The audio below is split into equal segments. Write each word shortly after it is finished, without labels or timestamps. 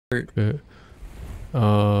Okay.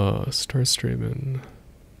 Start streaming.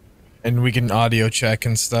 And we can audio check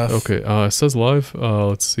and stuff. Okay, it says live.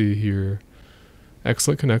 Let's see here.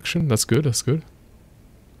 Excellent connection. That's good. That's good.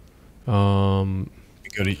 Go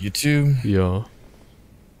to YouTube. Yeah.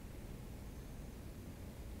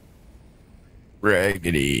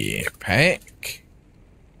 Raggedy pack.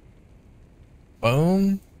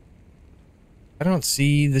 Boom. I don't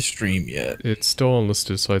see the stream yet. It's still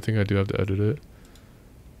unlisted, so I think I do have to edit it.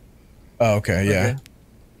 Oh, okay, yeah. Okay.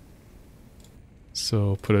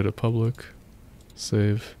 So put it at public.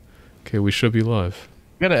 Save. Okay, we should be live.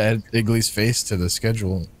 Gotta add Igli's face to the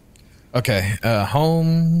schedule. Okay,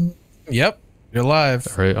 home. Yep, you're live.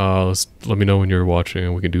 All right. Let me know when you're watching,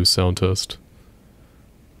 and we can do sound test.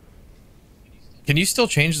 Can you still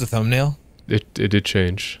change the thumbnail? It did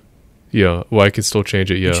change. Yeah. Well, I can still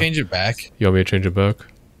change it. Yeah. You change it back. You want me to change it back?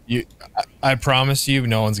 I promise you,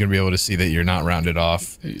 no one's gonna be able to see that you're not rounded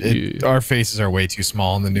off. Our faces are way too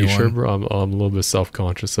small in the new one. Sure, bro? I'm a little bit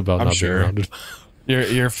self-conscious about not being rounded.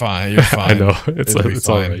 You're fine. You're fine. I know it's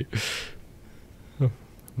all right.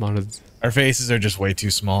 Our faces are just way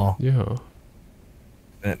too small. Yeah.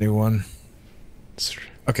 That new one.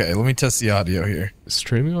 Okay, let me test the audio here.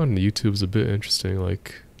 Streaming on YouTube is a bit interesting.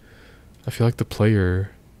 Like, I feel like the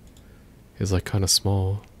player is like kind of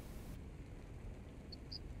small.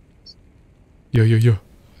 Yeah.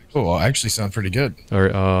 Oh, I actually sound pretty good. All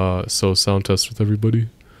right. So sound test with everybody.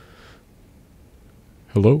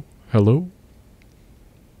 Hello.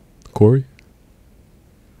 Corey.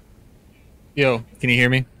 Yo, can you hear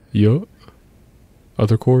me? Yo.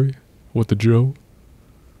 Other Corey with the Joe.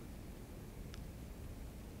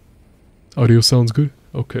 Audio sounds good.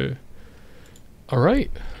 Okay. All right.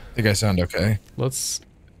 I think I sound okay. Let's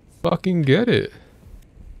fucking get it.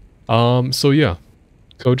 So yeah.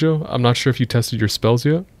 Cojo, I'm not sure if you tested your spells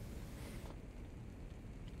yet.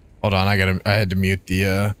 Hold on, I had to mute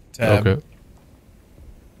the tab. Okay.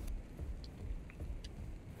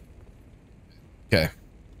 Okay.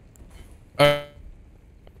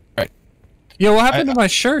 Alright. Yo, what happened to my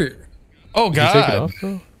shirt? Oh god. Did you take it off,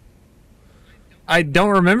 bro? I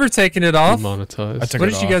don't remember taking it off. Demonetized.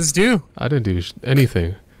 What did you guys do? I didn't do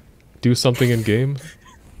anything. Do something in game.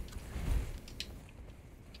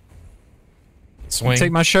 Swing.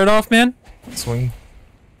 Take my shirt off, man. Swing.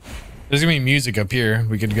 There's gonna be music up here.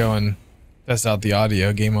 We could go and test out the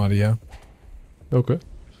audio, game audio. Okay.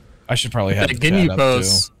 I should probably have the Guinea chat up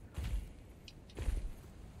pose.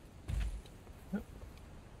 too.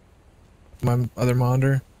 My other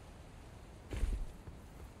monitor.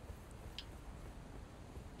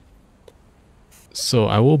 So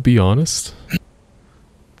I will be honest.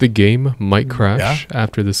 The game might crash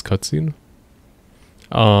after this cutscene.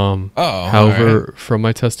 However, right. from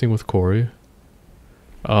my testing with Corey,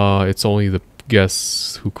 it's only the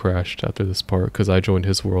guests who crashed after this part because I joined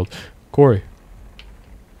his world. Corey,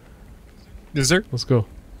 Dessert? let's go.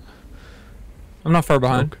 I'm not far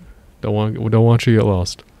behind. Okay. Don't want you to get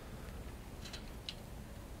lost.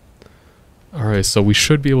 All right, so we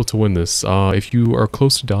should be able to win this. If you are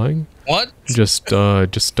close to dying, what? Just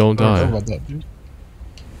don't die.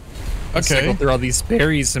 Okay. Cycle through all these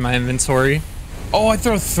berries in my inventory. Oh, I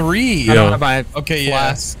throw 3. I don't have my yeah.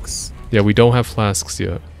 flasks. Yeah, we don't have flasks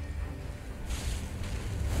yet.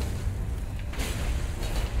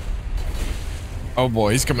 Oh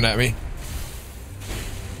boy, he's coming at me.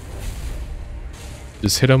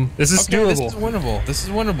 Just hit him. This is doable. This is winnable. This is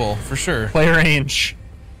winnable for sure. Play range.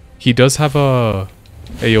 He does have a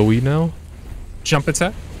AoE now. Jump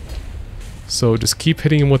attack. So just keep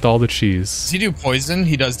hitting him with all the cheese. Does he do poison?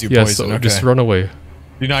 He does do yeah, poison. So okay. just run away.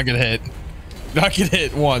 Do not get hit. Not get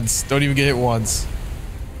hit once. Don't even get hit once.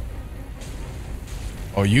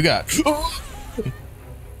 Oh, you got...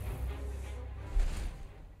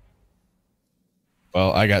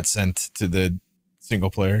 Well, I got sent to the single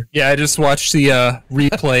player. Yeah, I just watched the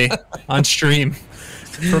replay on stream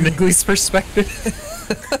from Igli's perspective.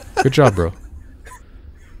 Good job, bro.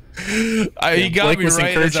 He got Blake me was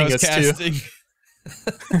right as I encouraging was us casting.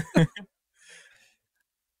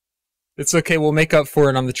 It's okay, we'll make up for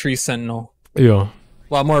it on the Tree Sentinel. Yeah.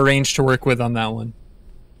 A lot more range to work with on that one.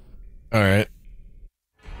 Alright.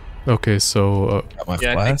 Okay, so Got my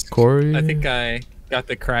Yeah, flask. Corey. I think I got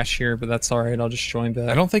the crash here, but that's alright, I'll just join back.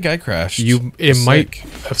 I don't think I crashed. It might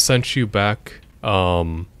have sent you back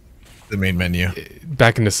the main menu.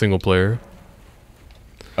 Back into single player.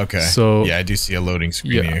 Okay. So yeah, I do see a loading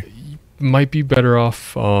screen here. Might be better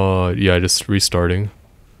off just restarting.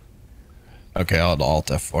 Okay, I'll Alt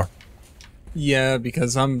F4. Yeah,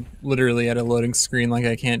 because I'm literally at a loading screen, like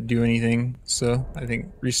I can't do anything. So I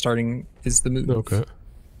think restarting is the move. Okay.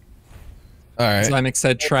 All right, Zymic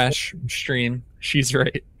said trash stream. She's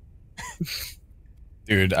right.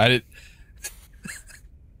 dude. I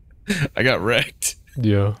got wrecked.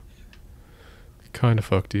 Yeah. Kind of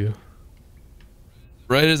fucked you.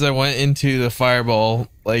 Right as I went into the fireball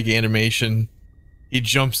like animation, he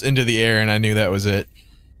jumps into the air, and I knew that was it.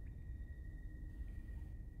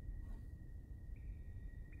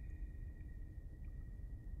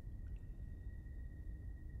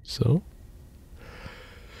 So?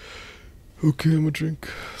 Okay, I'm gonna drink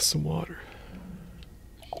some water.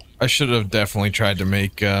 I should have definitely tried to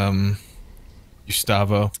make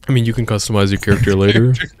Gustavo. I mean, you can customize your character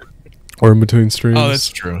later. Or in between streams. Oh, that's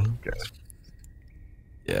true. Okay.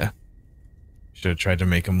 Yeah. Should have tried to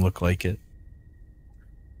make him look like it.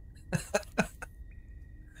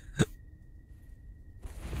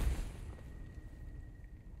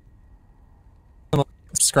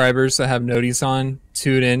 Subscribers that have noties on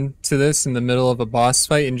tune in to this in the middle of a boss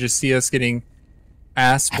fight and just see us getting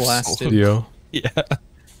ass blasted. Yeah. Yeah. I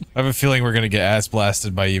have a feeling we're going to get ass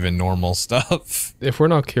blasted by even normal stuff. If we're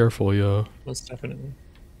not careful, yeah. Most definitely.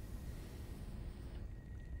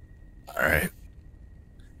 All right.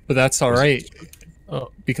 But that's all right.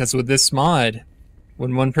 Oh. Because with this mod,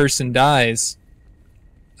 when one person dies,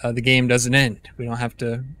 the game doesn't end. We don't have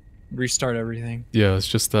to restart everything. Yeah, it's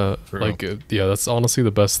just that, True. like, yeah, that's honestly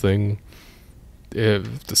the best thing. The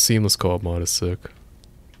seamless co-op mod is sick.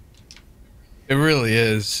 It really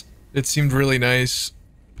is. It seemed really nice.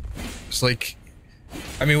 It's like,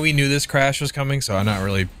 I mean, we knew this crash was coming, so I'm not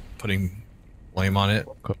really putting blame on it,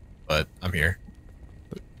 but I'm here.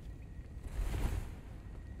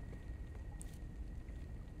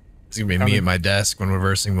 It's gonna be me at my desk when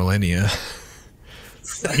reversing millennia.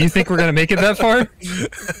 You think we're gonna make it that far?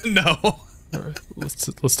 No. Alright,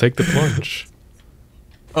 let's take the plunge.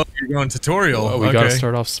 Oh, you're going tutorial. Well, we okay. gotta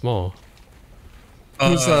start off small.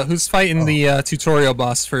 Who's fighting the tutorial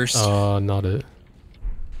boss first? Not it.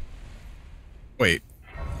 Wait,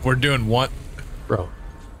 we're doing what? Bro,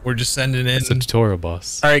 We're just sending in. it's a tutorial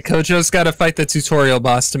boss. All right, Kojo's got to fight the tutorial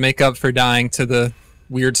boss to make up for dying to the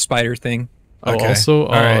weird spider thing. Oh, Okay. also,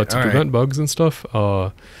 Alright, to prevent bugs and stuff,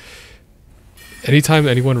 anytime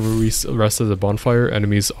anyone rests at a bonfire,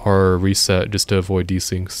 enemies are reset just to avoid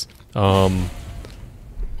desyncs. So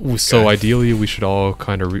Okay. ideally, we should all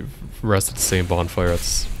kind of rest at the same bonfire.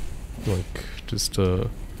 That's like just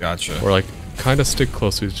Gotcha. or like kind of stick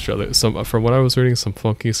close to each other. From what I was reading, some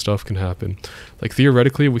funky stuff can happen. Like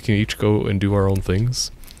theoretically, we can each go and do our own things,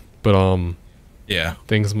 but Yeah.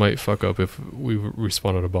 things might fuck up if we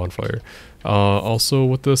respawn at a bonfire. Also,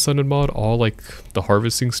 with the Ascended mod, all like the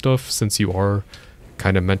harvesting stuff, since you are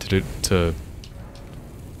kind of meant to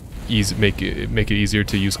make it easier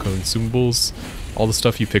to use consumables, all the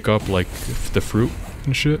stuff you pick up, like the fruit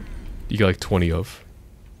and shit, you get like 20 of.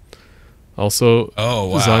 Also, Oh,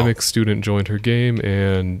 wow. Zymic's student joined her game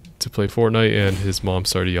and to play Fortnite, and his mom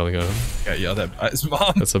started yelling at him. Got yelled at by his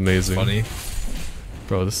mom. That's amazing. Funny.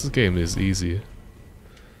 Bro, this game is easy.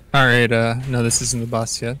 All right, no, this isn't the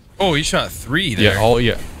boss yet. Oh, he shot 3 there.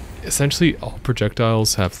 Yeah, essentially all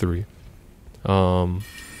projectiles have 3.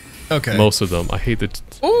 Okay. Most of them. I hate that.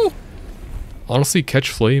 Ooh. Honestly, Catch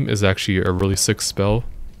Flame is actually a really sick spell.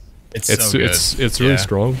 It's so good. It's really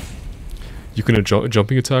strong. You can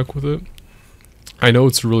jumping attack with it. I know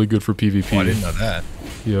it's really good for PvP. Oh, I didn't know that.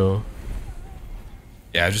 Yeah.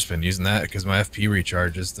 Yeah, I've just been using that because my FP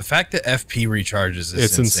recharges. The fact that FP recharges is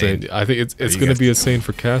It's insane. I think it's you going to guys- be insane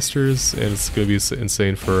for casters, and it's going to be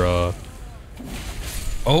insane for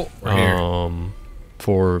Oh, we're here.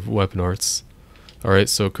 for weapon arts. All right,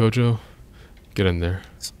 so Cojo, get in there.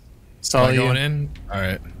 It's all Am I you. going in? All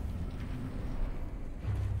right.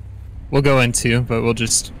 We'll go in too, but we'll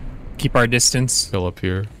just keep our distance. Fill up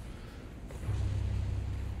here.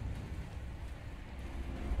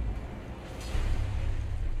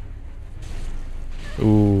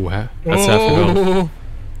 Ooh, that's half an health.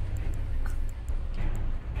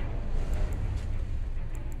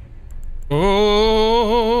 Oh,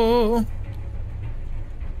 Oh.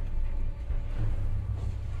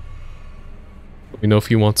 Let me know if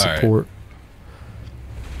you want All right. support.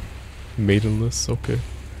 Maidenless, okay.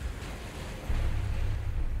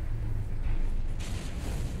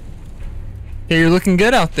 yeah, you're looking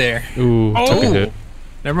good out there. Ooh, took a Oh. hit.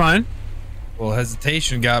 Never mind. Well,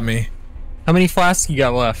 hesitation got me. How many flasks you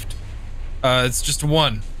got left? It's just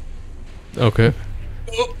 1. Okay.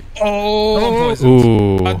 Oh, I'm poisoned.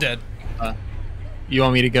 Ooh. I'm dead. You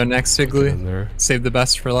want me to go next, Get Igli? in there. Save the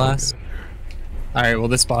best for last. All right. Well,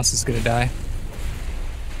 this boss is gonna die.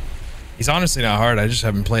 He's honestly not hard. I just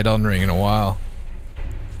haven't played Elden Ring in a while.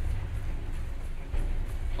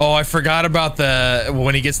 Oh, I forgot about the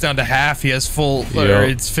when he gets down to half, he has full. Or Yeah.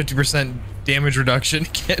 it's 50% damage reduction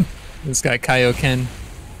again. This guy Kaioken.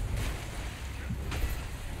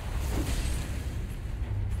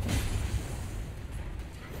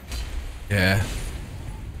 Yeah.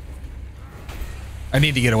 I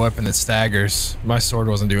need to get a weapon that staggers. My sword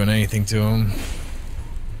wasn't doing anything to him.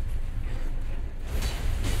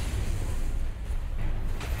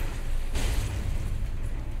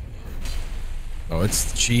 Oh,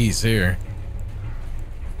 it's cheese here.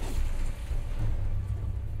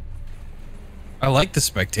 I like the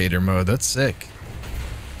spectator mode. That's sick.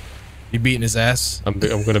 You beating his ass? I'm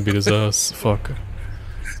gonna beat his ass. Fuck.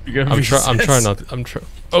 You're gonna I'm beat his I'm ass? trying not. I'm trying.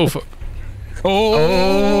 Oh fuck.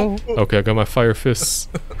 Oh. Okay, I got my fire fists.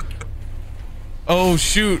 Oh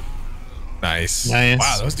shoot. Nice. Nice.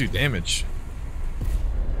 Wow, those do damage.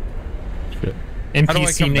 Shit. How do I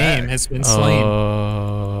NPC come name back? has been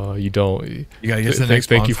slain. You don't. You gotta get to the next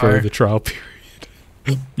Thank you for bonfire. the trial period.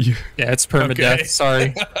 you, Yeah, it's permadeath. Okay.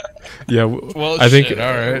 Sorry. yeah. Well, I think shit,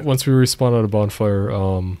 all right. once we respawn at a bonfire,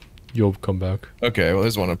 you'll come back. Okay, well,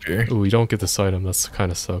 there's one up here. Ooh, you don't get this item. That's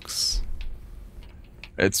kind of sucks.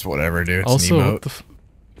 It's whatever, dude. It's Also, an what emote.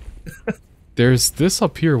 the there's this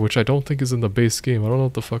up here, which I don't think is in the base game. I don't know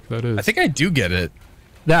what the fuck that is. I think I do get it.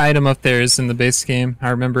 The item up there is in the base game. I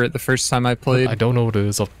remember it the first time I played. I don't know what it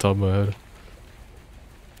is off the top of my head.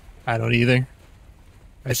 I don't either.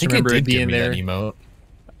 I just think remember it it did give being me there. that emote.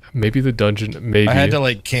 Maybe the dungeon. Maybe. I had to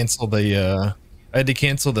like cancel the I had to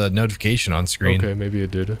cancel the notification on screen. Okay, maybe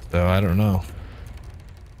it did. So I don't know.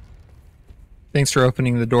 Thanks for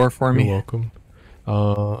opening the door for You're me. welcome.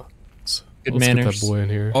 Let's Good get manners. that boy in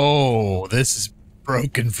here. Oh, this is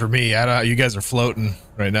broken for me. I don't. You guys are floating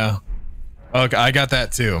right now. Okay, I got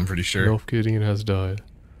that too. I'm pretty sure. Rolf Gideon has died.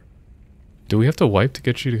 Do we have to wipe to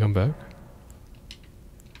get you to come back?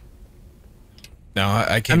 No,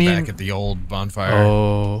 I came mean- back at the old bonfire.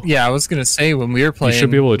 Oh. Yeah, I was gonna say when we were playing,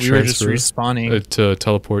 should be able to we were just transfer, respawning. To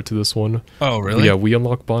teleport to this one. Oh, really? Yeah, we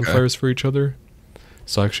unlock bonfires for each other.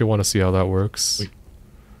 So I actually want to see how that works.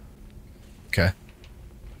 Okay.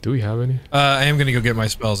 Do we have any? I am gonna go get my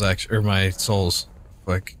spells or my souls.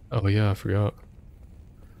 Quick. Oh yeah, I forgot.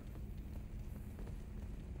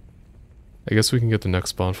 I guess we can get the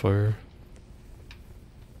next bonfire.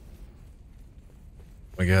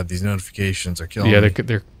 Oh my god, these notifications are killing Yeah, me.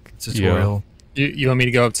 they're Tutorial. You want me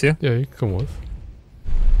to go up too? yeah, you can come with.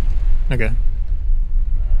 Okay.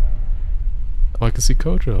 Oh, I can see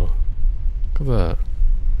Cojo. Look at that.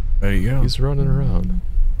 There you go. He's running around.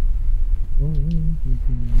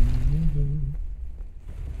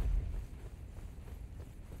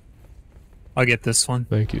 I'll get this one.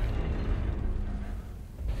 Thank you.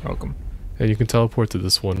 Welcome. And you can teleport to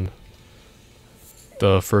this one.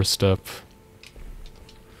 The first step.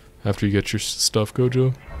 After you get your stuff,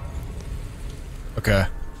 Cojo. Okay.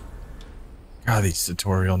 God, these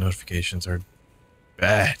tutorial notifications are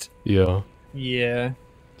bad. Yeah. Yeah.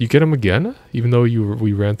 You get them again? Even though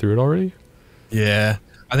we ran through it already? Yeah,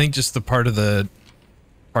 I think just the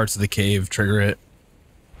parts of the cave trigger it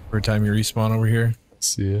every time you respawn over here. Let's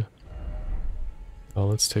see. Oh,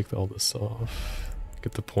 let's take all this off.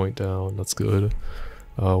 Get the point down. That's good.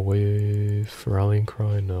 Wave, rallying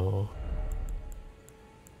cry, no.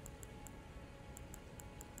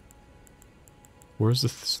 Where's the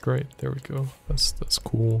straight? There we go. That's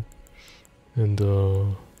cool. And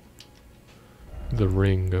the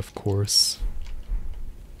ring, of course.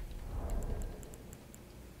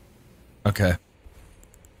 Okay.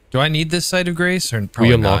 Do I need this site of grace or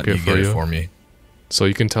probably unlock not? it You for get you. it for me. So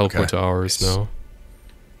you can teleport Okay. to ours Nice. now.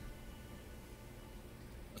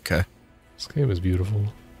 Okay. This game is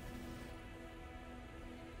beautiful.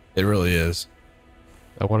 It really is.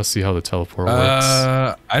 I want to see how the teleport works.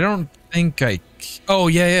 I don't think I. Oh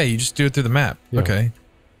yeah, you just do it through the map. Yeah. Okay.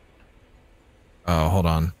 Oh, hold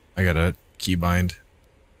on. I gotta keybind.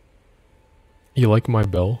 You like my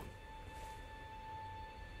bell?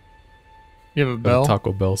 You have a The bell?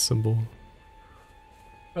 Taco Bell symbol.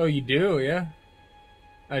 Oh, you do? Yeah.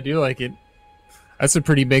 I do like it. That's a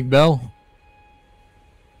pretty big bell.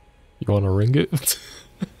 You want to ring it?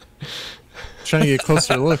 Trying to get a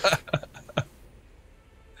closer look.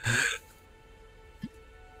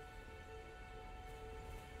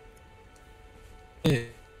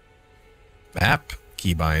 Map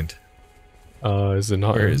keybind. Is it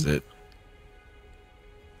not? Where in? is it?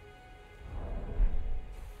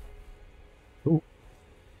 Ooh.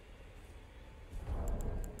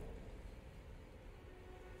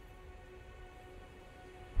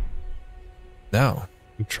 No.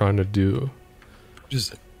 I'm trying to do. What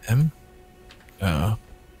is it? M? No.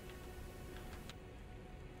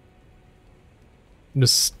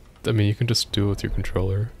 Just, I mean, you can just do it with your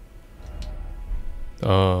controller.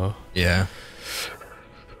 Yeah.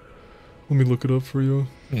 Let me look it up for you.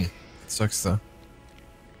 Sucks though.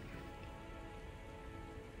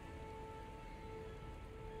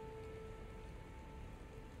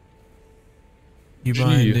 Key G.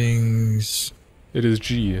 bindings. It is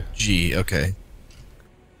G. G. Okay.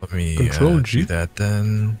 Let me Control G? do that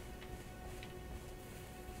then.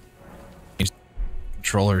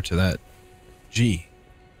 Controller to that G.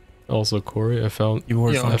 Also, Corey, I found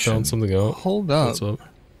Keyboard Yo, I function. found something out. Hold up, What's up?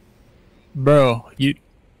 bro. You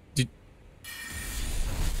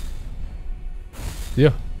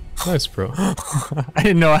Yeah. Nice, bro. I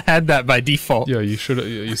didn't know I had that by default. Yeah, you should.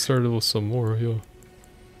 You started with some more. Yeah.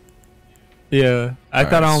 Yeah, I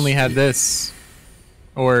thought I Alright, only had sweet. this,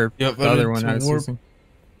 or Yep, the other voted one I to was warp. using.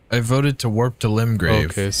 I voted to warp to Limgrave.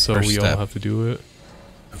 Okay, so First we all step. have to do it.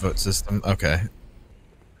 Vote system. Okay.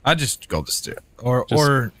 I just go to steer. Or Just-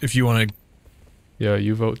 or if you want to, Yeah,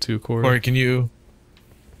 you vote too, Corey. Corey, can you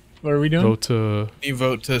What are we doing? Vote to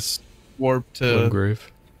vote to warp to? Limgrave.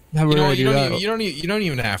 How You would know I what? do that? You don't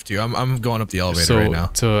even have to. I'm going up the elevator So right now.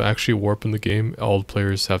 to actually warp in the game, all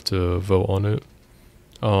players have to vote on it.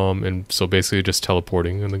 And so basically just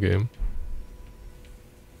teleporting in the game.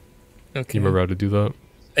 Okay. You remember how to do that?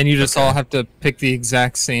 And you just Okay. all have to pick the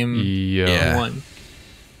exact same Yeah. one.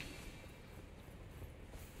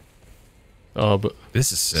 But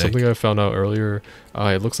This is sick. something I found out earlier,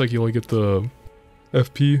 it looks like you only get the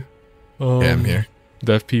FP. Yeah, I'm here.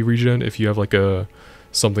 The FP regen if you have like a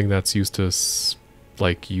something that's used to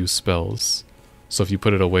like use spells. So if you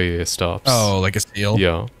put it away, it stops. Oh, like a seal.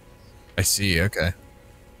 Yeah. I see. Okay.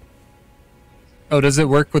 Oh, does it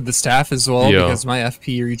work with the staff as well? Yeah. Because my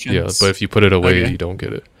FP reaches. Yeah, but if you put it away, Okay. you don't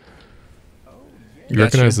get it. You Gotcha.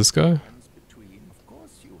 recognize this guy?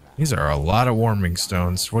 These are a lot of warming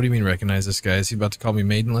stones. What do you mean recognize this guy? Is he about to call me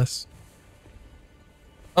maidenless?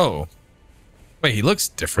 Oh. Wait, he looks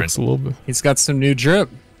different. Looks a little bit. He's got some new drip.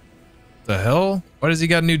 The hell? Why does he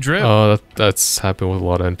got new drip? That's happened with a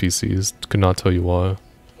lot of NPCs. Could not tell you why. I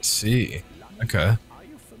see. Okay.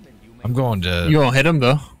 I'm going to... You won't hit him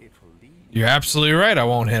though. You're absolutely right. I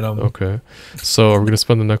won't hit him. Okay. So are we gonna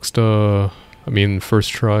spend the next first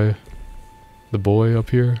try the boy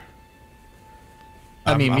up here?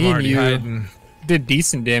 I mean, I'm me and already you hiding. did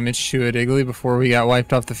decent damage to it, Igli, before we got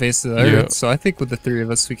wiped off the face of the Yeah. earth. So I think with the three of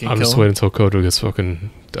us, we can I'm kill just him. waiting until Cojo gets fucking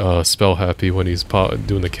spell happy when he's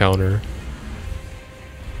doing the counter.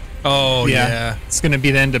 Oh, Yeah. yeah. It's gonna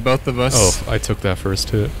be the end of both of us. Oh, I took that first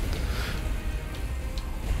hit.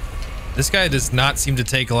 This guy does not seem to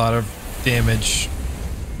take a lot of damage.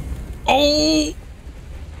 Oh!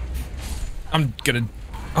 I'm gonna...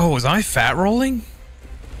 Oh, was I fat rolling?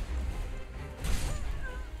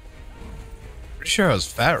 Pretty sure I was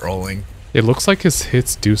fat rolling. It looks like his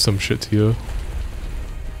hits do some shit to you.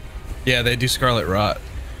 Yeah, they do Scarlet Rot.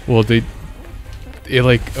 Well, okay.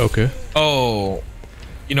 Oh,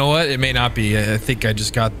 you know what? It may not be. I think I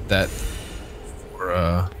just got that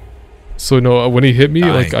for, So no, when he hit me,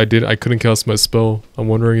 like Dying. I couldn't cast my spell. I'm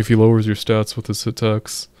wondering if he lowers your stats with his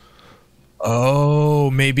attacks. Oh,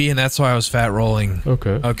 maybe, and that's why I was fat rolling.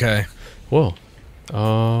 Okay. Okay. Well, Damn.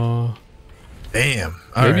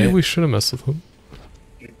 All maybe right. we should have messed with him.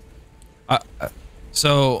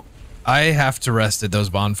 So, I have to rest at those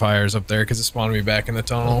bonfires up there because it spawned me back in the Oh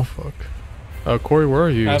tunnel. fuck. Corey, where are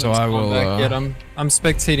you? I haven't so I spawned will, back yet. I'm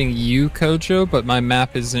spectating you, Cojo, but my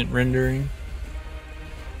map isn't rendering.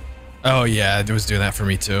 Oh, yeah, it was doing that for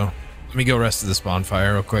me too. Let me go rest at this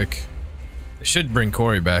bonfire real quick. It should bring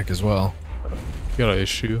Corey back as well. Got an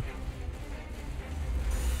issue.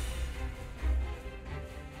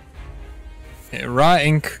 Okay, rot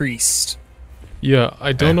increased. Yeah,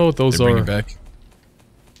 I don't know what those They bring are. it back.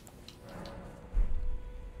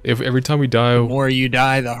 If every time we die, The more you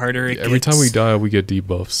die, the harder it gets. every time we die, we get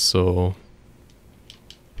debuffs. So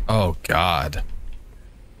Oh, God.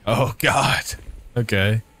 Oh, God.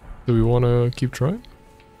 Okay. do we want to keep trying?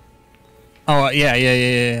 Oh,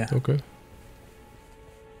 yeah. Okay.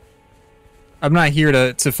 I'm not here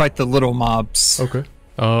to fight the little mobs. Okay.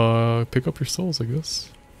 Pick up your souls, I guess.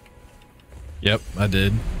 Yep, I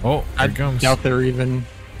did. Oh, here I it comes. doubt there are even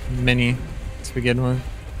many to begin with.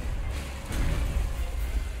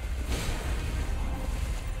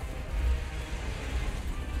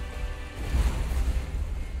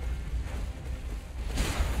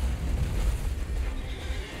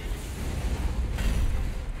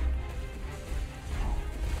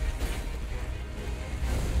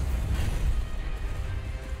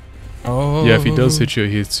 Oh. Yeah, if he does hit you,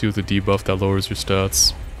 he hits you with a debuff that lowers your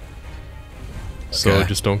stats. So Okay.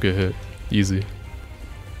 just don't get hit. Easy.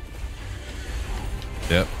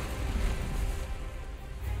 Yep.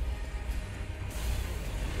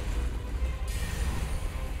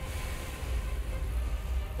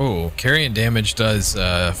 Oh, carrying damage does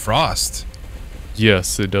frost.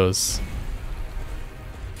 Yes, it does.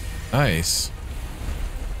 Nice.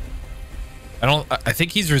 I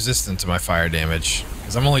think he's resistant to my fire damage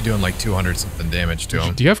because I'm only doing like 200 something damage to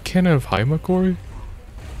him. Do you have Cannon of Haima, Corey?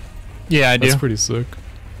 Yeah, I do. That's pretty sick.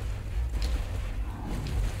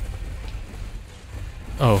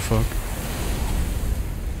 Oh, fuck.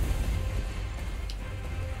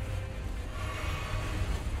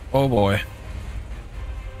 Oh boy.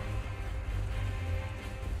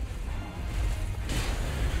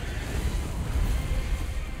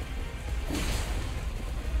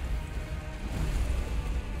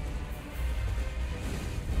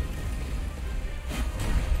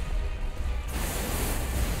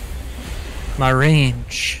 My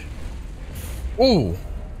range. Ooh.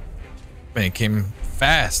 Man, it came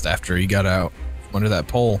fast after he got out from under that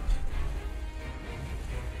pole.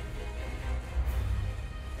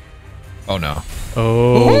 Oh no.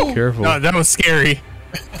 Oh, Ooh. careful. No, that was scary.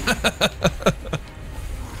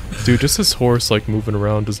 Dude, just this horse like moving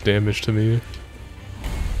around does damage to me.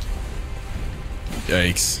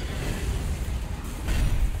 Yikes.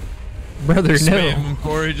 Brother, Spam no. him,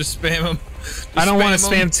 Corey. Just spam him. Just I don't want to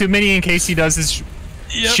him. spam too many in case he does his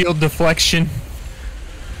shield deflection.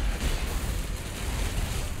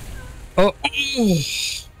 Oh.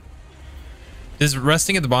 Does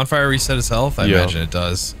resting at the bonfire reset his health? I Yeah. imagine it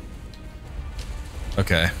does.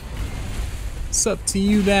 Okay. It's up to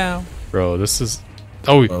you now. Bro, this is...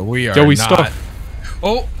 Oh, We are Joey, not. stop.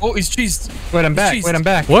 Oh, he's cheesed. Wait, I'm back. Jeez. Wait, I'm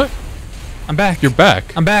back. What? I'm back. You're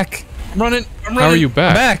back? I'm back. I'm running. I'm running. How are you I'm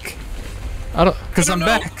back? back. I don't... Because I I'm don't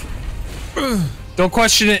know. back. Don't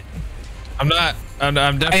question it. I'm not. I'm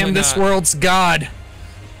definitely I am this not. world's god.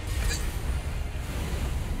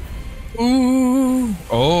 Ooh.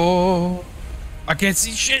 Oh. I can't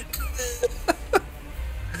see shit.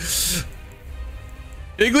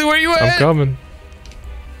 Igli, where you I'm at? coming.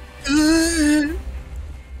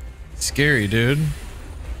 Scary, dude.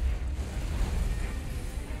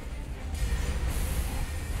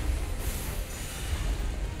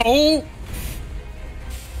 Oh.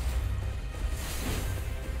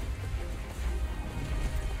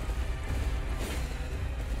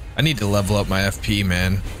 I need to level up my FP,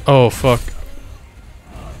 man. Oh, fuck.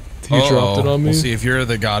 He dropped it on me. We'll see if you're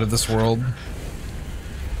the god of this world.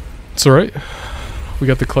 It's alright. We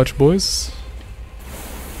got the clutch, boys.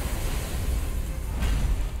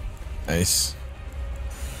 Nice.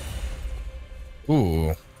 Ooh,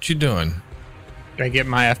 what you doing? I get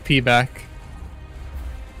my FP back.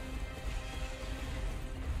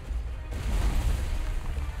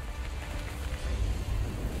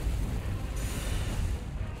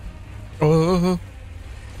 Oh.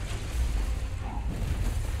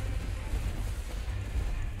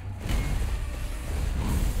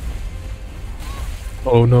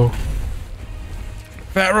 Oh, no.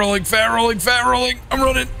 Fat rolling, fat rolling, fat rolling. I'm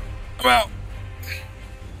running. I'm out.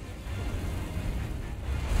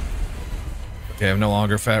 Okay, I'm no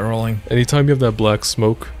longer fat rolling. Anytime you have that black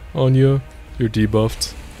smoke on you, you're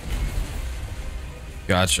debuffed.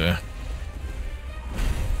 Gotcha.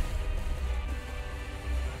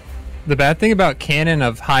 The bad thing about Cannon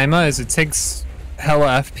of Haima is it takes hella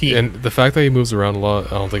FP. And the fact that he moves around a lot,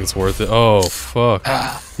 I don't think it's worth it. Oh, fuck.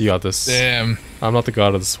 You got this. Damn. I'm not the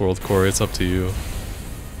god of this world, Corey. It's up to you.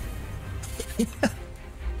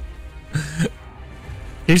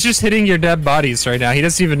 He's just hitting your dead bodies right now. He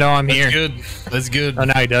doesn't even know I'm That's here. good. That's good. Oh,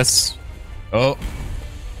 now he does. Oh.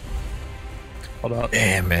 Hold up.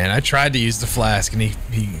 Damn, man. I tried to use the flask and he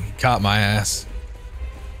caught my ass.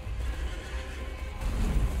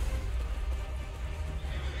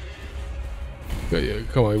 Yeah,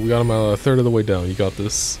 come on. We got him a third of the way down. You got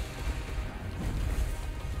this.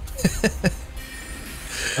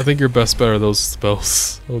 I think your best bet are those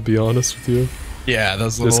spells. I'll be honest with you. Yeah,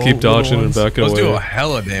 those Just little keep dodging little and ones. backing those away. do a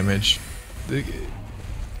hella damage.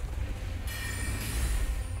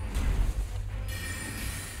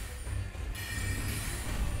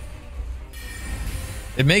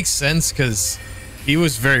 It makes sense because he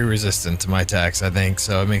was very resistant to my attacks, I think,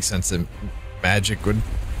 so it makes sense that magic would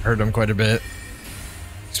hurt him quite a bit.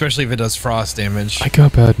 Especially if it does frost damage. I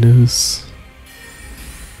got bad news.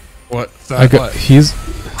 What? I got. What? He's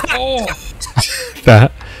Oh!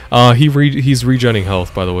 that. He's regenning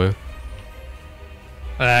health, by the way.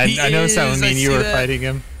 I noticed that when me and you were fighting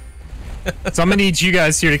him. So I'm gonna need you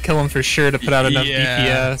guys here to kill him for sure to put out enough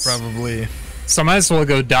DPS. Probably. So I might as well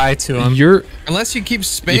go die to him. You're Unless you keep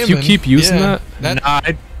spamming. if you keep using that, Nah,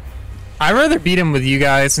 I'd rather beat him with you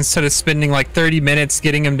guys instead of spending like 30 minutes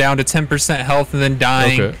getting him down to 10% health and then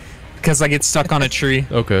dying Okay. because I get stuck on a tree.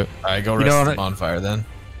 Okay. Alright, go You rest know the what? bonfire then.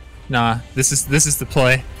 Nah, this is the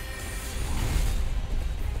play.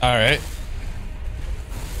 Alright.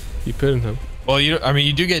 Keep hitting him. Well, you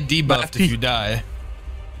do get debuffed if you die.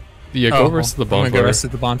 Yeah, go rest of the I'm gonna go bonfire. rest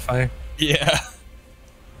at the bonfire. Yeah.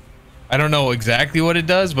 I don't know exactly what it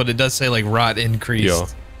does, but it does say like rot increased Yeah.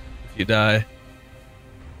 if you die.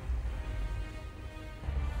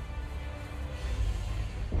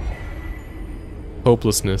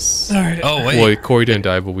 Hopelessness. All right. Oh wait. Well, Corey didn't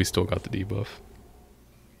die, but we still got the debuff.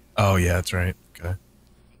 Oh yeah, that's right. Okay.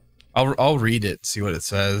 I'll read it, see what it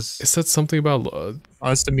says. It said something about Oh,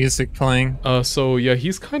 it's the music playing. so yeah,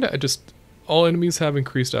 he's kind of just all enemies have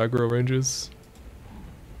increased aggro ranges.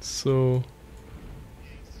 So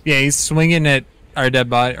Yeah, he's swinging at our dead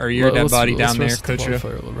body, or your dead body down there, rest at the Cojo.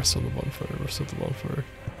 bonfire, rest on the bonfire. Rest at the bonfire.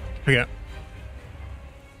 Okay.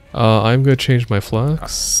 I'm gonna change my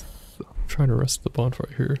flags. I'm trying to rest at the bonfire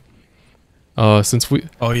here. Since we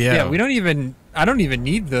Oh yeah. Yeah, we don't even. I don't even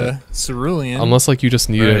need the cerulean. unless like you just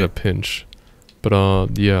need it in Right. a pinch, but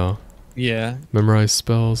yeah, Yeah. memorize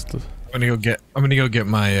spells. I'm gonna go get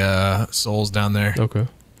my souls down there. Okay,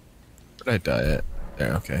 Where did I die at?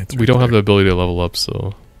 There, okay. it's we right don't have the there. ability to level up,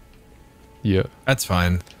 so yeah. That's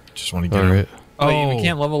fine. Just want to get All right. Oh, we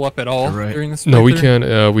can't level up at all You're right. during this. No, we playthrough?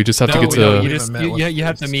 can't. We just have to No, get we to don't. You We just haven't met you, with you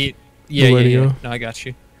have to this. meet. Yeah, yeah, yeah. Millennia. No, I got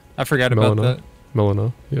you. I forgot about Melina. that.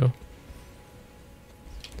 Melina. Yeah.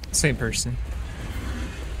 Same person.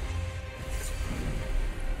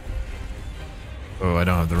 Oh, I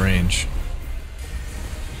don't have the range.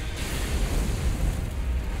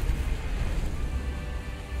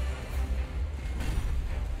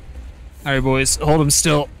 All right, boys, hold him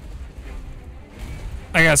still.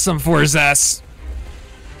 I got something for his ass.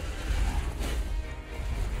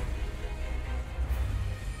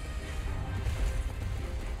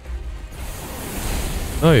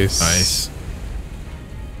 Nice. Nice.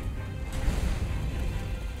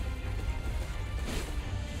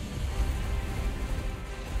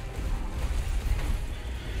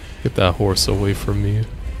 Get that horse away from me.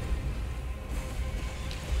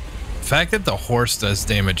 The fact that the horse does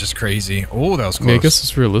damage is crazy. Oh, that was I close. mean, I guess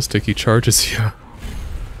it's realistic. He charges you.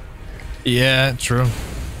 Yeah, true.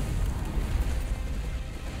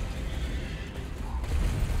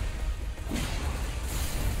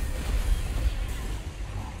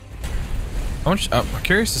 How much? I'm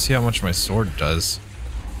curious to see how much my sword does.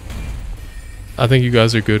 I think you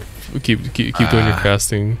guys are good. Keep doing your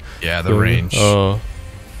casting. Yeah, the thing. range.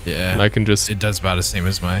 Yeah, And I can just it does about the same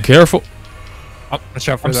as my. careful. Watch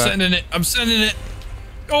out for I'm that. sending it. I'm sending it.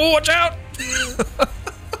 Oh, watch out!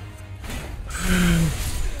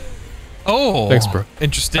 Oh, Thanks, bro.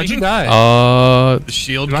 Interesting. How'd you die? The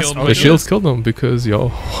shield You must- killed oh, me. The it shields is. killed them because y'all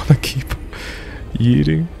want to keep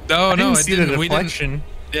eating. No, I no, didn't it see the didn't. We didn't. deflection.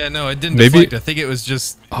 Yeah, no, it didn't Maybe- deflect. I think it was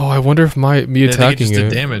just. Oh, I wonder if me I think it attacking just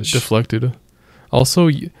did it damage. deflected. Also,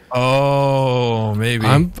 Oh, maybe.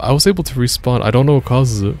 I was able to respawn. I don't know what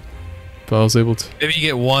causes it, but I was able to. Maybe you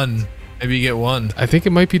get one. Maybe you get one. I think it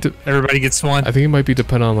might be. Everybody gets one. I think it might be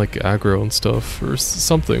dependent on like aggro and stuff or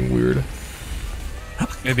something weird.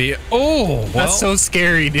 Maybe. Oh, well. That's so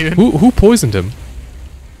scary, dude. Who poisoned him?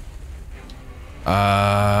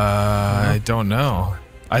 I don't know.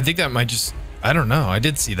 I think that might just. I don't know. I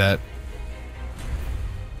did see that.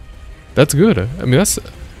 That's good. I mean, that's.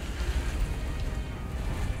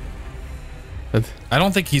 I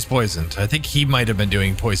don't think he's poisoned. I think he might have been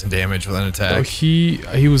doing poison damage with an Oh, attack. he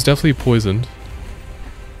was definitely poisoned,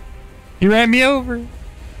 He ran me over.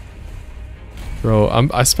 bro. I'm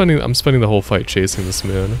spending the whole fight chasing this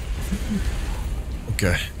man.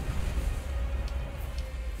 Okay.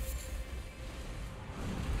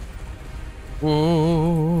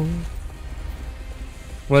 Whoa.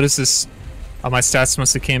 What is this? Oh, my stats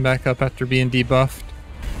must have came back up after being debuffed.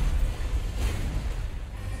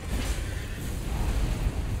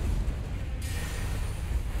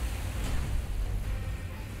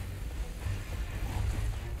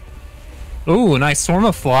 Ooh, nice swarm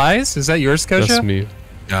of flies. Is that yours, Cojo? That's me.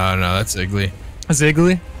 No, no, that's Igli.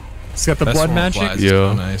 Ziggly. It's got the That blood swarm of magic. flies is Yeah.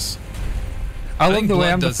 so nice. I love think the way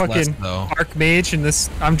blood I'm the does less, fucking though. archmage and this.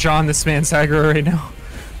 I'm John, this man's aggro right now.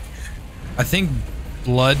 I think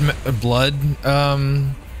blood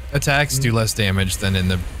attacks do less damage than in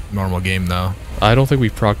the normal game, though. I don't think we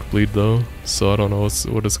proc bleed though, so I don't know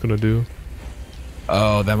what it's gonna do.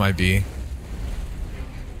 Oh, that might be.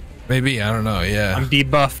 Maybe, I don't know. Yeah. I'm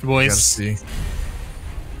debuffed, Gotta boys. see.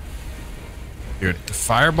 Dude, the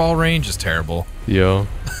fireball range is terrible. Yeah.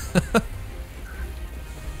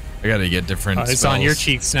 I gotta get different It's on your spells.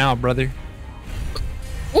 cheeks now, brother.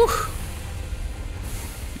 Woo!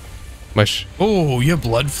 Oh, you have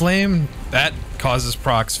Blood Flame? That causes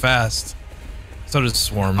procs fast. So does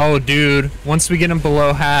Swarm. Oh, dude. Once we get him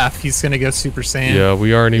below half, he's gonna go Super Saiyan. Yeah,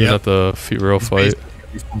 we aren't even Yep. at the real fight.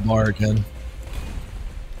 Full bar again. You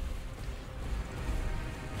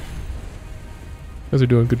guys are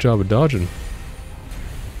doing a good job of dodging.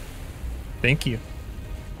 Thank you.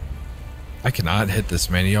 I cannot hit this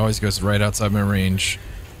man. He always goes right outside my range.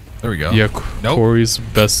 There we go. Yeah, Nope. Corey's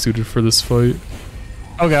best suited for this fight.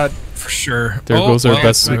 Oh god. For sure. There goes our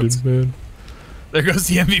best there suited man. goes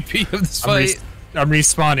the MVP of this fight. I'm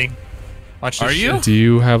respawning. Watch this Are you? shit. Do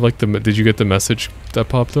you have like the? Did you get the message that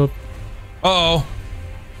popped up? Uh-oh.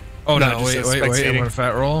 Oh No, no, just wait. I'm spectating.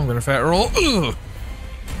 gonna fat roll. Ugh.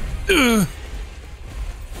 Ugh.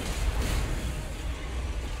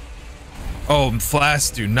 Oh,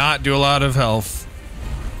 flasks do not do a lot of health.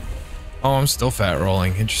 Oh, I'm still fat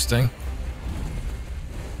rolling. Interesting.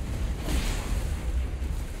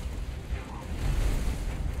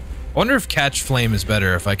 I wonder if catch flame is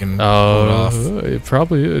better if I can pull it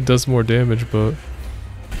off. It does more damage, but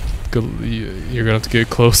you're gonna have to get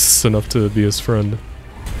close enough to be his friend.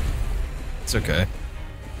 It's okay.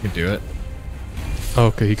 You can do it. Oh,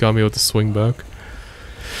 okay, he got me with the swing back.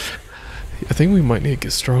 I think we might need to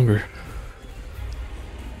get stronger.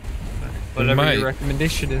 Whatever might. your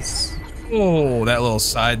recommendation is. Oh, that little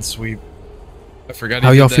side sweep. I forgot.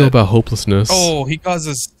 How he y'all did feel that. about hopelessness? Oh, he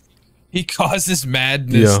causes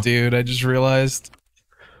madness, Yeah. dude. I just realized.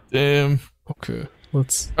 Damn. Okay,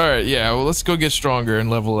 let's. All right, yeah. Well, let's go get stronger and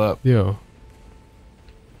level up. Yeah.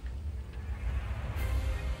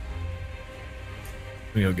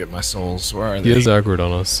 Let me go get my souls. Where are they? He is aggroed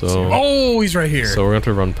on us, so Oh, he's right here. we're gonna have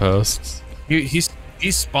to run past. He's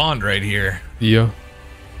spawned right here. Yeah.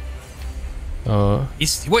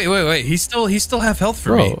 He's wait. He still have health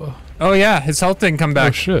for me. Bro. Oh yeah, his health didn't come Oh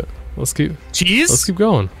back. shit. Let's keep Jeez.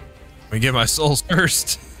 going. Let me get my souls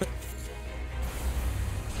first.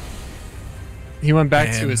 He went back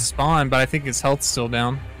Man. to his spawn, but I think his health's still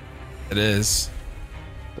down. It is.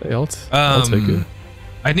 Hey, I'll take it.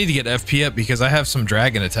 I need to get FP up because I have some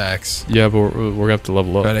dragon attacks Yeah, but we're gonna have to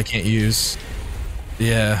level up. that I can't use.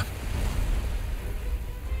 Yeah.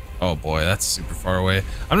 Oh boy, that's super far away.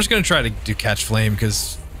 I'm just gonna try to do catch flame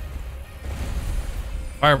because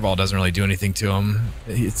fireball doesn't really do anything to him.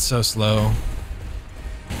 It's so slow.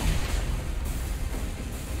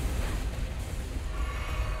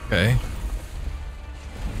 Okay.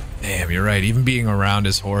 Damn, you're right. Even being around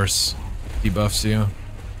his horse debuffs you.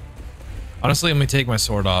 Honestly, let me take my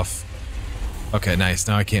sword off. Okay, nice.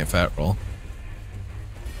 Now I can't fat roll.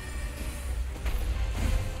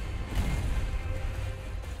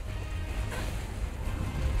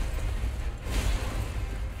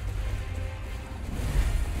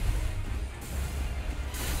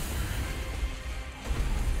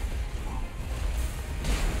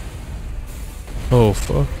 Oh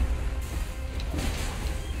fuck.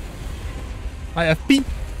 My FP.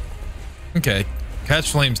 Okay,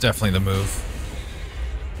 catch flame's definitely the move.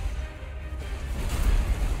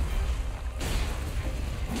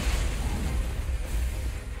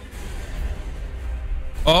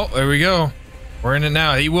 Oh, there we go. We're in it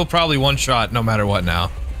now. He will probably one-shot no matter what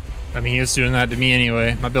now. I mean, he was doing that to me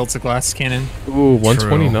anyway. My build's a glass cannon. Ooh,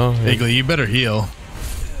 129. True. Igli, you better heal.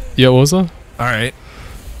 Yeah, what was that? All right.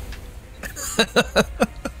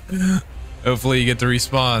 Hopefully you get to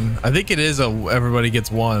respawn. I think it is everybody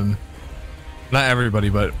gets one. Not everybody,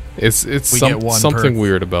 but It's We get one something per-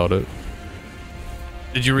 weird about it.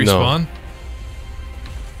 did you No. respawn?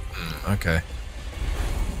 Okay.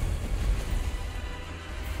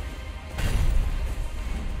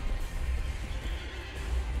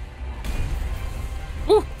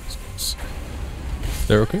 Woo.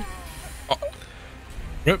 They're okay.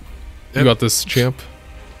 Yep. You got this, champ.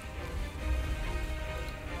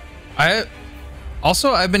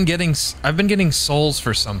 I've been getting souls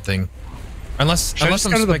for something. Unless Should I just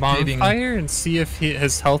I'm go to the spectating. bonfire and see if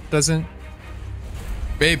his health doesn't?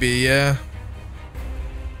 Maybe, yeah.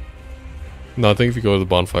 No, I think if you go to the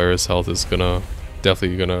bonfire, his health is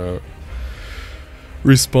definitely gonna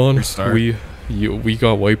respawn. Restart. We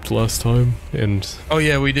got wiped last time, and Oh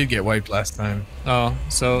yeah, we did get wiped last time. Oh,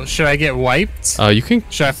 so should I get wiped? you can.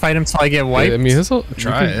 Should I fight him till I get wiped? I mean, his health.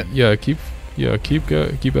 Try it. Yeah, keep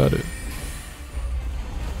at it.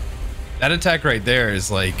 That attack right there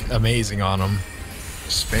is like amazing on him.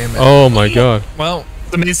 Spam it. Oh my god, Well,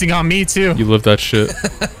 It's amazing on me too. you lived that shit.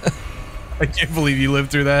 I can't believe you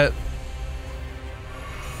lived through that.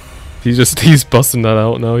 He's busting that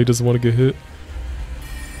out now. He doesn't want to get hit.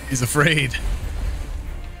 He's afraid.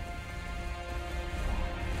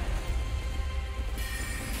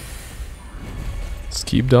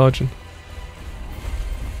 Keep dodging.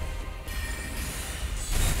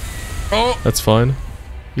 Oh! That's fine.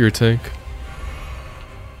 You're a tank.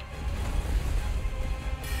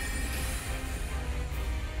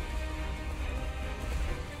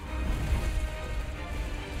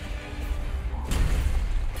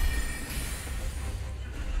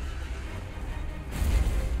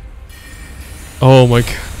 Oh my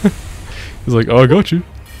god. He's like, oh, I got you.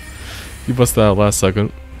 You busted that out last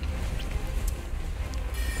second.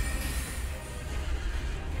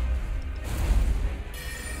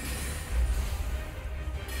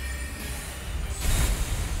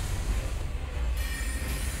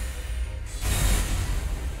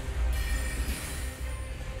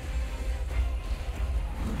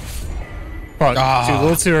 Fuck, a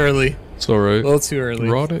little too early. It's alright. A little too early.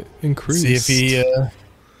 Rot increased. See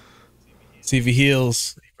if he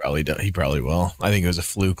heals. He probably will. I think it was a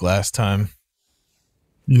fluke last time.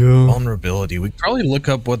 Yeah. Vulnerability. We could probably look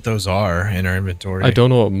up what those are in our inventory. I don't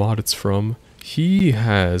know what mod it's from. He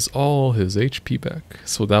has all his HP back.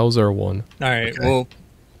 So that was our one. All right, Okay.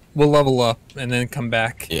 we'll level up and then come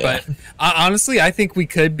back. Yeah. But honestly, I think we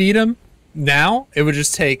could beat him now. It would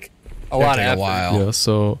just take a lot of Take effort. a while. Yeah,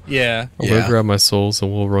 so Yeah. I'm gonna grab my souls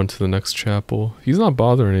and we'll run to the next chapel. He's not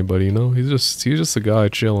bothering anybody, you know? He's just a guy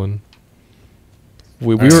chilling.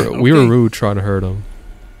 We Alright, were okay. rude trying to hurt him.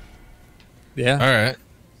 Yeah. All right.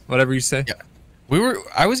 Whatever you say. Yeah.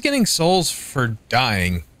 I was getting souls for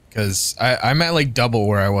dying because I'm at like double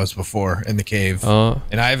where I was before in the cave,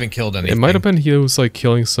 and I haven't killed anything. It might have been he was like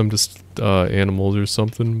killing some just animals or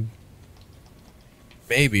something.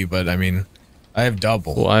 Maybe, but I mean, I have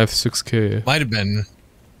double. Well, I have 6k. Might have been.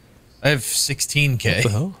 I have 16k. What the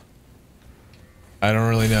hell? I don't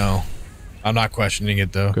really know. I'm not questioning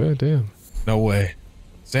it though. God damn. No way.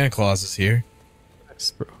 Santa Claus is here.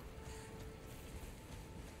 Nice, bro.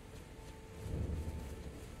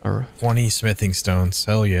 Alright. 20 smithing stones.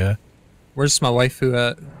 Hell yeah. Where's my waifu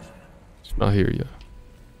at? She's not here yet.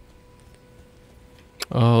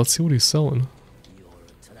 Let's see what he's selling.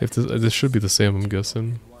 If this should be the same, I'm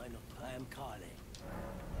guessing.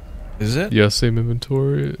 Is it? Yeah, same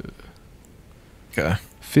inventory. Okay.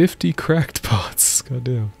 50 cracked pots.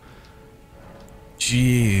 Goddamn.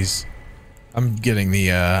 Jeez. I'm getting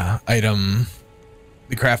the item,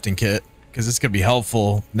 the crafting kit, because it's gonna be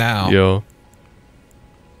helpful now. Yo.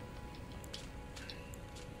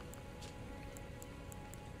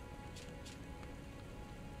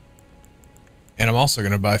 And I'm also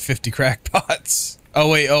gonna buy 50 crack pots. Oh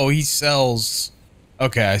wait, oh he sells.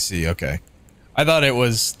 Okay, I see. Okay, I thought it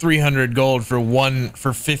was 300 gold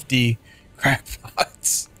for 50 crack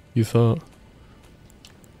pots. You thought?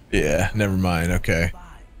 Yeah, never mind. Okay.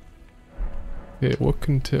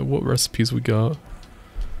 Okay, what recipes we got?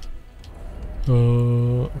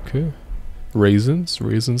 Okay.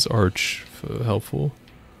 Raisins arch helpful.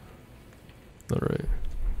 All right.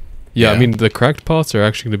 Yeah, I Yeah. mean the cracked pots are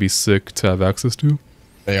actually going to be sick to have access to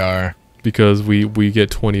They are. because we get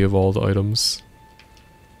 20 of all the items.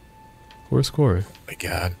 Where's Corey? Oh my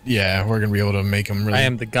God. Yeah, we're gonna be able to make them really. I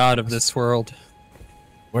am the god of this world.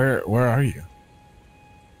 Where are you?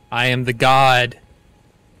 I am the god.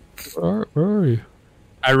 Where are you?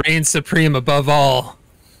 I reign supreme above all.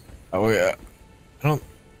 Oh yeah. I don't.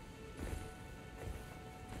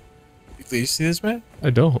 Do you see this, man?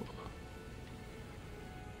 I don't.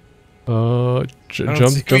 don't Jump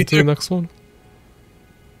see to the either. next one.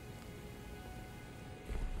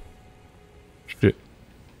 Shit.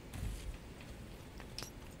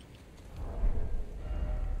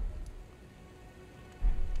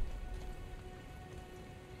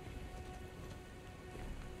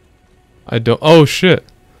 I don't. Oh shit.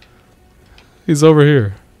 He's over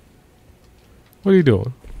here. What are you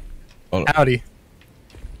doing? Howdy.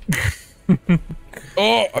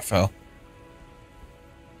 Oh, I fell.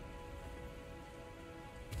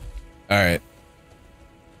 All right,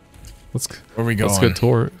 Let's where we going? let's get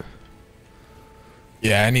torrent.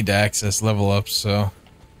 Yeah, I need to access level up, so.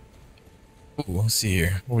 Ooh, let's see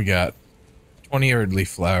here. What we got? 20 earthly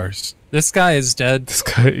flowers. This guy is dead. This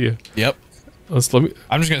guy, yeah. Yep. Let me.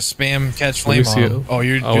 I'm just gonna spam catch Let me flame see on it. him. Oh,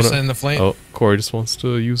 you're I wanna- sending the flame? Oh, Corey just wants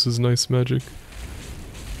to use his nice magic.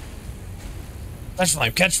 Catch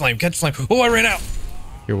flame, catch flame, catch flame. Oh, I ran out.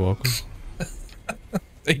 You're welcome.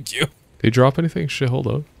 Thank you. Did he drop anything? Shit, hold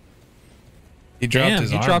up. He dropped Damn, his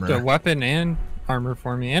he armor. dropped a weapon and armor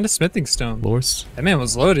for me, and a smithing stone. Lors. That man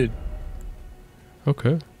was loaded.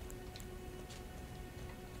 Okay.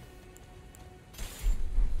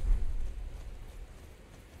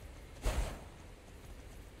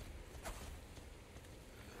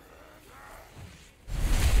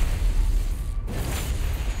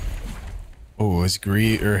 Oh,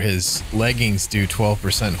 his leggings do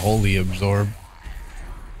 12% holy absorb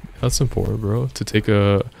That's important, bro. To take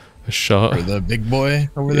a shot. for the big boy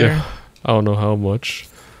over there. I don't know how much.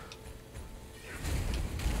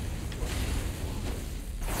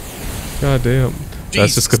 God damn.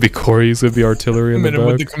 That's just gonna be Corey. He's gonna be artillery in the back.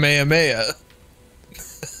 With the Kamehameha.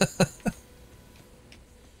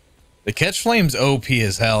 The catch flame's OP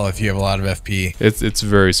as hell if you have a lot of FP. It's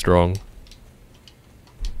very strong.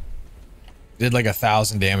 Did like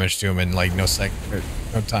 1,000 damage to him in like no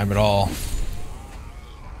time at all.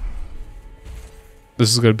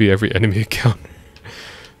 This is gonna be every enemy account.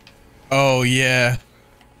 Oh yeah.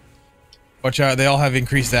 Watch out, they all have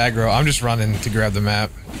increased aggro. I'm just running to grab the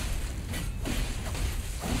map.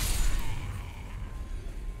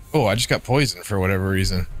 Oh, I just got poisoned for whatever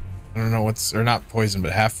reason. I don't know what's, or not poison,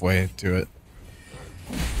 but halfway to it.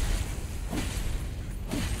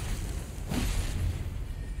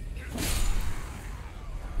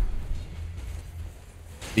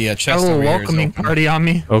 The chest Got a over little here is welcoming open. party on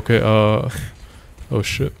me. Okay, oh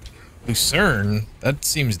shit. Lucerne? That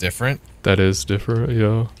seems different. That is different,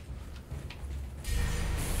 yeah.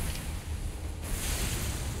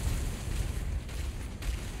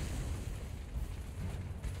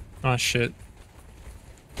 Oh shit.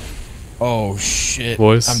 Oh shit.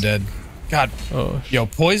 Boys. I'm dead. God. Oh, Yo,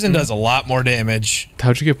 poison does a lot more damage.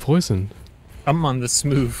 how'd you get poisoned? I'm on the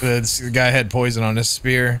smooth. This guy had poison on his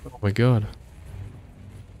spear. Oh my god.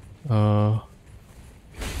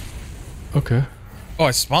 Okay. Oh,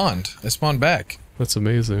 I spawned. I spawned back. That's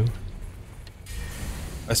amazing.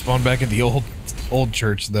 I spawned back at the old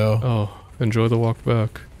church though. Oh, enjoy the walk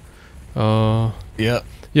back. Yep.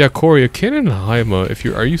 Yeah, Corey, a cannon and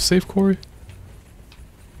Haima. Are you safe, Corey?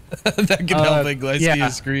 That can help like yeah,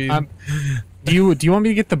 screen. Do you want me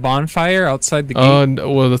to get the bonfire outside the gate?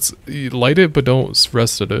 Well, let's light it, but don't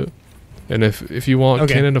rest at it. And if you want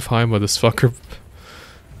Okay. cannon of Haima, this fucker,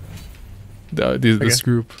 this Okay.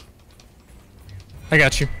 group. I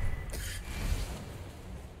got you.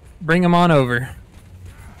 Bring him on over.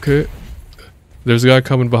 Okay. There's a guy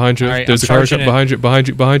coming behind you. All right, There's I'm a car charging coming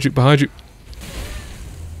behind you.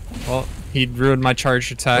 Well, he ruined my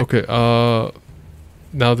charge attack. Okay.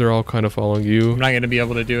 Now they're all kind of following you. I'm not gonna be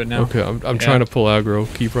able to do it now. Okay, I'm trying to pull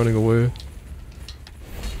aggro. Keep running away.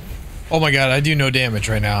 Oh my god, I do no damage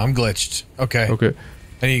right now. I'm glitched. Okay. Okay.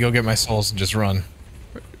 I need to go get my souls and just run.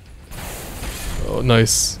 Oh,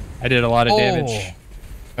 nice. I did a lot of damage.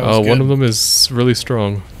 That was One good. of them is really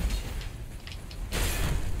strong.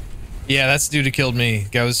 Yeah, that's the dude who killed me.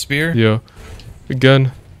 Guy with a spear? Yeah.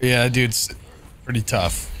 Again. Yeah, that dude's pretty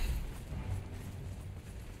tough.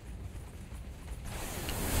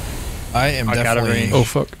 I am I got a definitely... range. Oh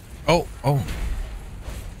fuck. Oh. 1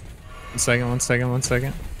 second, 1 second, 1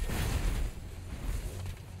 second.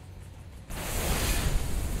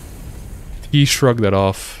 He shrugged that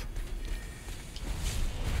off.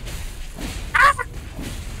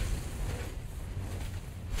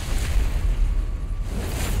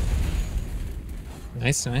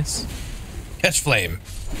 Nice, nice. Catch flame.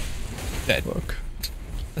 Dead. Fuck.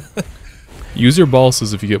 Use your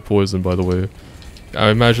balsas if you get poisoned, by the way. I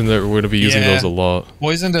imagine that we're going to be using Yeah. those a lot.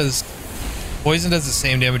 Poison does the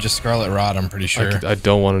same damage as Scarlet Rot, I'm pretty sure. I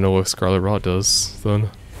don't want to know what Scarlet Rot does, then.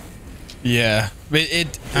 Yeah. But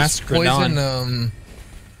it's Ask poison,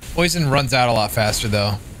 poison runs out a lot faster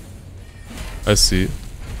though. I see.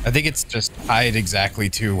 I think it's just tied exactly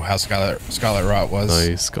to how Scarlet Rot was.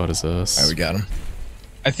 Nice, got his ass. Alright, we got him.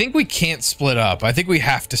 I think we can't split up. I think we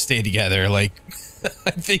have to stay together. Like,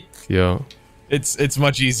 I think Yeah. it's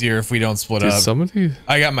much easier if we don't split Dude, up. some of these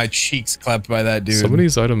I got my cheeks clapped by that dude.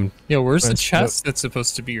 items Yo, where's the Let's chest that's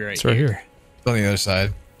supposed to be right it's right here. It's on the other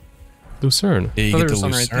side. Lucerne. Yeah, you Oh, get there the was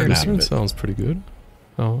one right there. Lucerne out Lucerne of it. sounds pretty good.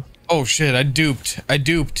 Oh. Oh shit, I duped. I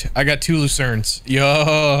got 2 Lucernes.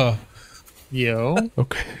 Yo. Yo.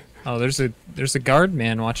 Okay. Oh, there's a guard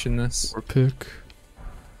man watching this. War pick.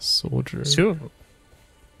 Soldier. There's 2 of them.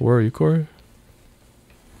 Where are you, Corey?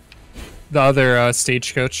 The other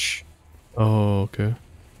stagecoach. Oh, okay.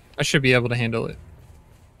 I should be able to handle it.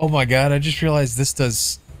 Oh my god, I just realized this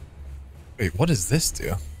does... Wait, what does this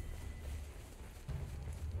do?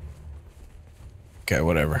 Okay,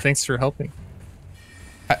 whatever. Thanks for helping.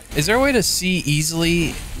 Is there a way to see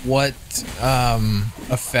easily what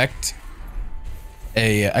effect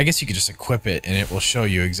a... I guess you could just equip it and it will show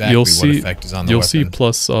you exactly what effect is on the you'll weapon. see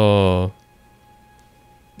plus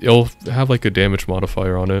you'll have like a damage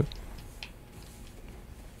modifier on it.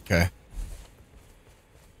 Okay.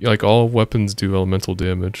 Like all weapons do elemental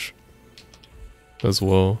damage as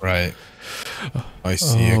well. Right. I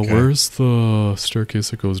see. Okay. Where's the staircase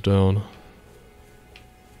that goes down?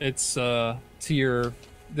 It's to your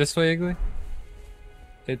this way, Igli.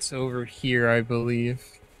 It's over here, I believe.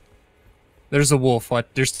 There's a wolf.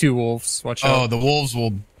 What? There's 2 wolves. Watch out. Oh, the wolves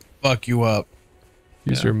will fuck you up.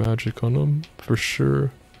 Use your magic on them for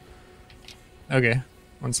sure. Okay.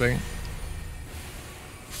 1 second.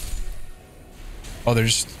 Oh,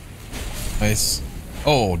 there's nice.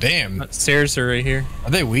 Oh, damn. Stairs are right here.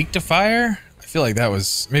 Are they weak to fire? I feel like that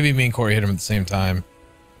was maybe me and Corey hit him at the same time.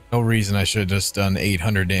 No reason I should have just done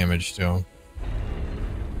 800 damage to him.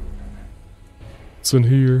 What's in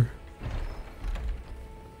here?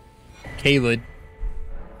 Kaled.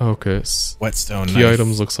 Okay. Whetstone Key knife.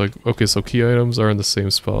 items looks like okay. So key items are in the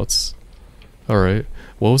same spots. All right.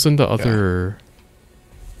 What was in the other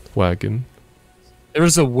wagon? There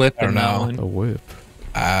was a whip I in don't that know. one. A whip.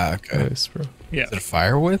 Ah, okay. Nice, bro. Yeah. Is it a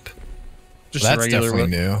fire whip? Just Well, a that's regular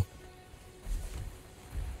definitely whip. new.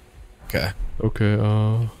 Okay. Okay.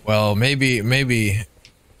 Well, maybe.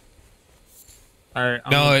 Alright.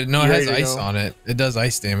 No, it has ready to ice go? on it. It does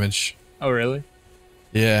ice damage. Oh, really?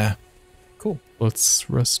 Yeah. Cool. Let's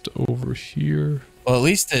rest over here. Well, at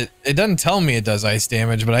least it doesn't tell me it does ice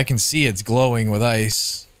damage, but I can see it's glowing with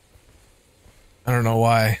ice. I don't know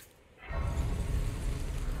why.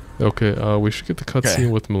 Okay. We should get the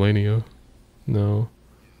cutscene with Melania. No.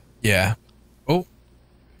 Yeah. Oh.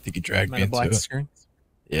 I think he dragged Am I me a into black it. screen?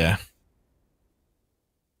 Yeah.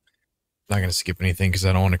 Not gonna skip anything because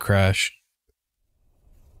I don't want to crash.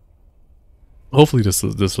 Hopefully this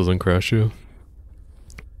doesn't crash you.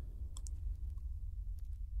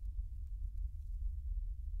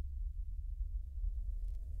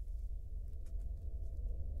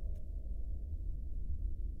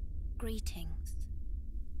 Greetings,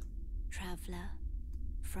 traveler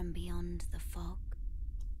from beyond the fog.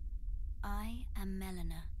 I am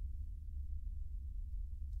Melina.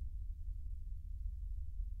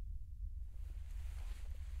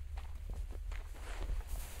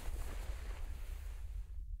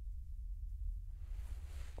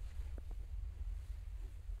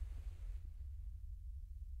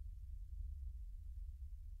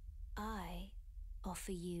 I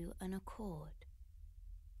offer you an accord.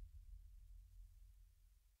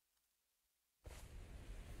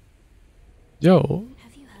 Yo.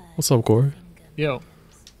 Have you heard What's up, Corey? of finger Yo.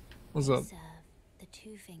 rhythms? What's They up? serve the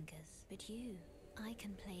 2 fingers, but I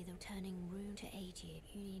can play the turning rune to aid you.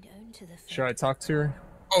 You need own to the Should I talk to her?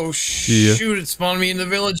 Oh Yeah. shoot! It spawned me in the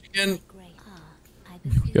village again. Great. I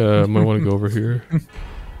befriend Might want to go over here.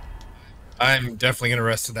 I'm definitely gonna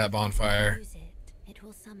rest at that bonfire. Use it. It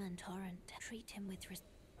will summon Torrent. Treat him with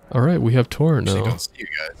respect. All right, we have Torrent Actually, now. don't see you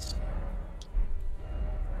guys.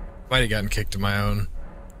 Might have gotten kicked to my own.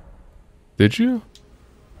 Did you?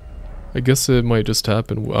 I guess it might just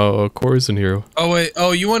happen. Corey's in here. Oh wait.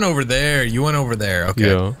 Oh, you went over there. You went over there. Okay.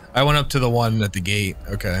 Yeah. I went up to the one at the gate.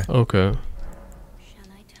 Okay. Okay.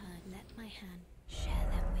 Shall I turn? Let my hand share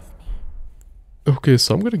them with me. Okay,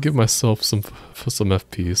 so I'm gonna give myself some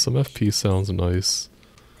FP. Some FP sounds nice.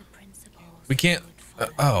 The principles. We can't.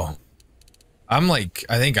 Oh. I'm like.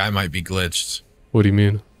 I think I might be glitched What do you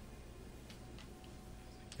mean?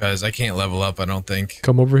 because I can't level up. I don't think.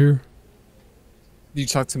 Come over here. Did you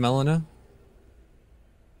talk to Melina?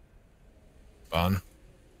 Fun.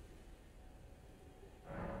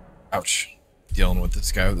 Ouch. Dealing with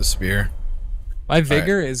this guy with the spear. My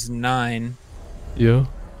vigor is 9. Yeah.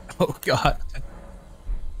 Oh god. I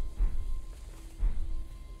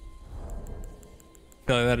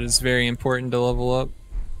feel like that is very important to level up.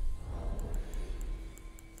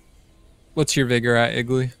 What's your vigor at,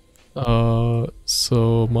 Igli?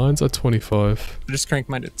 So mine's at 25. I just crank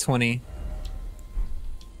mine to 20.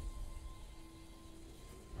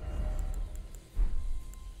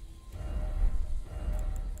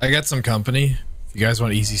 I got some company. If you guys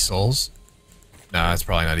want easy souls. Nah, it's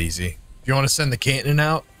probably not easy. If you want to send the cannon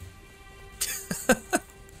out.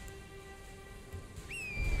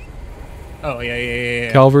 Oh,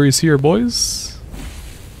 yeah. Calvary's here, boys.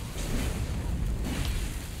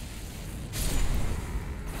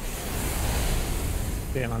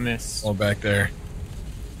 Damn, I missed. Oh, back there.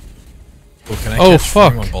 Well, can I Oh, catch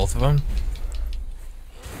flame fuck. on both of them?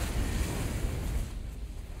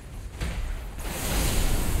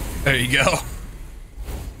 There you go.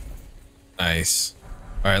 Nice.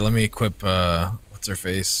 All right, let me equip. What's her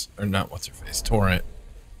face? Or not? What's her face? Torrent.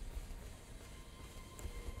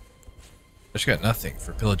 I just got nothing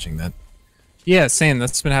for pillaging that. Yeah, same.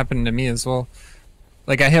 That's been happening to me as well.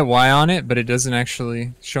 Like, I hit Y on it, but it doesn't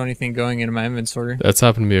actually show anything going into my inventory. That's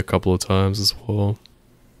happened to me a couple of times as well.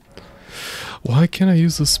 Why can't I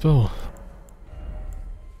use this spell?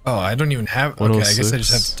 Oh, I don't even have. Okay, I guess I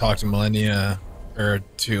just have 106. to talk to Melania or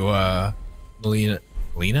to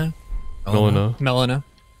Lena? Melina. Melina.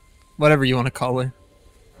 Whatever you want to call her.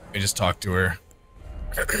 We just talked to her.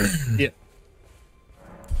 Yeah.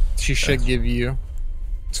 She should give you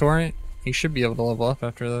torrent. You should be able to level up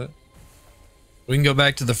after that. We can go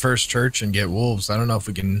back to the first church and get wolves. I don't know if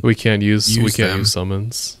we can. We can't use them. use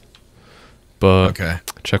summons. But Okay.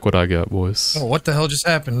 check what I got, boys. Oh, what the hell just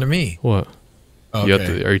happened to me? What? Oh, You okay.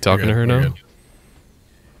 have to, are you talking to her We're now? good.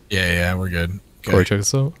 Yeah, we're good. Okay. Corey, check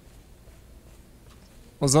this out.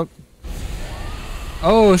 What's up?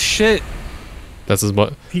 Oh shit! That's as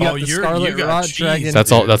much. He got Oh, the you Scarlet got Rot cheese. Dragon.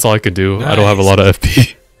 That's all. That's all I could do. I don't have a Nice. lot of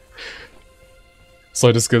FP. So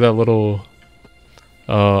I just get that little.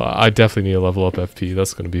 I definitely need to level up FP.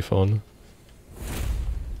 That's gonna be fun.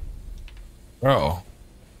 Bro.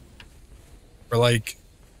 We're like.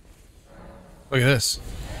 Look at this.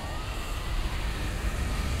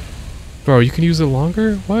 Bro, you can use it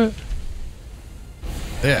longer? What?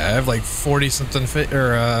 Yeah, I have like 40 something fit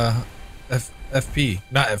or FP,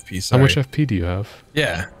 not FP. How Sorry. much FP do you have?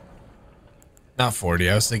 Yeah. Not 40.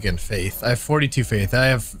 I was thinking faith. I have 42 faith. I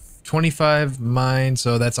have 25 mine,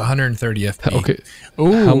 so that's 130 FP. Okay.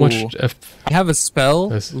 Ooh. How much I have a spell.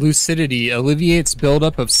 That's- Lucidity alleviates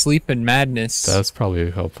buildup of sleep and madness. That's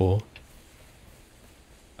probably helpful.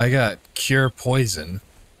 I got cure poison.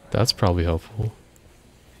 That's probably helpful.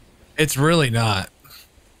 It's really not.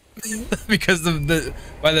 Because the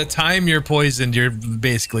by the time you're poisoned, you're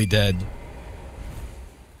basically dead.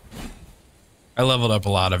 I leveled up a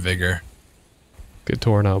lot of vigor. Get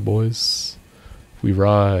torn out, boys. We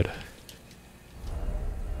ride.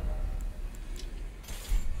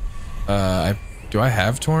 Do I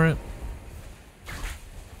have torrent?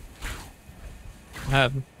 I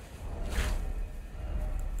have.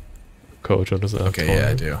 Cojo doesn't have Okay, yeah,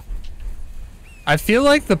 I torrent. do. I feel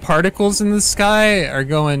like the particles in the sky are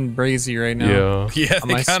going brazy right now. Yeah. Yeah, On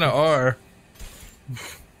they my kind of are.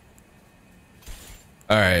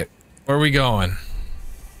 All right, where are we going?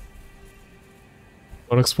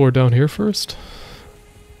 Want to explore down here first?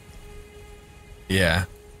 Yeah.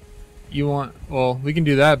 You want? Well, we can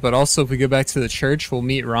do that, but also if we go back to the church, we'll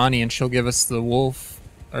meet Ronnie and she'll give us the wolf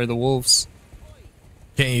or the wolves.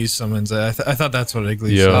 Can't use summons. I thought that's what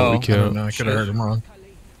Igli Yeah, said. we Oh. I can't. don't know. I could have heard him wrong.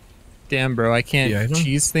 Damn, bro, I can't Yeah, I know.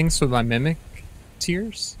 cheese things with my mimic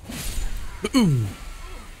tears.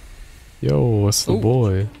 Yo, what's the Ooh.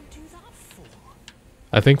 boy?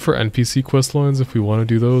 I think for NPC quest lines, if we want to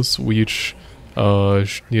do those, we each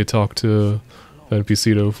need to talk to the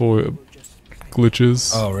NPC to avoid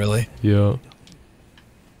glitches. Oh, really? Yeah.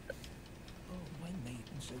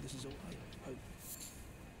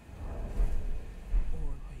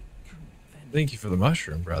 Thank you for the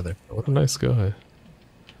mushroom, brother. What a nice guy.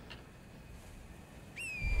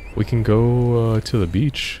 We can go to the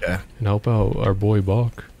beach Yeah. and help out our boy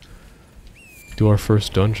Bach. Do our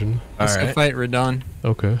first dungeon. All Let's go right, fight Radon.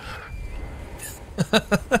 Okay.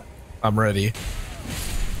 I'm ready.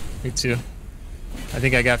 Me too. I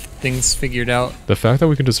think I got things figured out. The fact that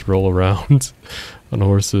we can just roll around on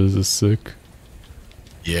horses is sick.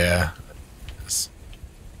 Yeah.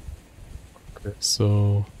 Okay,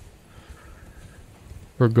 so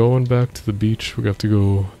we're going back to the beach. We have to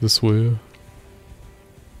go this way.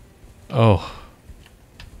 Oh.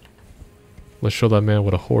 Let's show that man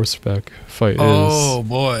what a horseback fight Oh is.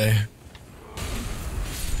 boy.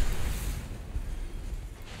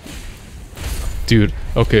 Dude,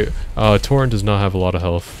 okay, Torrent does not have a lot of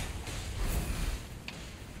health.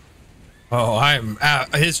 Oh,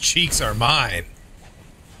 his cheeks are mine.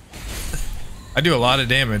 I do a lot of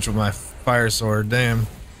damage with my fire sword. Damn.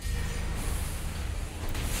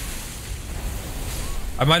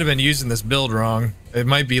 I might have been using this build wrong. It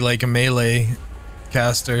might be like a melee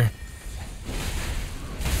caster.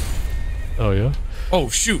 Oh, yeah? Oh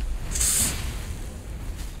shoot.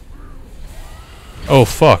 Oh,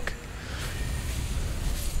 fuck.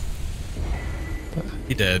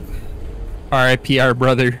 He dead. R.I.P. our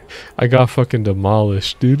brother. I got fucking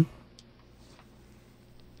demolished, dude.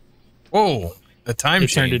 Whoa. The time It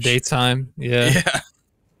turned to change. daytime. Yeah. Yeah.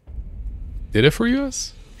 Did it for you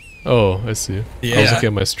guys? Oh, I see. I was Yeah. looking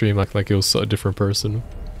at my stream like it was a different person.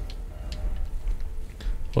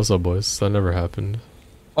 What's up, boys? That never happened.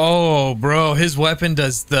 Oh, bro, his weapon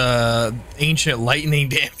does the ancient lightning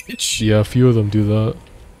damage. Yeah, a few of them do that.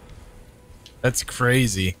 That's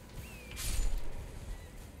crazy.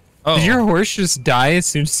 Oh, Did your horse just die as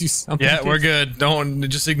soon as you summoned yeah, it? we're good. Don't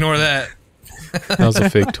just ignore that. That was a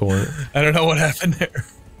fake torrent. I don't know what happened there.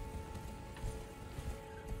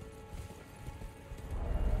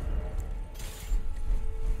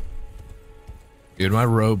 Dude, my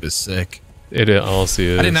robe is sick. It honestly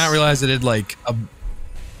is. I did not realize it had like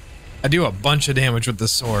a. I do a bunch of damage with the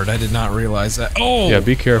sword. I did not realize that. Oh! Yeah,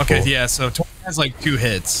 be careful. Okay, yeah, so Tori has like 2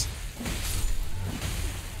 hits.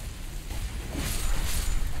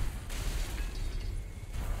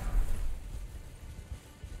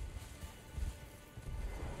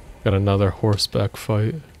 Got another horseback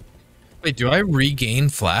fight. Wait, do I regain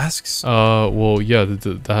flasks? Well, yeah,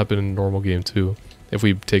 that happened in normal game too. If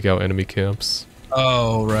we take out enemy camps.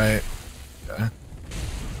 Oh, right. Okay.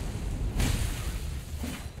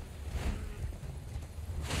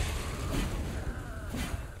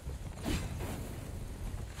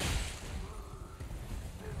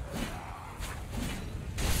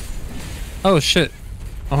 Oh shit.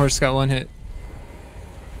 My horse got 1 hit.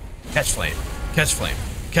 Catch flame. Catch flame.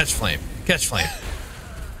 Catch flame. Catch flame.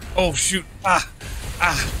 Oh, shoot. Ah.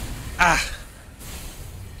 Ah. Ah.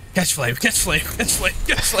 Catch flame. Catch flame. Catch flame.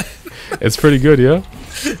 Catch flame. It's pretty good, yeah?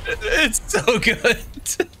 It's so good.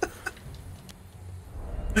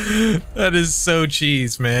 That is so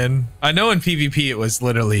cheese, man. I know in PvP it was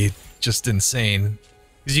literally just insane.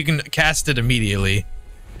 Because you can cast it immediately.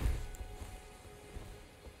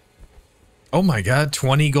 Oh my god,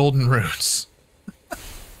 20 golden runes.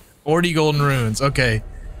 40 golden runes, okay.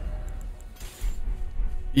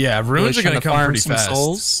 Yeah, runes are gonna come pretty fast.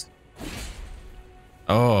 Souls?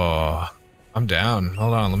 Oh, I'm down.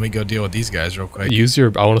 Hold on, let me go deal with these guys real quick. Use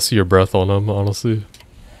your... I want to see your breath on them, honestly.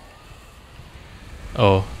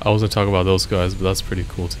 Oh, I wasn't talking about those guys, but that's pretty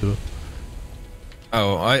cool too.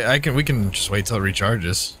 Oh, we can just wait till it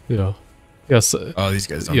recharges. Yeah. Yes. Oh, these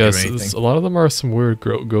guys don't yes, give anything. a lot of them are some weird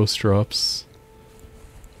ghost drops.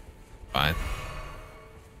 Fine.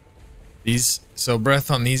 So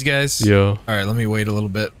breath on these guys? Yeah. Alright, let me wait a little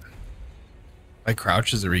bit. I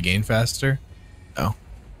crouch, does it regain faster? No.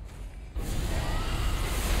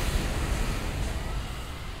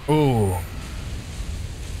 Ooh.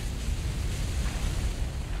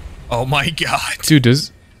 Oh my god. Dude,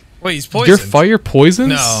 does... Wait, he's poisoned. Your fire poisons?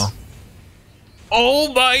 No.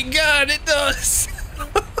 Oh my god, it does!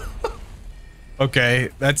 Okay,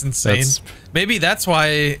 that's insane. Maybe that's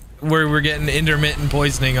why we're getting intermittent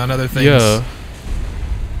poisoning on other things. Yeah.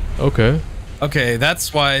 Okay. Okay,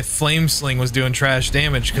 that's why Flame Sling was doing trash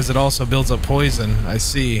damage, because it also builds up poison. I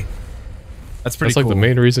see. That's pretty cool. That's like the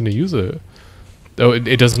main reason to use it. Oh,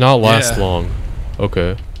 it does not last long.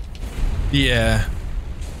 Okay. Yeah.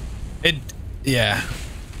 Yeah.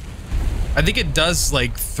 I think it does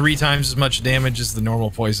like 3 times as much damage as the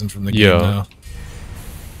normal poison from the game now.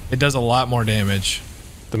 It does a lot more damage.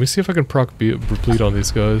 Let me see if I can proc bleed on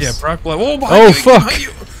these guys. Yeah, proc blood. Oh, oh fuck!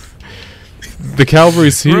 The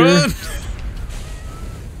cavalry's here. Run!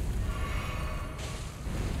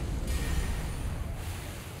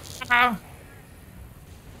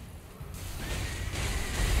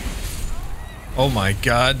 Oh my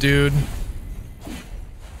god, dude.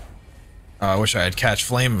 Oh, I wish I had Catch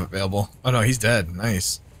Flame available. Oh no, he's dead.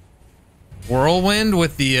 Nice. Whirlwind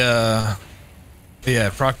with the yeah,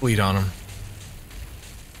 proc bleed on him.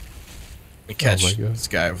 Let me catch this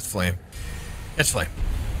guy with flame. Catch flame.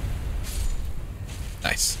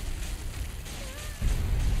 Nice.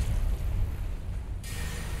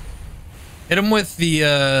 Hit him with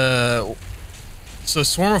the so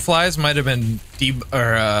Swarm of Flies might have been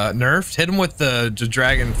nerfed. Hit him with the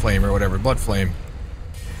Dragon Flame or whatever, Blood Flame.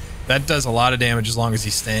 That does a lot of damage as long as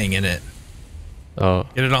he's staying in it. Oh.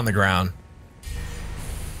 Get it on the ground.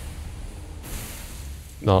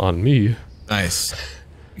 Not on me. Nice.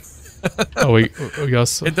 Oh wait,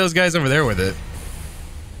 yes. Hit those guys over there with it.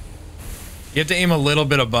 You have to aim a little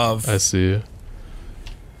bit above. I see.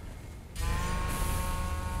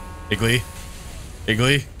 Igli.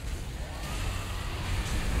 Igli.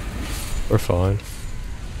 We're fine.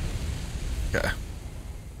 Okay.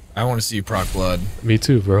 I want to see you proc blood. Me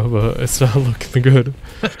too, bro, but it's not looking good.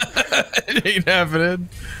 It ain't happening.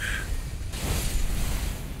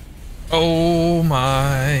 Oh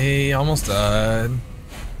my, almost died.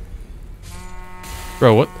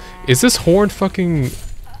 Bro, what? Is this horn fucking...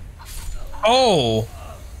 Oh!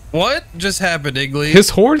 What just happened, Igli? His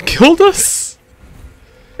horn killed us?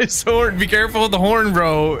 His horn, be careful of the horn,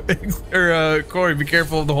 bro. Or, Corey, be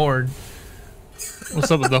careful of the horn. What's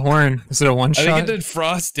up with the horn? Is it a one-shot? I think it did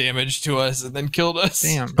frost damage to us and then killed us.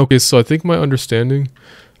 Damn. Okay, so I think my understanding,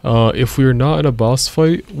 if we are not in a boss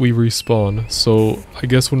fight, we respawn. So I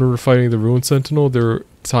guess when we were fighting the Ruin Sentinel, there were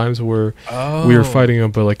times where we were fighting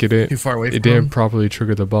him, but like it didn't, too far away it didn't properly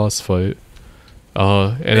trigger the boss fight.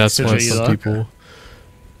 And that's why some people...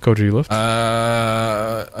 Cojo, you left?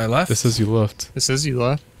 I left? This says you left. This is you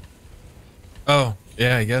left. Oh,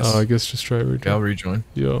 yeah, I guess. I guess just try rejoin. I'll rejoin.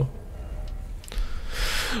 Yeah.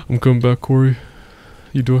 I'm coming back, Corey.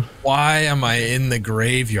 You doing? Why am I in the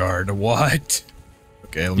graveyard? What?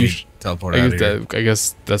 Okay, let me teleport out of here. I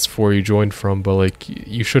guess that's where you joined from, but like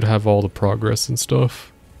you should have all the progress and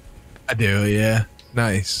stuff. I do, yeah.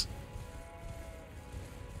 Nice.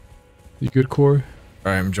 You good, Corey?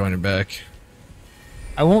 Alright, I'm joining back.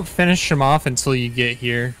 I won't finish him off until you get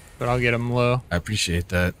here, but I'll get him low. I appreciate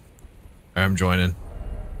that. Alright, I'm joining.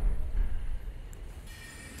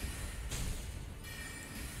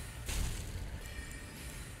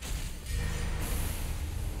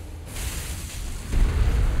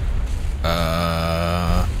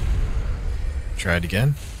 Try it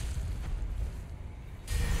again.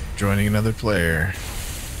 Joining another player.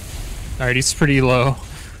 Alright, he's pretty low.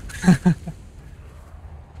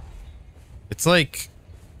 It's like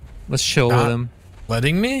Let's chill with him.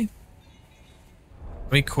 letting me?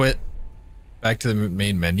 Let me quit. Back to the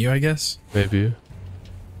main menu, I guess. Maybe.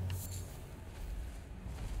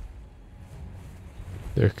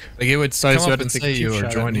 There. Like it would So come up and say you were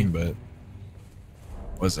joining, but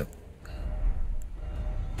wasn't.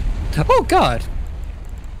 Oh God!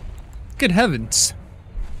 Good heavens!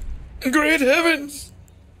 Great heavens!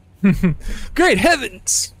 Great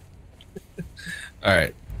heavens! All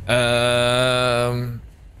right. Let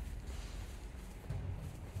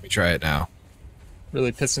me try it now.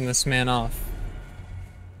 Really pissing this man off.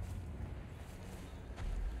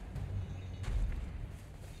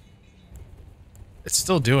 It's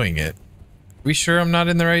still doing it. We sure I'm not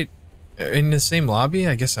in the same lobby?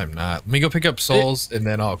 I guess I'm not. Let me go pick up souls and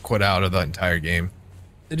then I'll quit out of the entire game.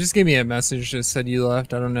 It just gave me a message that said you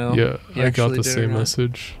left. I don't know. Yeah, You I got actually the did or same not.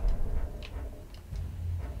 message.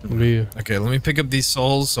 Me. Okay, let me pick up these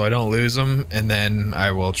souls so I don't lose them, and then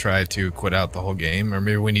I will try to quit out the whole game, or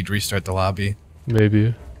maybe we need to restart the lobby.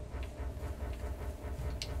 Maybe.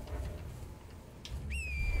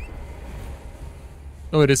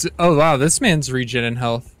 Oh, it is. Oh wow, this man's regen in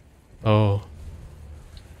health. Oh.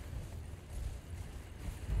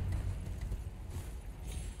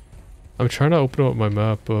 I'm trying to open up my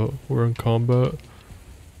map, but we're in combat.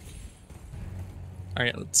 All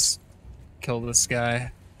right, let's kill this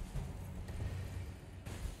guy.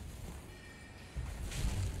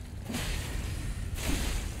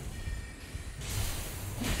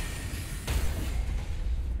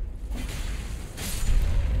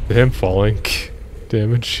 Did him falling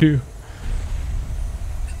damage you?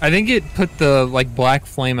 I think it put the like black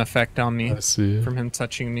flame effect on me I see. from him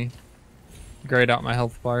touching me. Grayed out my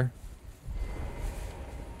health bar.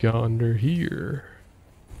 Got under here.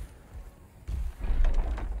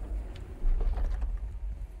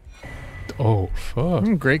 Oh, fuck.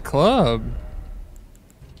 Great club.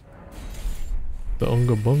 The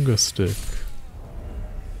Unga Bunga stick.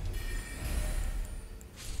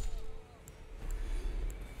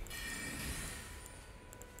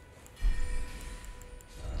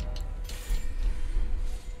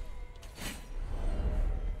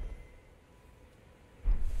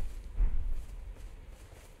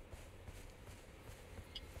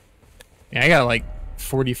 Yeah, I got like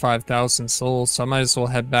 45,000 souls, so I might as well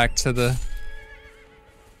head back to the...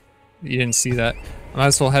 You didn't see that. I might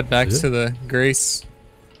as well head back to the Grace.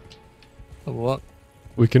 Level up.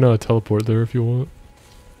 We can teleport there if you want.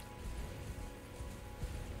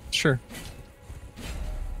 Sure.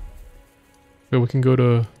 Yeah, we can go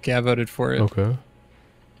to... Okay, I voted for it. Okay.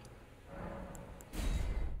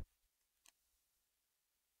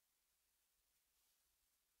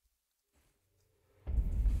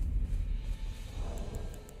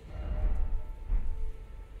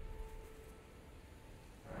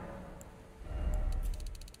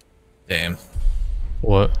 Damn.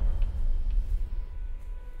 What?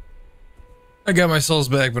 I got my souls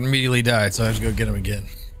back, but immediately died, so I have to go get them again.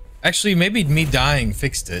 Actually, maybe me dying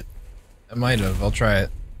fixed it. I might have. I'll try it.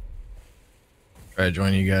 Try to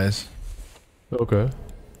join you guys. Okay.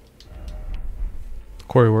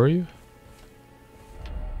 Corey, where are you?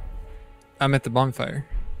 I'm at the bonfire.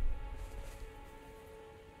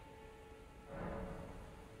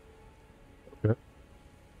 Okay.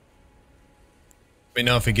 Let me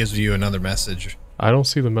know if it gives you another message. I don't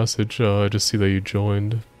see the message. I just see that you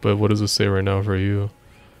joined. But what does it say right now for you?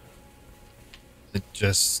 It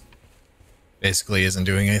just basically isn't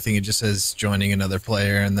doing anything. It just says joining another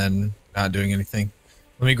player and then not doing anything.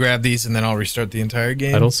 Let me grab these and then I'll restart the entire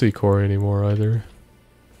game. I don't see Corey anymore either.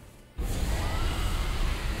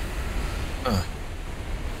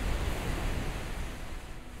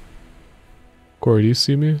 Corey, do you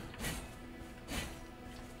see me?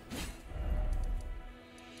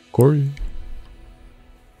 Corey?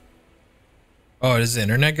 Oh, does the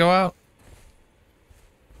internet go out?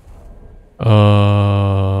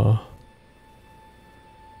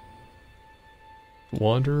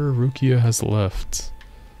 Wanderer Rukia has left.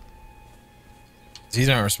 He's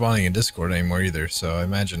not responding in Discord anymore either, so I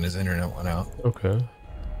imagine his internet went out. Okay.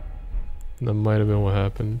 That might have been what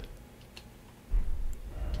happened.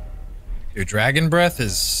 Dude, Dragon Breath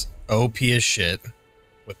is OP as shit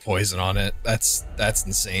with poison on it. That's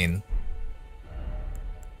insane.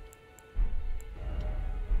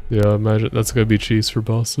 Yeah, imagine that's gonna be cheese for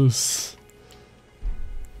bosses.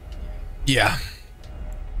 Yeah.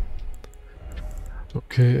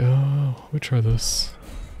 Okay, let me try this.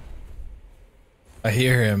 I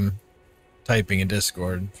hear him typing in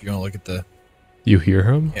Discord. If you want to look at the... You hear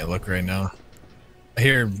him? Can't look right now. I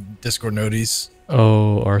hear Discord noties.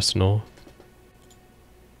 Oh, Arsenal.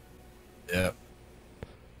 Yeah.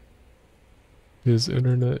 His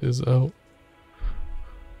internet is out.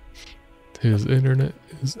 His internet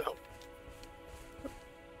is out.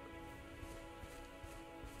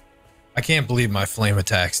 I can't believe my flame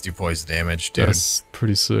attacks do poison damage, dude. That's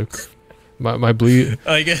pretty sick. My bleed.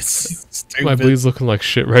 I guess stupid. My bleed's looking like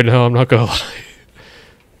shit right now. I'm not gonna lie.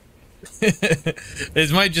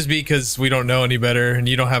 It might just be because we don't know any better, and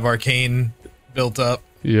you don't have arcane built up.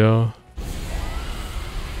 Yeah.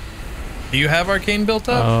 Do you have arcane built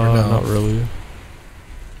up? Or no? Not really.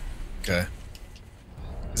 Okay.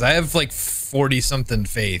 Because I have like 40 something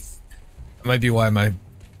faith. That might be why my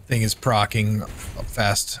thing is proccing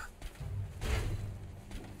fast.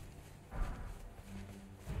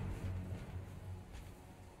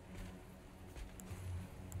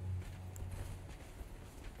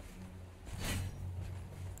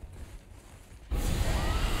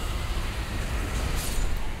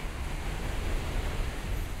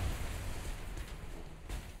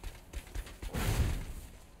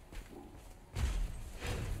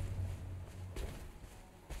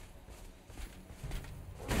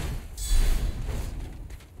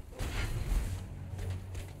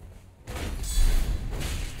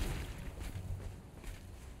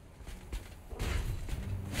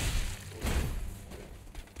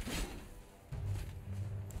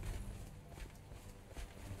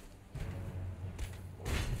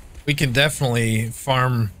 We can definitely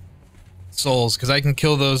farm souls, because I can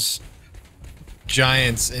kill those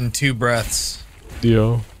giants in 2 breaths.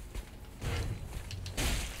 Yeah.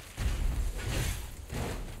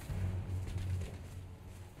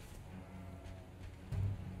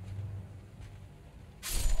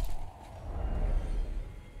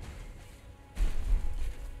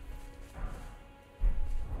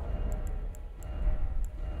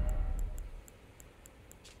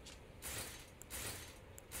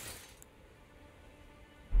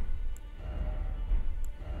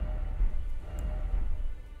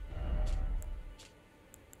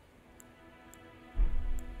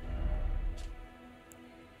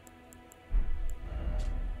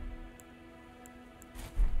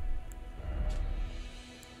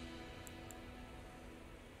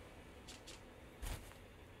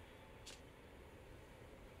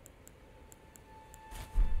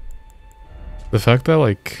 The fact that,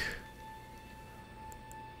 like,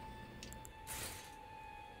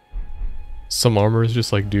 some armors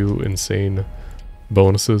just, like, do insane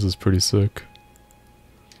bonuses is pretty sick.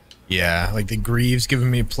 Yeah, like the Greaves giving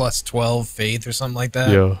me plus 12 faith or something like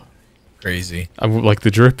that. Yeah. Crazy. I'm like,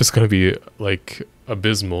 the drip is gonna be, like,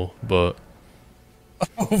 abysmal, but...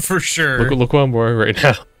 Oh, for sure. Look what I'm wearing right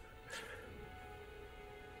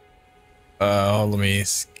now. Let me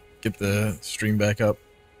get the stream back up.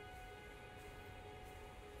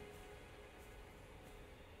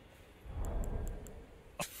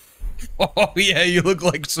 Oh yeah, you look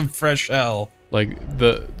like some fresh hell. Like,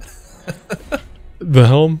 the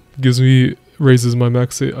helm raises my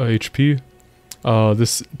max HP.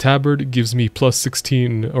 This tabard gives me plus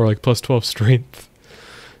 16 or like plus 12 strength.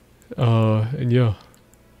 And yeah.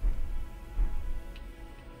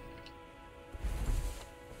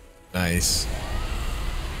 Nice.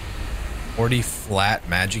 40 flat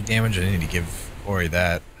magic damage. I need to give Ori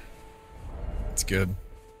that. That's good.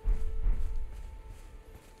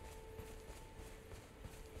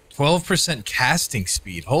 12% casting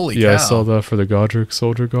speed. Holy cow. Yeah, I saw that for the Godric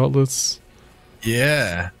Soldier Gauntlets.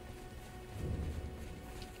 Yeah.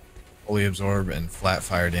 Holy absorb and flat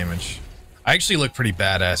fire damage. I actually look pretty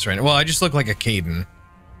badass right now. Well, I just look like a Caden.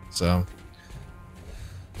 So.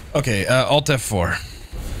 Okay, Alt F4.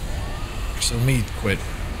 So let me quit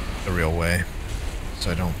the real way,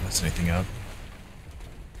 so I don't mess anything up.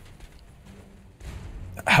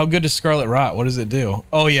 How good is Scarlet Rot? What does it do?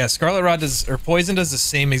 Oh yeah, Scarlet Rot does, or Poison does the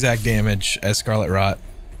same exact damage as Scarlet Rot,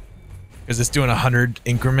 because it's doing 100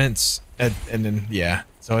 increments, and then yeah.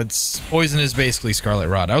 So it's Poison is basically Scarlet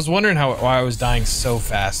Rot. I was wondering why I was dying so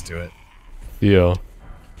fast to it. Yeah.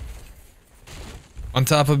 On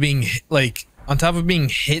top of being hit,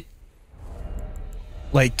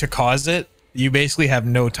 like to cause it, you basically have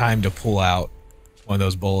no time to pull out one of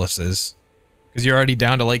those boluses because you're already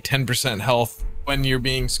down to like 10% health when you're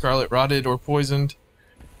being scarlet rotted or poisoned.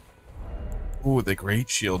 Ooh, the great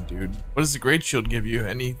shield, dude. What does the great shield give you?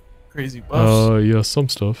 Any crazy buffs? Yeah, some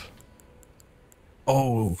stuff.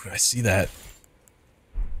 Oh, I see that.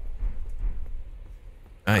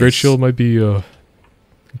 Nice. Great shield might be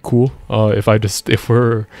cool. If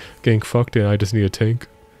we're getting fucked and I just need a tank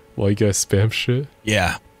while you guys spam shit.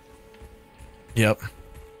 Yeah. Yep.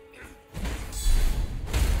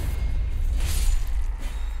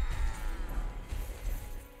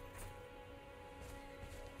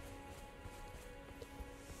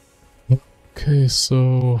 Okay,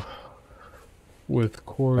 so with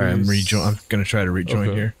Corey, I'm gonna try to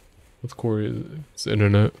rejoin here. With Corey's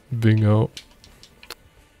internet being out,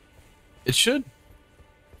 it should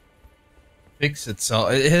fix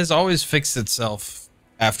itself. It has always fixed itself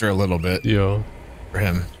after a little bit. Yeah. For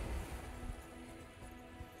him.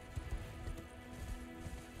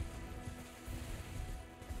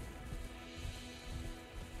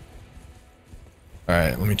 All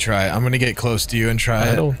right, let me try. I'm gonna get close to you and try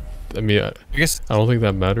it. I guess I don't think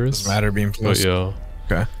that matters. Doesn't matter being close. But yeah.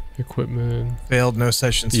 Okay. Equipment. Failed. No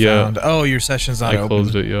sessions found. Oh, your session's not open. I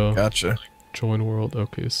closed it. Yeah. Gotcha. Join world.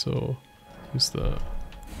 Okay, so use that.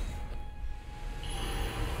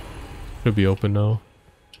 Should be open now.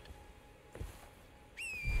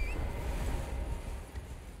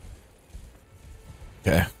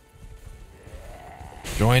 Okay.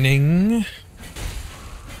 Joining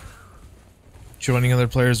other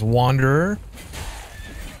players. Wanderer.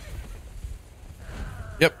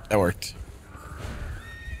 Yep, that worked.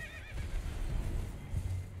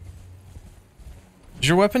 Does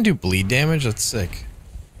your weapon do bleed damage? That's sick.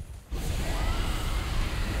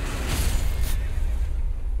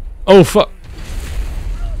 Oh fuck!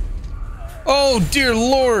 Oh dear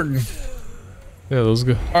lord! Yeah, those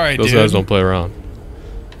guys. All right, those guys don't play around.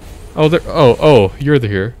 Oh, they're. Oh, you're the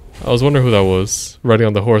here. I was wondering who that was riding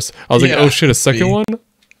on the horse. I was like, oh shit, a second one.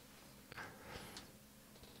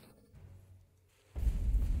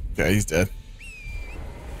 Yeah, he's dead.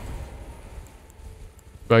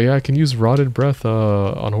 But yeah, I can use rotted breath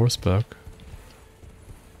on horseback.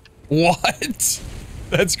 What?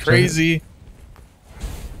 That's crazy.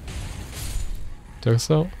 Check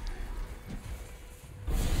this out.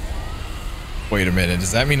 Wait a minute.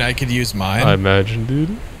 Does that mean I could use mine? I imagine,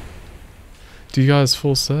 dude. Do you guys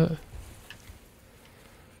full set?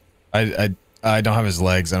 I don't have his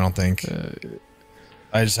legs. I don't think.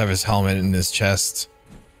 I just have his helmet and his chest.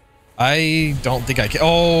 I don't think I can.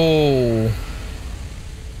 Oh.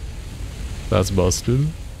 That's busted.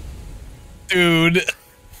 Dude,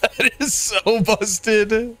 that is so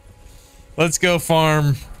busted. Let's go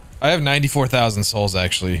farm. I have 94,000 souls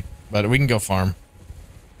actually, but we can go farm.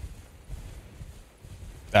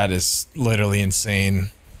 That is literally insane.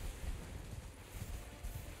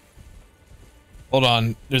 Hold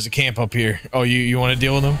on, there's a camp up here. Oh, you want to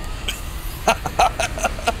deal with them?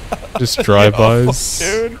 Just drive-bys.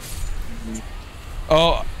 Oh, dude.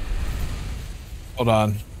 Oh. Hold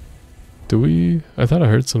on. Do we? I thought I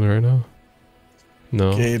heard something right now.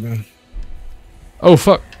 No. Caden. Oh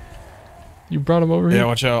fuck! You brought him over here? Yeah,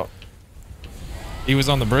 watch out. He was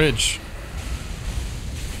on the bridge.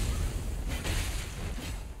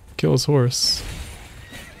 Kill his horse.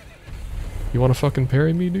 You wanna fucking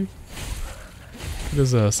parry me, dude? Get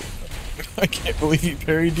his ass. I can't believe he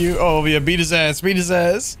parried you. Oh yeah, beat his ass, beat his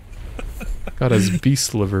ass. Got his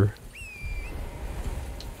beast liver.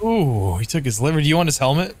 Ooh, he took his liver. Do you want his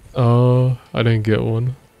helmet? I didn't get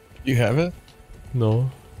one. You have it? No.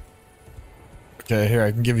 Okay, here,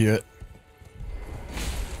 I can give you it.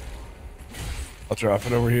 I'll drop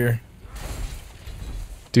it over here.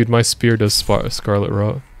 Dude, my spear does scarlet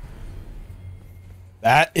rot.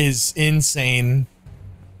 That is insane.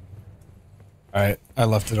 Alright, I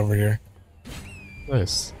left it over here.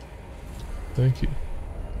 Nice. Thank you.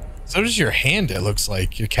 So does your hand, it looks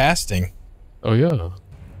like. You're casting. Oh yeah.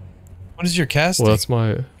 What is your casting? Well, that's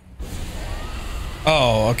my...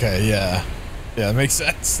 Oh, okay, yeah. Yeah, that makes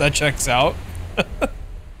sense. That checks out.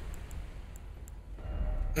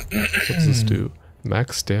 What's this do?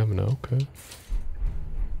 Max stamina, okay.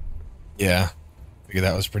 Yeah. I figured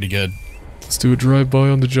that was pretty good. Let's do a drive-by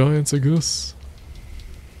on the giants, I guess.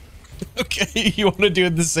 Okay, you want to do it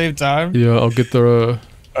at the same time? Yeah, I'll get the...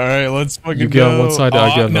 Alright, let's fucking go. You get on one side, I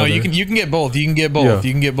get another. No, you can get both. You can get both. Yeah.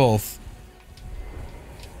 You can get both.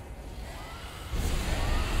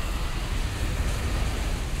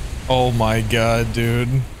 Oh my god,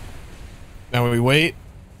 dude. Now we wait.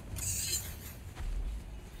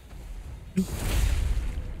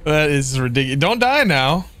 That is ridiculous. Don't die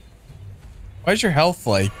now. Why is your health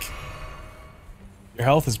like? Your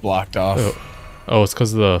health is blocked off. Oh, it's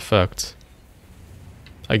because of the effect.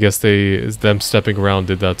 I guess them stepping around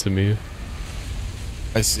did that to me.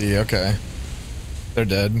 I see. Okay. They're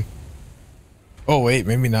dead. Oh wait,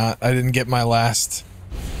 maybe not. I didn't get my last.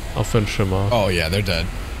 I'll finish them off. Oh yeah, they're dead.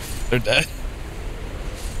 They're dead.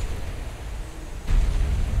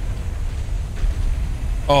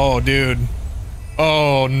 Oh dude.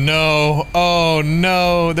 Oh no. Oh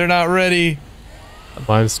no. They're not ready.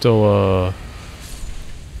 Mine's still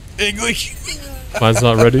Igli. mine's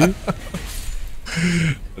not ready.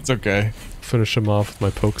 It's okay. Finish him off with my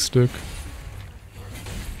poke stick.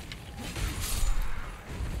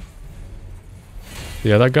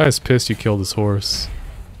 Yeah, that guy's pissed you killed his horse.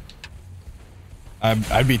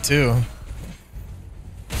 I'd be too.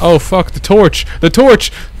 Oh fuck, the torch! The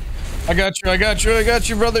torch! I got you, I got you, I got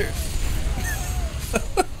you, brother.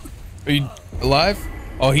 Are you alive?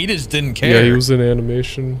 Oh, he just didn't care. Yeah, he was in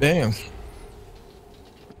animation. Damn.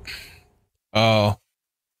 Oh.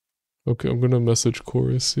 Okay, I'm gonna message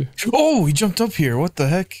Chorus. Oh, he jumped up here. What the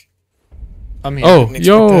heck? I'm here. Oh, Didn't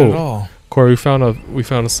expect that at yo! all. Corey, we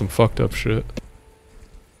found some fucked up shit.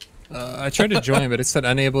 I tried to join, but it said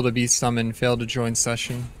unable to be summoned. Failed to join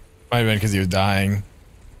session. Might have been because he was dying.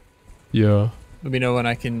 Yeah. Let me know when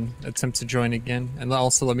I can attempt to join again, and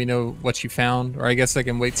also let me know what you found, or I guess I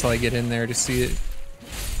can wait till I get in there to see it.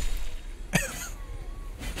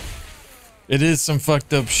 It is some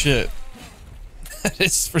fucked up shit. That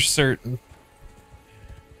is for certain.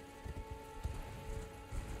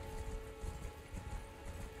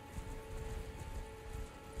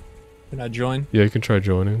 Can I join? Yeah, you can try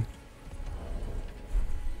joining.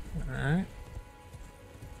 Alright.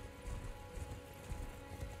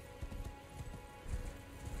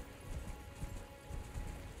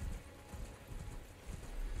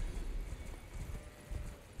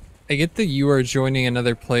 I get the you are joining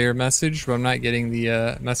another player message, but I'm not getting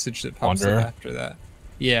the message that pops Wanderer? up after that.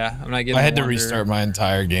 Yeah, I'm not getting I had to Wanderer. restart my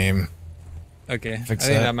entire game. Okay, I Fix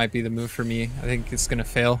think that. that might be the move for me. I think it's gonna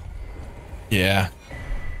fail. Yeah.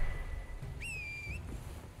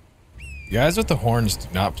 You guys with the horns do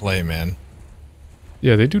not play, man.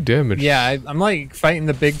 Yeah, they do damage. Yeah, I'm like fighting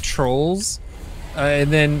the big trolls, and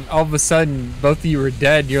then all of a sudden, both of you are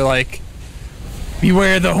dead. You're like,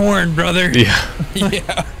 beware the horn, brother. Yeah.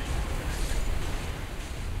 Yeah.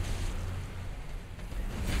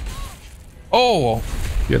 Oh.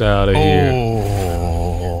 Get out of here.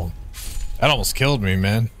 Oh. That almost killed me,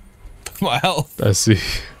 man. My health. I see.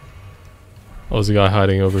 Oh, there's a guy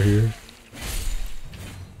hiding over here.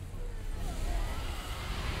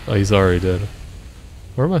 Oh, he's already dead.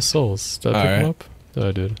 Where are my souls? Did I pick them up? Yeah,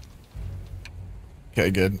 I did.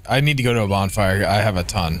 Okay, good. I need to go to a bonfire. I have a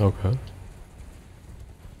ton. Okay.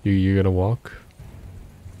 You gonna walk?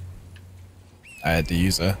 I had to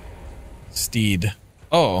use a steed.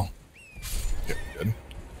 Oh. Good.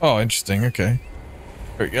 Oh, interesting. Okay.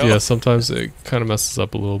 There we go. Yeah, sometimes it kind of messes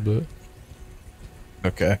up a little bit.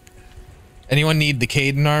 Okay. Anyone need the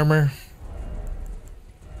Caden armor?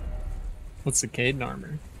 What's the Caden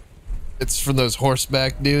armor? It's for those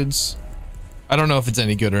horseback dudes. I don't know if it's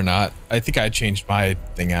any good or not. I think I changed my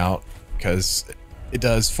thing out because it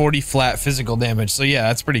does 40 flat physical damage. So yeah,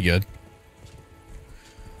 that's pretty good.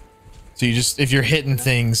 So you just, if you're hitting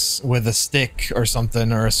things with a stick or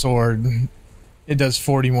something or a sword, it does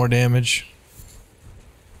 40 more damage.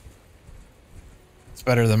 It's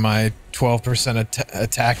better than my 12%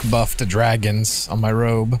 attack buff to dragons on my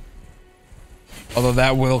robe. Although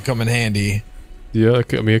that will come in handy. Yeah,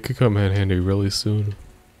 I mean, it could come in handy really soon.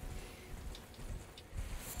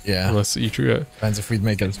 Yeah. Unless you try. Depends if we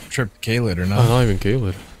make a trip to Caelid or Oh, not. not even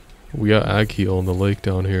Caelid. We got Ag Heal in the lake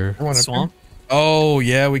down here. Swamp? Oh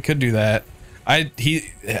yeah, we could do that.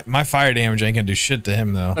 My fire damage ain't gonna do shit to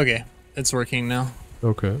him though. Okay, it's working now.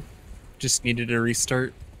 Okay. Just needed a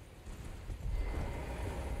restart.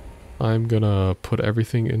 I'm gonna put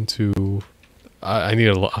everything into... I need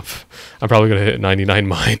a lot. I'm probably gonna hit 99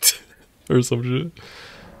 mind. Or some shit.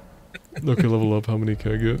 Okay, level up. How many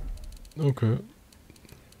can I get? Okay.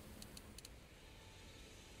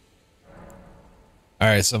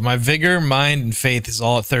 Alright, so my vigor, mind, and faith is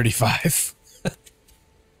all at 35.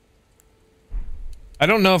 I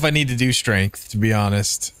don't know if I need to do strength, to be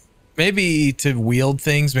honest. Maybe to wield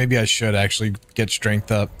things, maybe I should actually get strength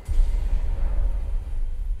up.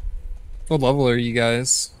 What level are you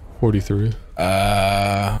guys? 43.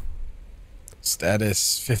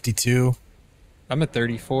 Status 52. I'm at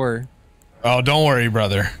 34. Oh, don't worry,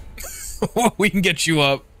 brother. We can get you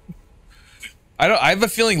up. I have a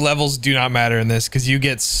feeling levels do not matter in this because you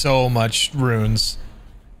get so much runes.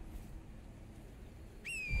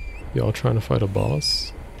 Y'all trying to fight a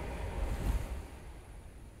boss?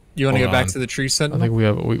 You want to Hold go back on. to the tree I sentinel?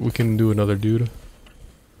 think we can do another dude. What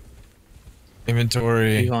do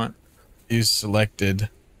Inventory. you want? Use selected.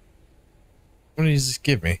 What did you just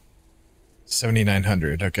give me?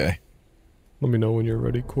 7,900. Okay. Let me know when you're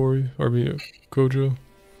ready, Corey. Cojo.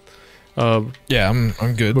 Yeah,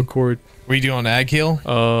 I'm good. But Corey, What are you doing, Ag Heal?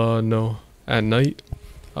 no. At night,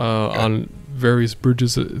 on various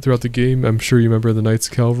bridges throughout the game, I'm sure you remember the Knights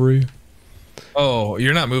Cavalry. Oh,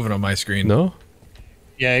 you're not moving on my screen. No?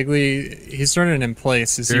 Yeah, Igli, he's running in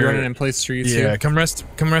place. Is he You're- running in place for you too? Yeah, come rest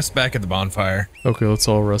back at the bonfire. Okay, let's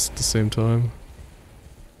all rest at the same time.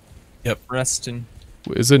 Resting.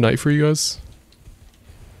 Is it night for you guys?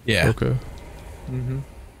 Yeah, Okay. Mm-hmm.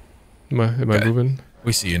 Am I Okay. moving?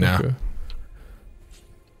 we see you now. Okay.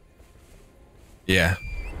 Yeah.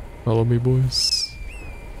 Follow me, boys.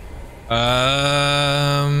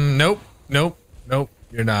 Nope.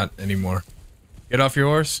 You're not anymore. Get off your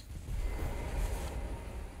horse.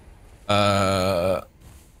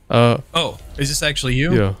 Oh, is this actually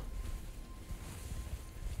you? Yeah.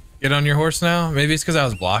 Get on your horse now. Maybe it's because I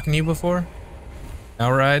was blocking you before.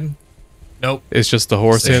 Now ride. Nope. It's just the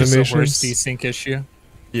horse It's just the It's a horse animations. desync issue.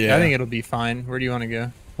 Yeah. I think it'll be fine. Where do you want to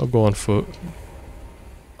go? I'll go on foot.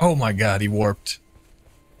 Oh my god, he warped.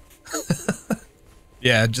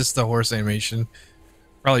 Yeah, just the horse animation.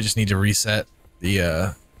 Probably just need to reset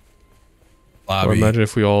the lobby. Or imagine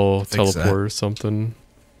if we all Fix teleport that. or something.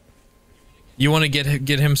 You want to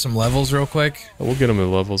get him some levels real quick? We'll get him at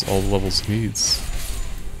levels, all the levels he needs.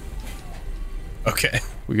 Okay.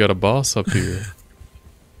 We got a boss up here.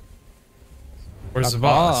 Where's A the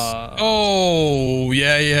boss? boss. Oh,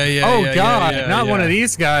 yeah. Oh yeah, God! yeah, Not one yeah. of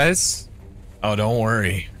these guys. Oh, don't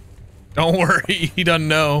worry. Don't worry. He doesn't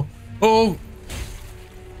know. Oh,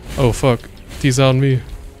 Oh fuck. He's on me.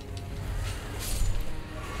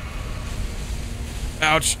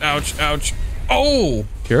 ouch. Oh,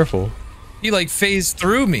 Careful. he like phased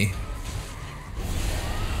through me.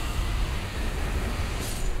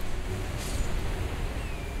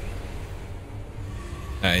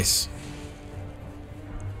 Nice.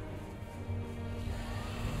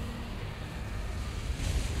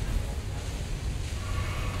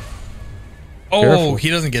 Oh, Careful. he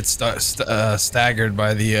doesn't get staggered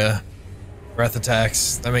by the breath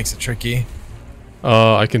attacks. That makes it tricky.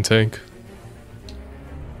 I can tank.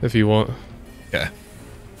 If you want. Okay.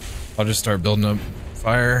 I'll just start building up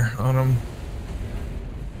fire on him.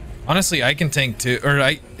 Honestly, I can tank too.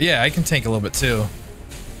 I can tank a little bit too.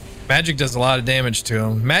 Magic does a lot of damage to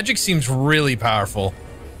him. Magic seems really powerful.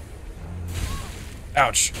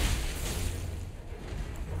 Ouch.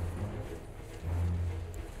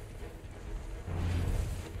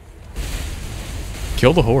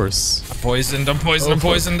 Kill the horse. I'm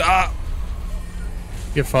poisoned. Ah!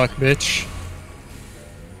 You fuck, bitch.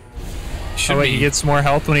 Should Oh wait, be he gets more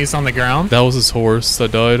health when he's on the ground. That was his horse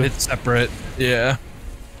that died. it's separate. Yeah.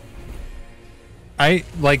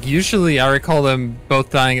 Usually I recall them both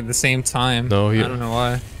dying at the same time. No, I don't know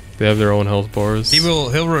why. They have their own health bars. He'll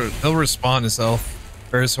respawn himself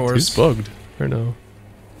for his horse. He's bugged right now.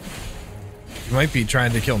 He might be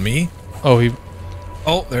trying to kill me.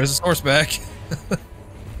 Oh, there's his horse back.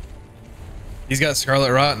 He's got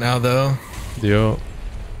Scarlet Rot now, though. Yeah.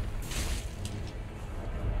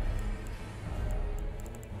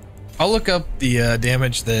 I'll look up the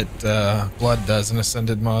damage that blood does in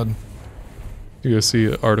Ascended mod. You guys see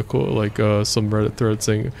an article, like some Reddit thread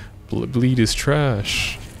saying, bleed is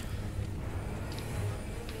trash.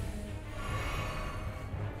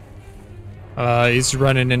 He's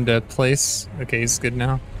running into place. Okay, he's good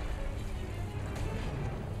now.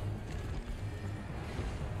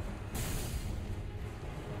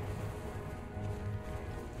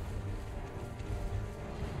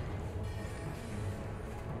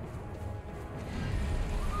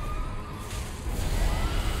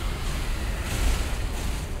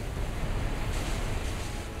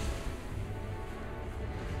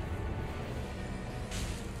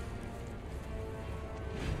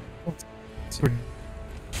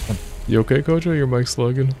 You okay, Cojo? Your mic's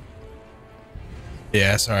lagging.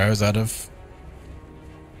 Yeah, sorry, I was out of...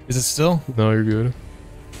 Is it still? No, you're good.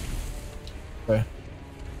 Okay.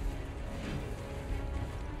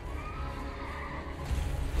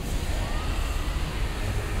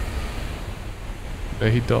 Yeah,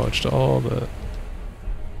 he dodged all that.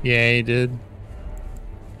 Yeah, he did.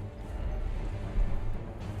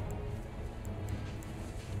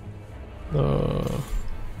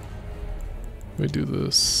 Let me do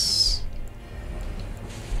this.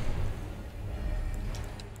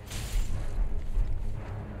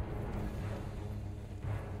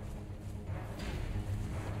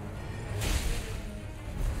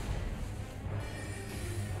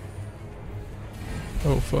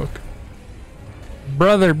 Oh fuck.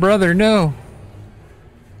 Brother, no.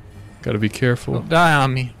 Gotta be careful. Don't die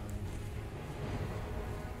on me.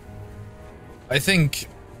 I think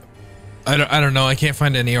I don't know. I can't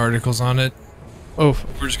find any articles on it. Oh,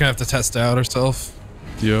 We're just gonna have to test it out ourselves.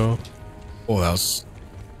 yo. Oh, that was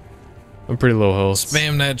I'm pretty low health.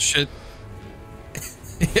 spam that shit.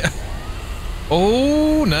 Yeah.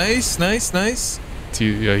 Oh, nice.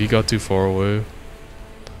 Yeah, he got too far away.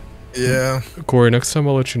 Yeah. Corey, next time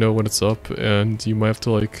I'll let you know when it's up, and you might have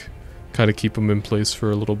to like kind of keep him in place for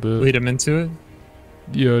a little bit. Lead him into it.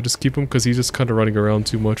 Yeah, just keep him because he's just kind of running around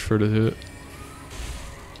too much for it to hit.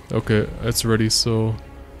 Okay, it's ready. So,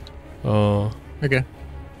 Okay.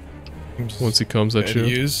 once he comes at you,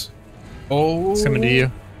 Use. Oh. It's coming to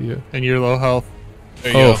you. yeah. And you're low health.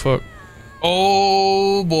 There you Oh go. fuck!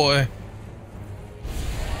 Oh boy.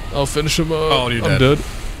 I'll finish him up. Oh, you're I'm dead. dead.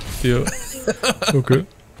 Yeah. Okay.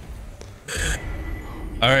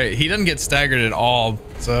 All right. He doesn't get staggered at all,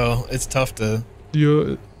 so it's tough to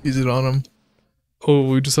Yeah. use it on him. Oh,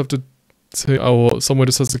 we just have to say. Oh, well, someone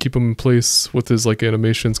just has to keep him in place with his like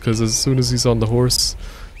animations, because as soon as he's on the horse,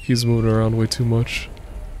 he's moving around way too much.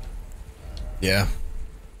 Yeah.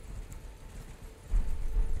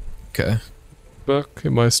 Okay. Back?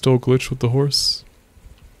 Am I still glitched with the horse?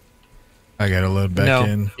 I gotta load back no,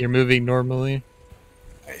 in. you're moving normally.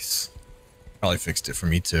 Nice. Probably fixed it for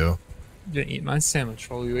me too. Gonna eat my sandwich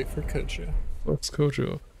while we wait for Cojo. What's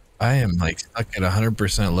Cojo? I am like stuck at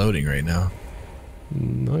 100% loading right now.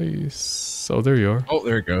 Nice. Oh, there you are. Oh,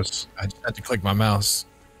 there it goes. I just had to click my mouse.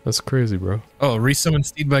 That's crazy, bro. Oh, resummon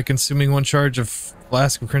steed by consuming 1 charge of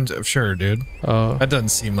flask of crimson. Sure, dude. That doesn't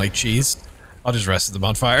seem like cheese. I'll just rest them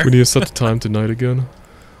on fire. We need to set the time to night again,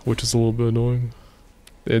 which is a little bit annoying.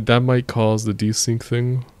 That might cause the desync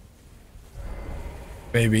thing.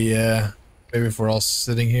 Maybe, yeah. Maybe if we're all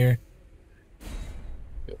sitting here.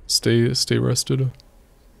 Stay rested.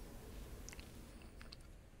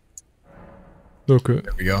 Okay,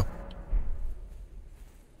 There we go.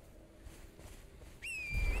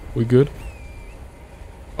 we good?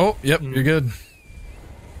 Oh, yep, you're good.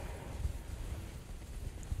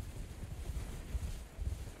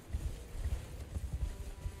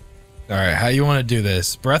 All right, how you want to do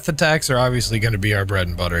this? Breath attacks are obviously going to be our bread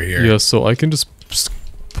and butter here. Yeah, so I can just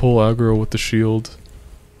pull aggro with the shield.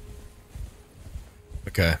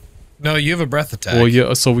 Okay. No, you have a breath attack. Well,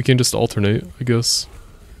 yeah, so we can just alternate, I guess.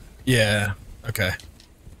 Yeah. Okay.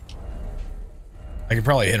 I could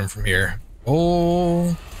probably hit him from here.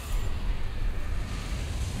 Oh.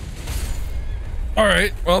 All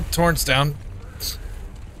right. Well, Torrent's down.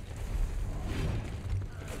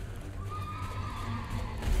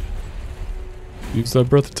 Use that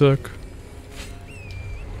breath attack.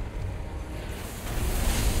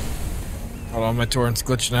 Hold on, my Torrent's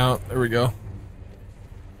glitching out. There we go.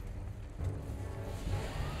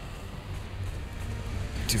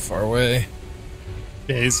 Too far away.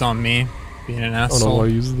 Yeah, he's on me. Being an I don't know why asshole. I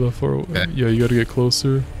use that far away. Okay. Yeah, you gotta get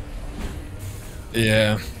closer.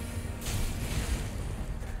 Yeah.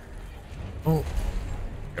 Oh.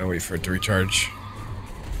 Gotta wait for it to recharge.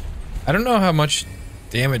 I don't know how much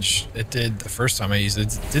damage it did the first time I used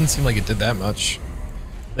it. It didn't seem like it did that much.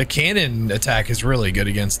 The cannon attack is really good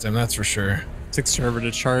against him, that's for sure. 6 server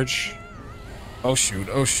to charge. Oh shoot,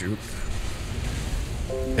 oh shoot.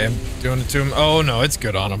 Okay, I'm doing it to him. Oh no, it's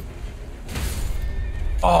good on him.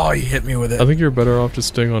 Oh, he hit me with it. I think you're better off just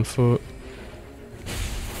staying on foot.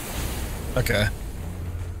 Okay.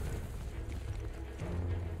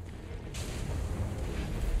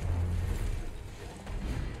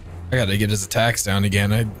 I gotta get his attacks down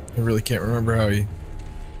again. I really can't remember how he...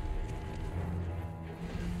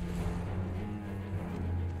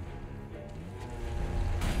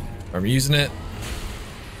 I'm using it.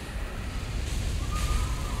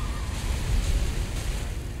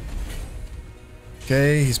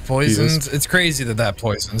 Okay, he's poisoned. Jesus. It's crazy that that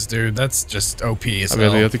poisons, dude. That's just OP as I mean,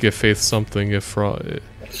 hell. they have to get faith something if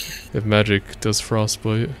magic does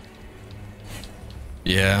frostbite.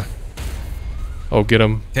 Yeah. Oh, get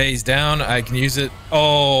him. Okay, he's down. I can use it.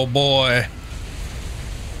 Oh, boy.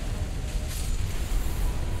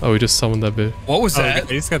 Oh, he just summoned that bit. What was Oh, that?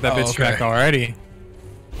 he's got that Oh, bitch okay. back already.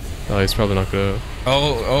 Oh, he's probably not gonna.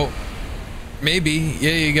 Oh. Maybe.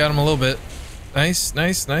 Yeah, you got him a little bit. Nice,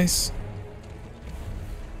 nice, nice.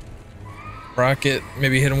 Rocket.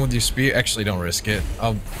 Maybe hit him with your spear. Actually, don't risk it.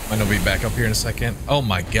 I know we'll be back up here in a second. Oh,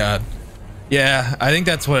 my God. Yeah, I think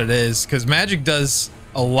that's what it is. Because magic does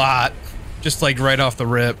a lot. Just like right off the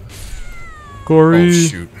rip. Corey. Oh,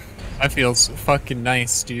 shoot. That feels fucking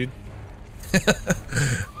nice, dude.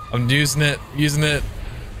 I'm using it. Using it.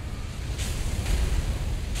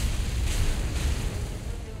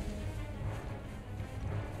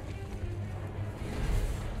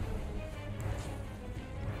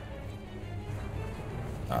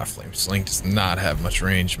 Flame Sling does not have much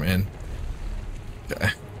range, man. Okay.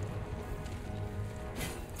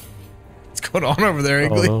 What's going on over there,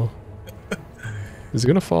 Igli? Oh, is he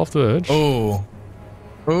gonna fall off the edge? Oh.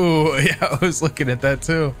 Oh, yeah, I was looking at that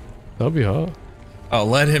too. That'd be hot. Oh,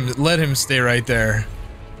 let him stay right there.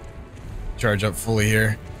 Charge up fully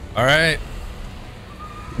here. All right.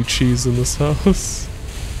 You cheese in this house.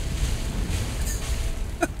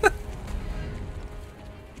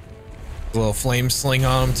 A little flame sling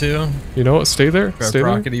on him too. You know what? Stay there. Grab Stay there.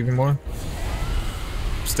 rocket even more.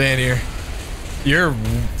 Staying here.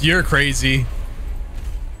 You're crazy.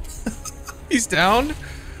 He's down.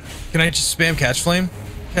 Can I just spam catch flame?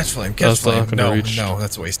 Catch flame. Catch That's flame. not gonna No, reach. no,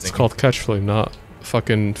 that's wasting. It's called catch flame, not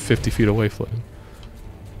fucking 50 feet away flame.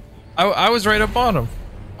 I was right up on him.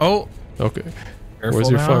 Oh. Okay. Careful Where's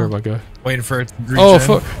your now. fire, my guy? Waiting for it to reach. Oh in.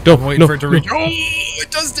 fuck! No, I'm waiting no, for it to no. reach. Oh, it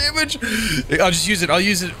does damage. I'll just use it. I'll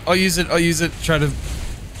use it. I'll use it. I'll use it. Try to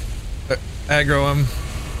aggro him.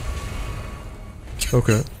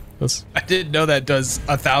 Okay, that's. I didn't know that does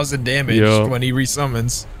 1,000 damage Yo. when he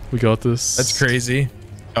resummons. We got this. That's crazy.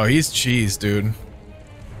 Oh, he's cheese, dude.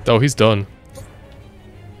 Oh, he's done.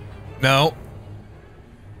 No,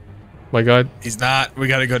 My guy. he's not. We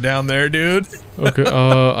gotta go down there, dude. Okay.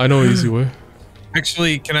 I know an easy way.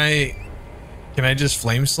 Actually, can I just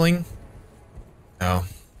flame sling? No.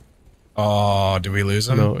 Oh, did we lose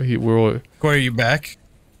him? No, we're. Corey, are you back?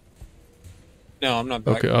 No, I'm not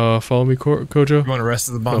back. Okay. Follow me, Cojo. You want to rest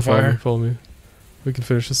of the No, follow me. bonfire? Follow me. We can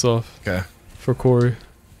finish this off Okay. for Corey.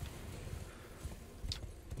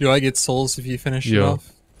 Do I get souls if you finish it Yeah.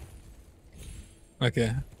 off?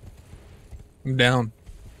 Okay. I'm down.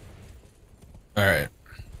 All right.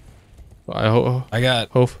 I hope. I got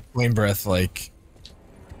Hope. flame breath. Like.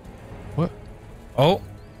 What? Oh,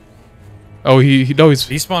 Oh, he no, he's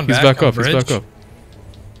he spawned he's back. back on up. He's bridge? back up.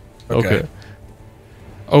 Okay.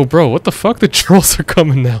 Oh, bro, what the fuck? The trolls are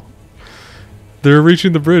coming now. They're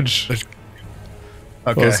reaching the bridge. Okay.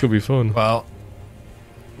 Oh, this gonna be fun. Well.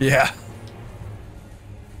 Yeah.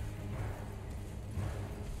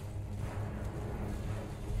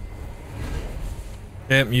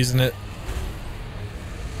 Yeah, I'm using it.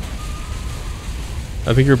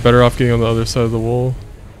 I think you're better off getting on the other side of the wall.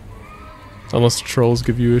 Unless the trolls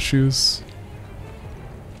give you issues.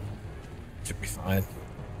 Should be fine.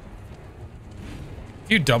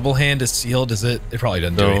 If you double hand a seal, does it? It probably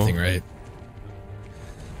doesn't do No. anything, right?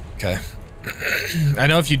 Okay. I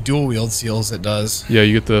know if you dual wield seals, it does. Yeah,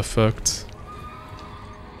 you get the effect.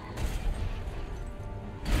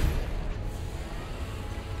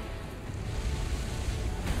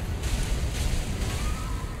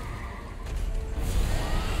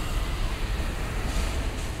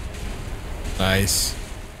 Nice.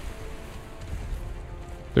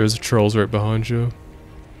 There's trolls right behind you.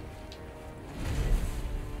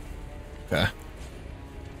 Okay.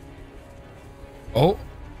 Oh.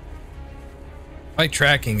 My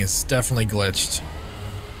tracking is definitely glitched.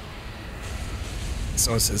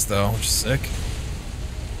 So is his though, which is sick.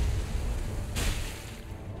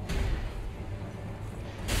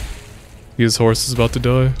 His horse is about to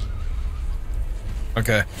die.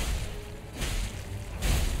 Okay.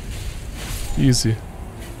 Easy.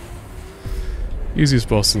 Easiest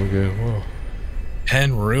boss in the game. Wow.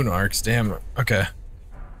 10 rune arcs, damn. Okay.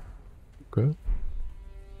 Okay.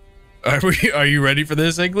 Are you ready for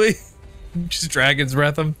this, Igli? Just Dragon's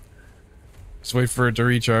Breath him. Just wait for it to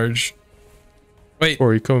recharge. Wait, Or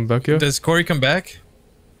are you coming back yet? does Corey come back?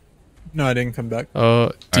 No, I didn't come back.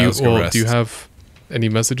 let's go Do you rest. have any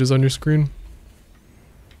messages on your screen?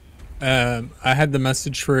 I had the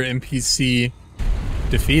message for NPC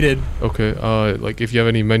defeated. Okay. Like if you have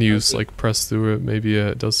any menus, like press through it. Maybe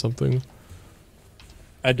it does something.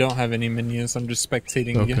 I don't have any menus. I'm just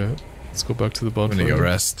spectating you. Okay. Let's go back to the I'm bonfire. gonna go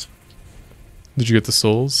rest. Did you get the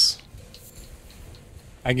souls?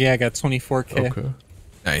 Yeah, I got 24k. Okay.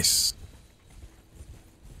 Nice.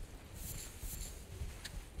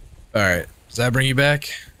 Alright. Does that bring you back?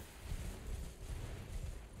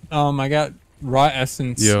 I got raw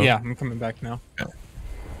essence. Yeah. Yeah, I'm coming back now.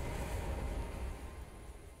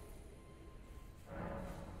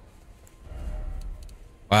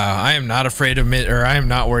 Wow, I am not afraid of I am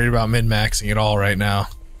not worried about min-maxing at all right now.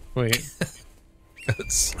 Wait.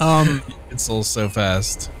 It's, Um, it souls so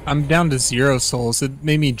fast. I'm down to 0 souls. It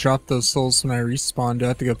made me drop those souls when I respawned. Do I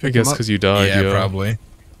have to go I pick guess them up? because you died. Yeah, probably.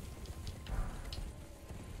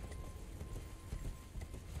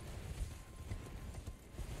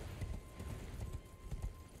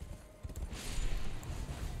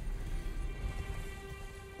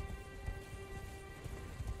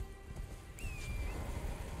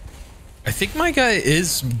 I think my guy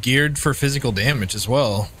is geared for physical damage as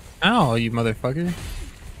well. Ow, you motherfucker.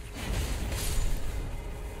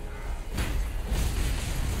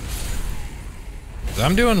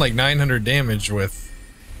 I'm doing like 900 damage with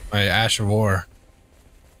my Ash of War.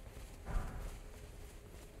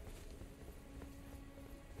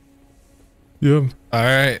 Yeah. All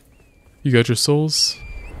right. You got your souls?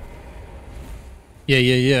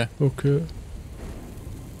 Yeah. Okay.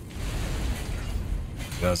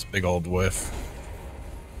 That was a big old whiff.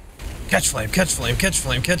 Catch flame, catch flame, catch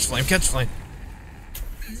flame, catch flame, catch flame.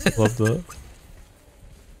 Love that.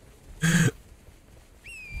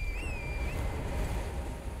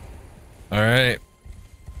 All right.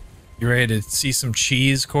 You ready to see some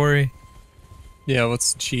cheese, Corey? Yeah,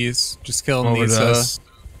 what's the cheese? Just killing Over these, to us.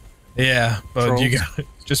 Yeah, but trolls. you got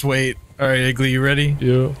just wait. All right, Igli, you ready?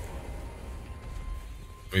 Yeah.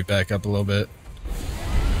 We back up a little bit.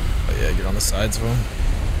 Oh yeah, get on the sides of him.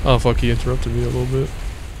 Oh fuck, he interrupted me a little bit.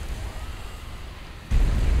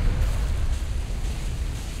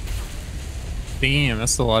 Damn,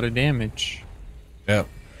 that's a lot of damage. Yep.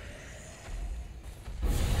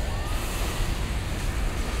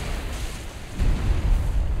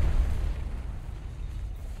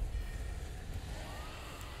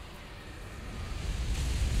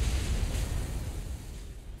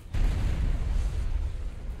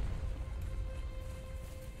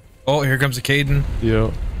 Oh, here comes a Caden.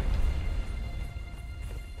 Yeah.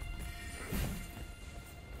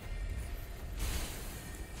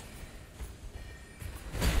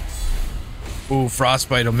 Ooh,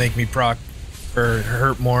 frostbite will make me proc or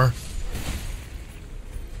hurt more.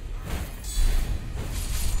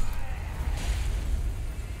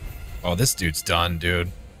 Oh, this dude's done,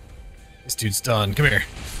 dude. This dude's done. Come here.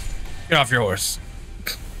 Get off your horse.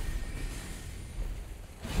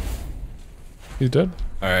 He's dead?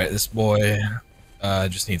 Alright, this boy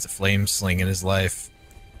just needs a flame sling in his life.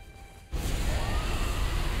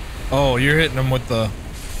 Oh, you're hitting him with the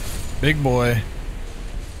big boy.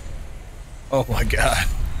 Oh my god.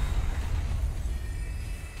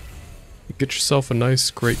 Get yourself a nice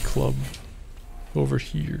great club over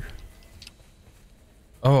here.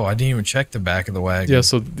 Oh, I didn't even check the back of the wagon. Yeah,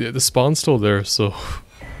 so the spawn's still there, so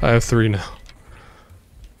I have 3 now.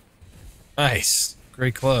 Nice.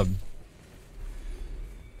 Great club.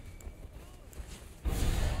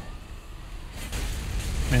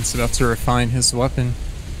 Man's about to refine his weapon.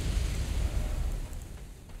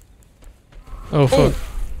 Oh fuck. Oh, I was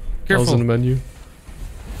careful. in the menu.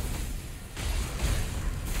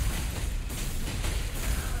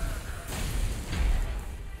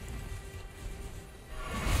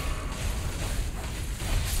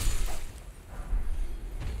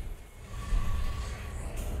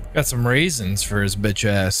 Got some raisins for his bitch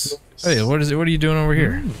ass. Hey, what is it? What are you doing over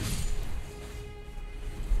here?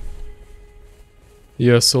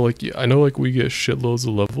 Yeah, so like I know like we get shitloads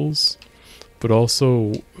of levels, but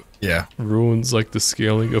also Yeah. ruins like the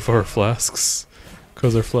scaling of our flasks,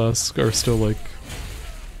 because our flasks are still like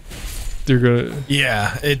they're gonna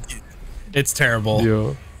Yeah, it's terrible.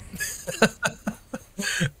 yeah.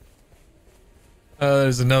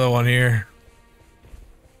 There's another one here.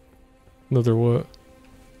 Another what?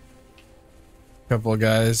 Couple of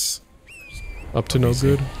guys. Up to no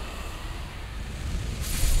good.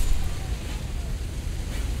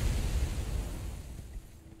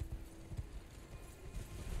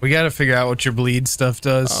 We got to figure out what your bleed stuff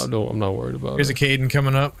does. Oh no, I'm not worried about Here's a it. Caden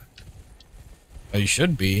coming up. Oh, you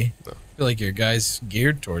should be. I feel like your guy's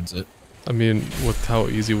geared towards it. I mean, with how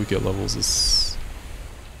easy we get levels is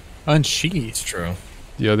Unsheathed. It's true.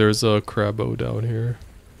 yeah. There's a Crabbo down here.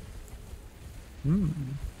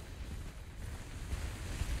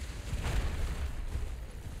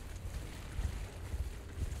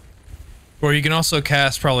 Or you can also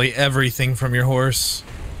cast probably everything from your horse.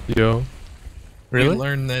 Yeah. Really? We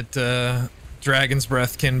learned that Dragon's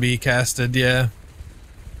Breath can be casted, yeah.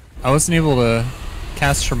 I wasn't able to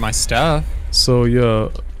cast from my staff. So yeah,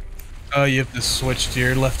 Oh, you have to switch to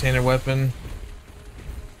your left-handed weapon.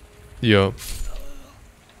 yeah.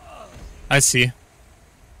 I see.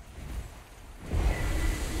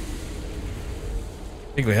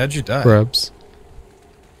 Igli, how'd you die? Crabs.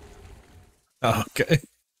 Oh, okay.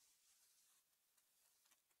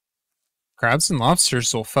 Crabs and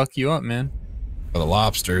lobsters will fuck you up, man. Oh, the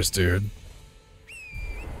lobsters, dude.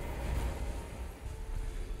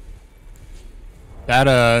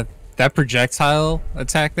 That projectile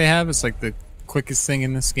attack they have is like the quickest thing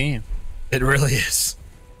in this game. It really is.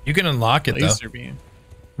 You can unlock it, Laser beam.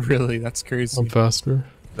 Really, that's crazy. I'm faster.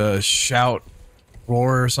 though. The shout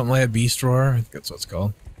roar or something like that. Beast roar. I think that's what it's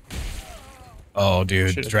called. Oh,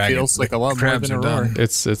 dude, Shit, it dragon feels like a lot more crabs than are a roar. done.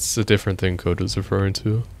 It's a different thing Coda's referring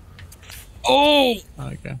to. Oh,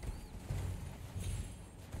 Okay.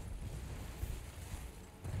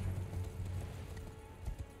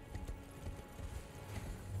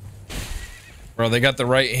 bro, they got the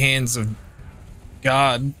right hands of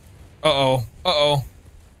God. Uh-oh. Uh-oh.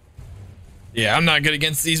 Yeah, I'm not good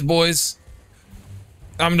against these boys.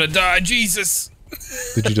 I'm gonna die. Jesus.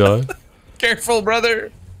 Did you die? Careful,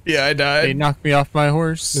 brother. Yeah, I died. They knocked me off my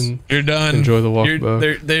horse. And You're done. enjoy the walk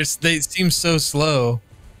back. They seem so slow,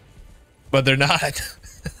 but they're not.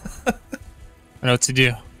 I know what to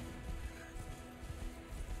do.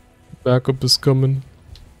 Backup is coming.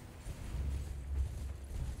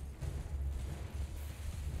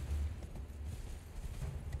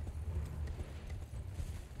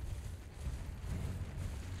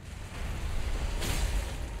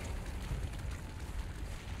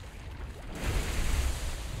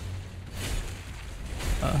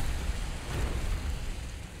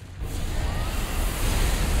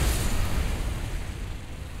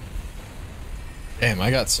 Damn,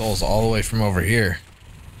 I got souls all the way from over here.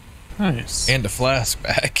 Nice. And a flask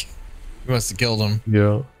back. He must have killed him.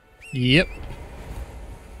 Yeah. Yep.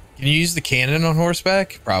 Can you use the cannon on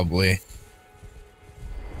horseback? Probably.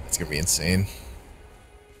 That's gonna be insane.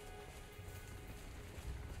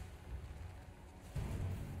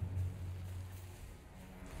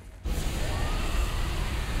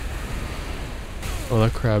 Oh,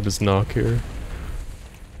 that crab does knock here.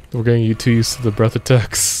 We're getting you too used to the breath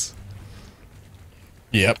attacks.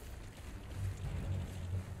 Yep.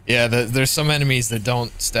 Yeah, there's some enemies that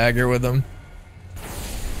don't stagger with them.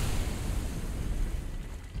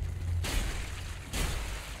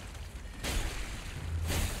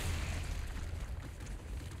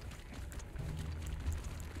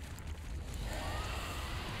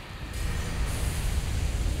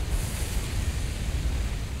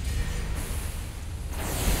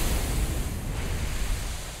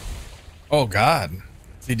 Oh God,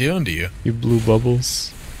 what's he doing to you? You blue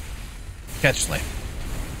bubbles. Catch flame.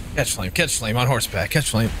 Catch flame. Catch flame on horseback. Catch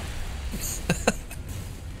flame.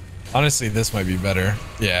 Honestly, this might be better.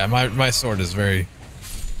 Yeah, my sword is pretty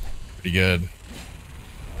good.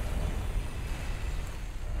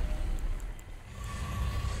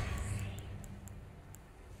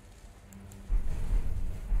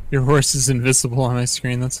 Your horse is invisible on my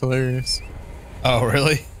screen. That's hilarious. Oh,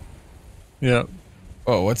 really? Yep.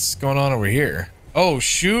 Oh, what's going on over here? Oh,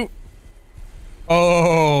 shoot.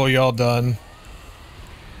 Oh, y'all done.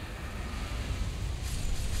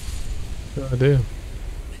 God damn.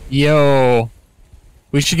 Yo.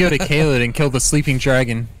 We should go to Caelid and kill the sleeping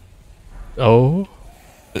dragon. Oh?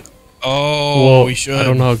 Oh, Well, we should. I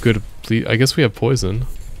don't know how good bleed. I guess we have poison.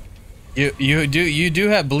 You do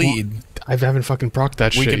have bleed. I haven't fucking procced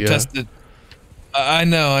that We shit could yet. test it. I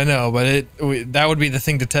know, but that would be the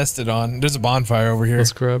thing to test it on. There's a bonfire over here.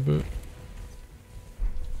 Let's grab it.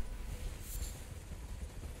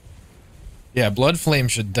 Yeah, blood flame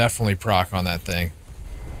should definitely proc on that thing.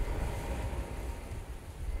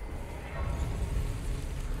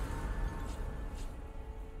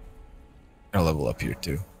 I'll level up here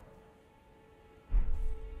too.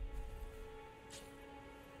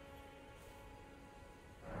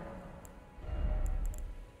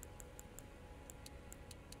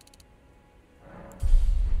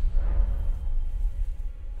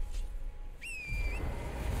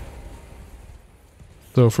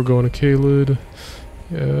 So if we're going to Caelid,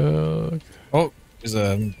 yeah. Oh, there's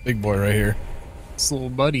a big boy right here. This little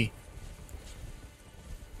buddy.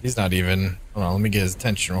 He's not even. Hold on, let me get his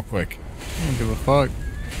attention real quick. I don't give a fuck.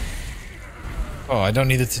 Oh, I don't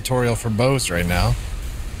need a tutorial for bows right now.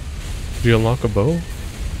 Did you unlock a bow?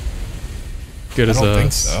 Get I his don't think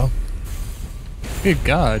ass. so. Good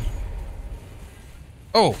God.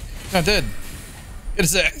 Oh, I did. Get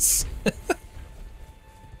his ass.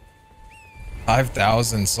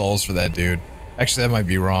 5,000 souls for that dude. Actually, that might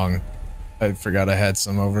be wrong. I forgot I had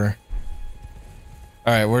some over.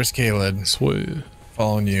 Alright, where's Caelid? Sweet.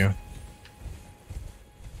 Following you.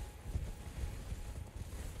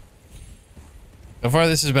 So far,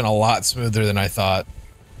 this has been a lot smoother than I thought.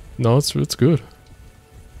 No, it's good.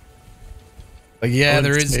 Like, yeah, I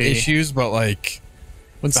there wouldn't is say- issues, but like,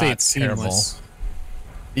 Wouldn't say not it's terrible. seamless.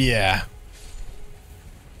 yeah.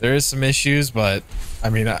 There is some issues, but I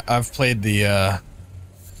mean, I've played the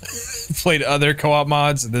played other co-op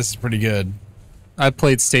mods, and this is pretty good. I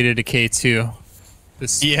played State of Decay too.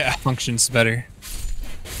 This Yeah. functions better.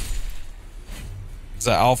 Is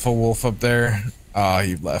that Alpha Wolf up there? Ah,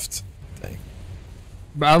 he left. Dang.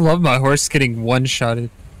 But I love my horse getting one-shotted.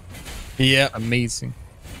 Yep. Amazing.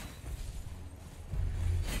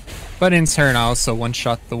 But in turn, I also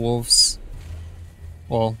one-shot the wolves.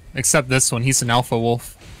 Well, except this one. He's an alpha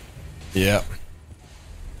wolf. Yep.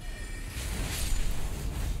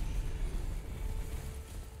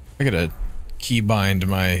 I gotta keybind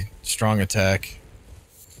my strong attack.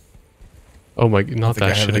 Oh my, not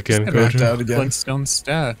that shit again, Mapped Cojo. out again. Flintstone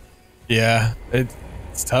staff. Yeah, it's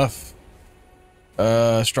tough.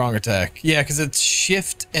 Strong attack. Yeah, because it's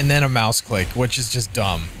shift and then a mouse click, which is just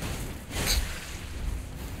dumb.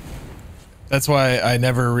 That's why I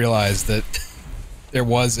never realized that there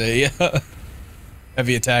was a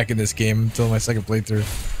heavy attack in this game until my second playthrough.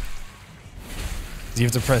 You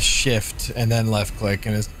have to press shift and then left click,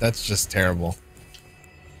 and that's just terrible.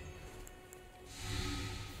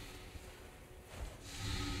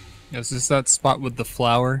 Is this that spot with the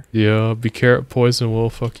flower? Yeah, be careful. Poison will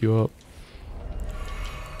fuck you up.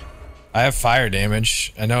 I have fire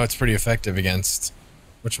damage. I know it's pretty effective against.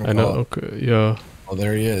 I know. Okay. Yeah. Oh,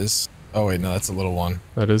 there he is. Oh wait, no, that's a little one.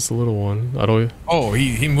 That is the little one. I don't. Oh,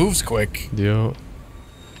 he moves quick. Yeah.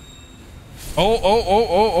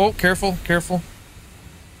 Oh! Careful, careful.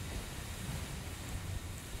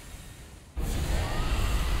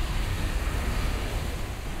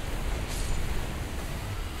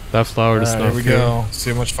 That flower does not. Here we go. See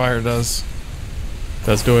how much fire does.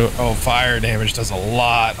 That's doing. Oh, fire damage does a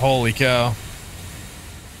lot. Holy cow.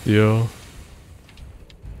 Yeah.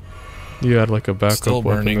 You had like a backup Still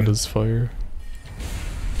weapon burning. that is fire.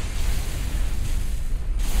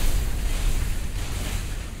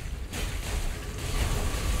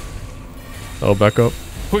 Oh, back up.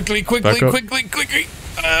 Quickly! Back up. Quickly!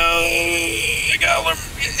 I got him.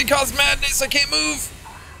 It caused madness. I can't move.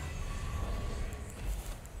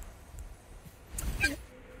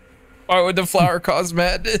 Why would the flower cause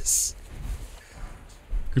madness?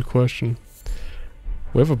 Good question.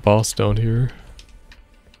 We have a boss down here.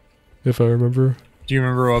 If I remember. Do you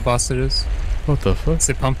remember what boss it is? What the fuck? It's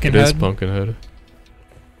a It Pumpkinhead. is Pumpkinhead.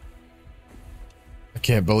 I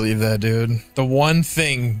can't believe that, dude. The one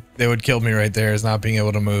thing that would kill me right there is not being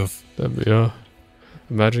able to move. Yeah.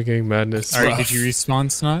 Imagine getting madness. Alright, did you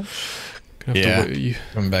respawn, Snot? Have to Yeah. wait.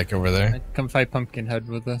 Coming back over there. Come fight Pumpkinhead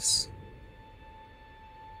with us.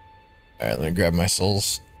 Alright, let me grab my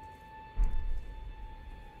souls.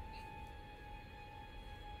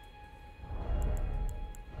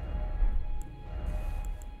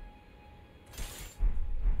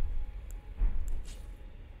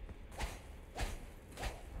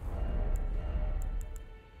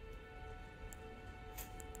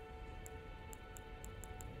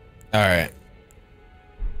 Alright.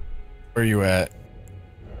 Where are you at?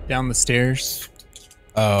 Down the stairs.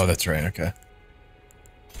 Oh, that's right, okay.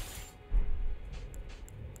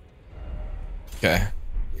 Okay.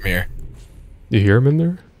 Come here. You hear him in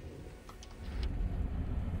there?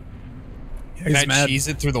 Can I mad. cheese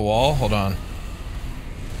it through the wall? Hold on.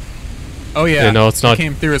 Oh yeah. Yeah, no, it's not. It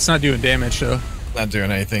came through. It's not doing damage though. Not doing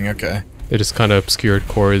anything, okay. It just kind of obscured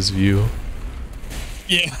Corey's view.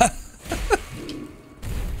 Yeah.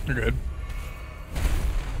 You're good.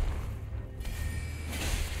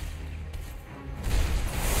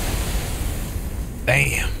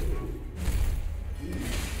 Damn.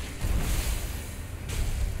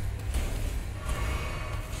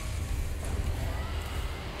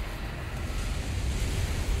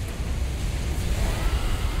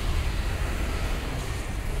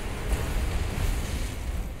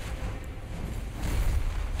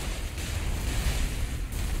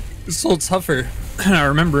 This old tougher. I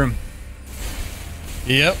remember him.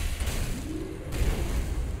 Yep.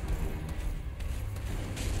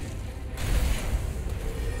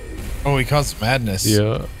 Oh, he caused madness.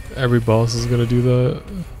 Yeah, every boss is gonna do that.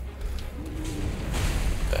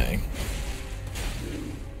 Dang.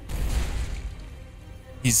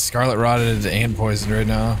 He's scarlet rotted and poisoned right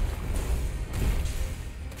now.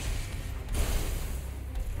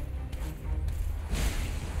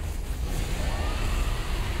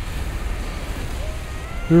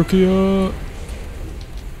 Rukia,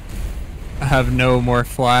 I have no more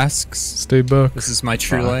flasks. stay back. This is my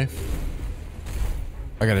true Fine. life.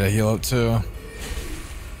 I gotta heal up too.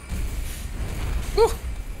 Woo!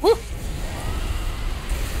 Woo!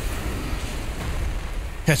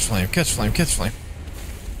 Catch flame, catch flame, catch flame.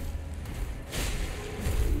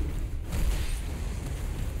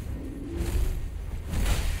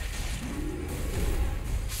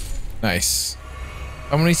 Nice.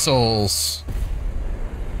 How many souls?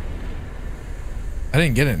 I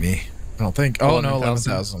didn't get any. I don't think. Oh no,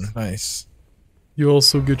 11,000. 11,000. Nice. You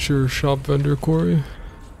also get your shop vendor, Corey.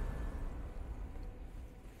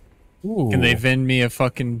 Ooh. Can they vend me a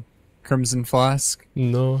fucking crimson flask?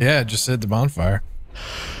 No. Yeah, just hit the bonfire.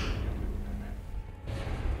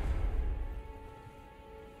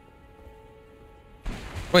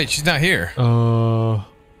 Wait, she's not here.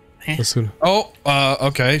 Listen. Oh,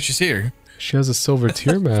 okay, she's here. She has a silver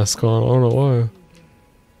tear mask on. I don't know why.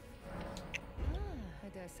 I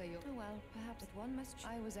dare say you're well. Perhaps one must.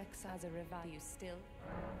 I was ex as a revive. You still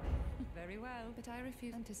very well, but I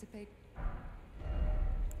refuse to anticipate.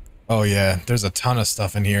 Oh yeah, there's a ton of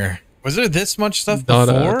stuff in here. Was there this much stuff Not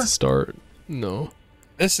before? at the start. No.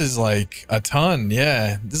 This is like a ton.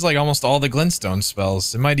 Yeah, this is like almost all the glintstone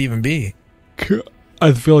spells. It might even be.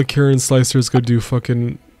 I feel like Karen Slicer's gonna do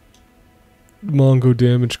fucking Mongo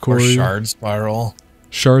damage, Or Corey. shard spiral.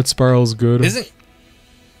 Shard Spiral's good.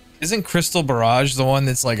 Isn't Crystal Barrage the one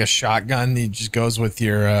that's like a shotgun that just goes with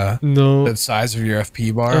your No. the size of your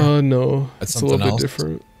FP bar? No. That's It's a little something bit else.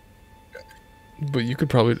 different. But you could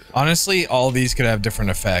probably... Honestly, all these could have different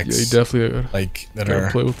effects. Yeah, you definitely like that gotta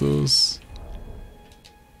are play with those.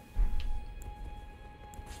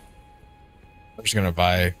 I'm just gonna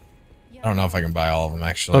buy. I don't know if I can buy all of them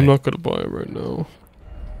actually. I'm not gonna buy them right now.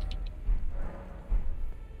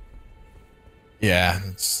 Yeah,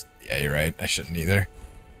 yeah, you're right. I shouldn't either.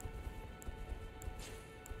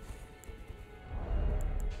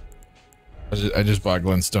 I just bought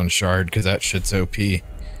Glintstone Shard because that shit's OP.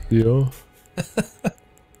 Yeah.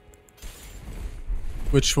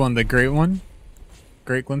 Which one? The great one?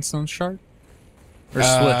 Great Glintstone Shard? Or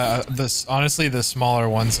Swift? Honestly, the smaller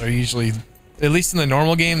ones are usually, at least in the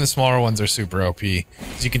normal game, the smaller ones are super OP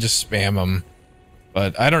because you can just spam them.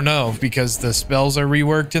 But I don't know, because the spells are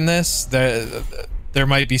reworked in this. There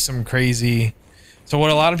might be some crazy. So what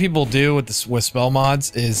a lot of people do with spell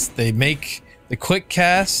mods is they make the quick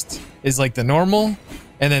cast is like the normal,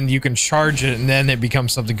 and then you can charge it, and then it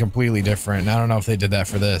becomes something completely different. And I don't know if they did that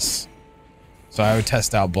for this. So I would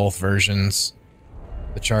test out both versions,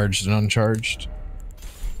 the charged and uncharged.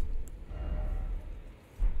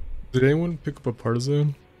 Did anyone pick up a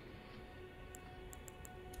partisan?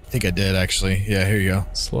 I think I did actually. Yeah, here you go.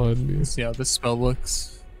 Slide me. See how this spell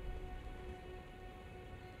looks.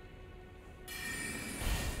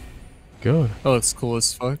 God. Oh, it's cool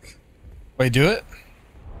as fuck. Wait, do it?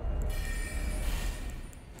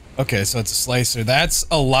 Okay, so it's a slicer. That's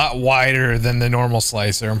a lot wider than the normal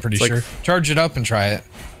slicer, I'm pretty It's like- sure. Charge it up and try it.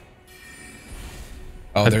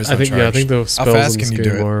 Oh, there's I think, yeah, I think the How spells fast in this can you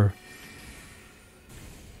game do it? are...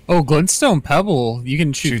 Oh, Glintstone Pebble. You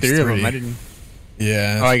can shoot Shoots 3 of them. 3. I didn't.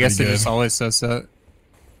 Yeah. Oh, I guess pretty it just good. always says that.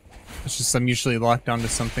 It's just I'm usually locked onto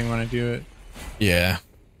something when I do it. Yeah.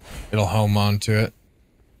 It'll home onto it.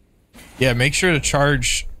 Yeah, make sure to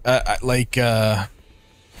charge, make sure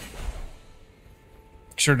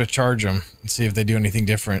to charge them and see if they do anything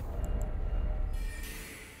different.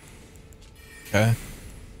 Okay.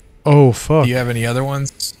 Oh, fuck. Do you have any other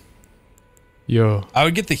ones? Yo. I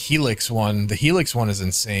would get the Helix one. The Helix one is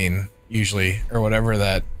insane, usually, or whatever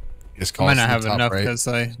that is I called. might not from have the top enough right. because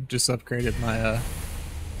I just upgraded my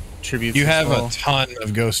tributes. You as have well. a ton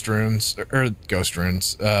of ghost runes,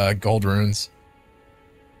 gold runes.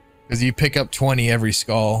 Because you pick up 20 every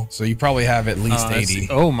skull, so you probably have at least I see.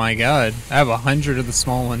 80. Oh my god. I have 100 of the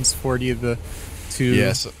small ones, 40 of the two.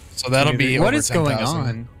 Yeah, so that'll be What over is going 10,000.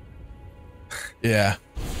 on? Yeah.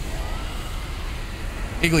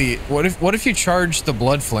 Igli, what if you charge the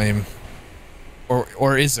blood flame?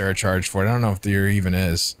 Or is there a charge for it? I don't know if there even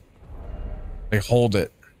is. Like, hold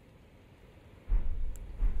it.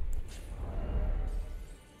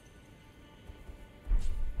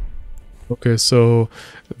 Okay, so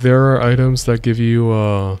there are items that give you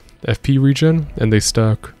FP regen, and they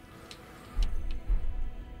stack.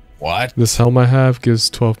 What? This helm I have gives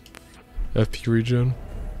 12 FP regen.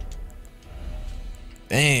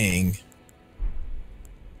 Dang.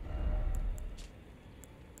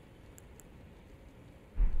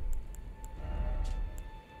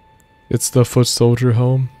 It's the foot soldier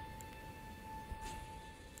helm.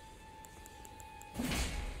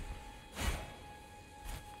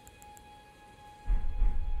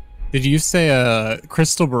 Did you say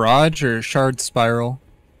Crystal Barrage or Shard Spiral?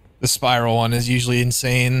 The spiral one is usually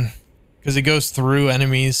insane. Because it goes through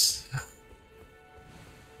enemies.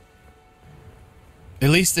 At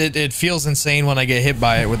least it feels insane when I get hit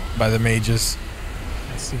by it by the mages.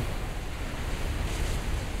 I see.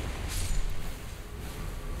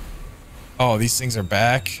 Oh, these things are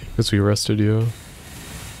back. Because we rested you.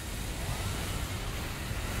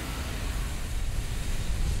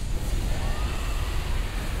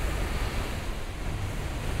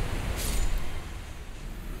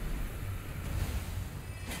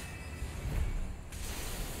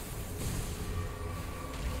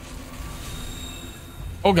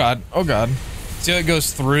 Oh god, oh god. See how it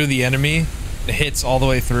goes through the enemy? It hits all the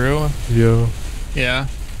way through, Yeah. Yeah.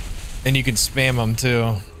 and you can spam them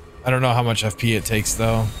too. I don't know how much FP it takes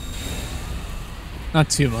though. Not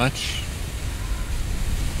too much.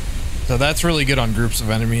 So that's really good on groups of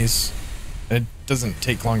enemies. It doesn't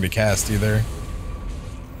take long to cast either.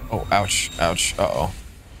 Oh, ouch, ouch, uh-oh.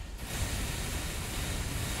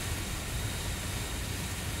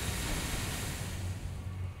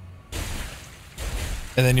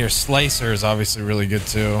 And then your slicer is obviously really good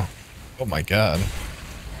too. Oh my god.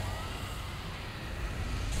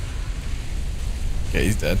 Okay,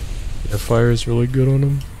 he's dead. Yeah, fire is really good on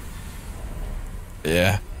him.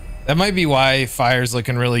 Yeah. That might be why fire's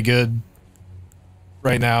looking really good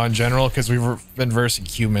right now in general, because we've been versing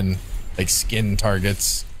human, like, skin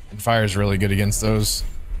targets, and fire's really good against those.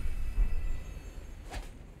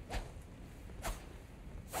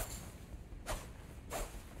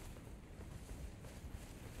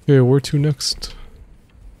 Okay, where to next?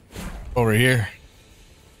 Over here.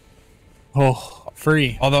 Oh,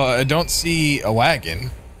 free. Although I don't see a wagon. I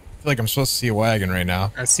feel like I'm supposed to see a wagon right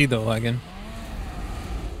now. I see the wagon.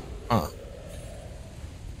 Huh.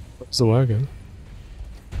 Where's the wagon?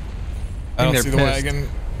 I don't they're see the pissed. wagon.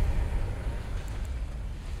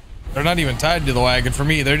 They're not even tied to the wagon for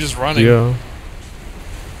me. They're just running. Yeah.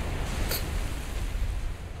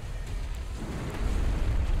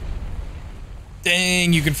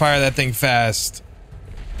 Dang, you can fire that thing fast.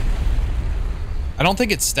 I don't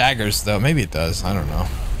think it staggers though. Maybe it does. I don't know.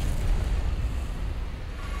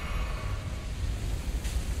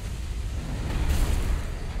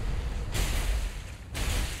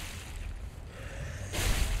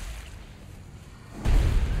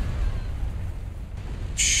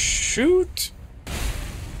 Shoot.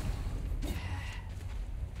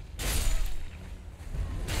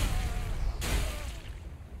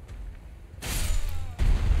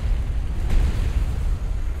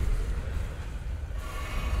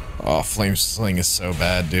 Oh, flame sling is so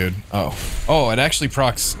bad, dude. Oh. Oh, it actually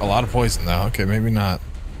procs a lot of poison though. Okay, maybe not.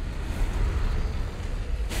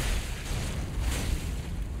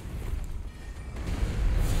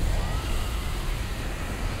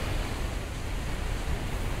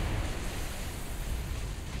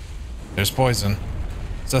 There's poison.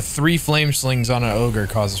 So 3 flame slings on an ogre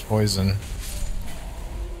causes poison.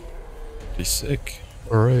 Pretty sick.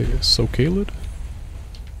 Alright, so Caled?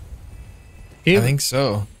 I think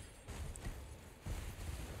so.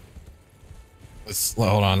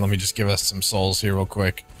 Hold on, let me just give us some souls here real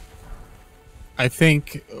quick. I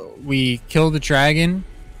think we kill the dragon,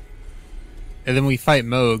 and then we fight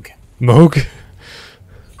Moog. Moog?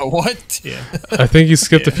 What? Yeah. I think you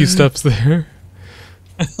skipped a few steps there.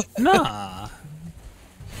 Nah.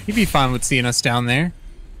 He'd be fine with seeing us down there.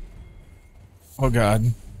 Oh god.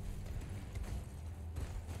 Let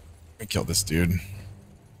me kill this dude.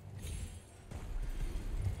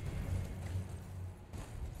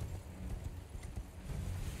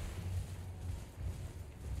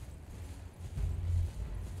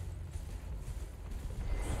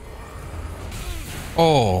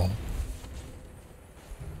 Oh.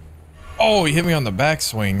 Oh, he hit me on the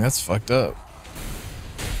backswing. That's fucked up.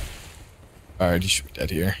 Alright, he should be dead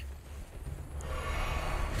here.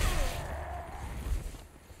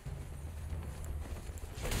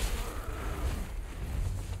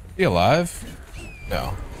 Is he alive?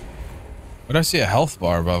 No. But I see a health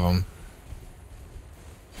bar above him.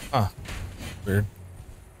 Huh. Weird.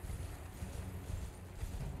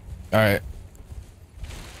 Alright.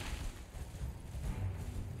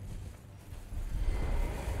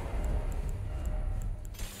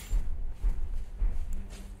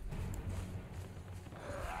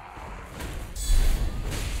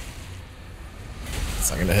 It's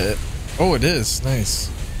not gonna hit. Oh, it is. Nice.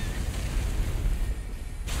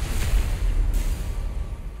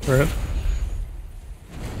 Alright.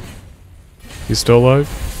 He's still alive?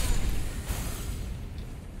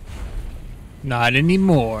 Not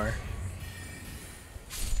anymore.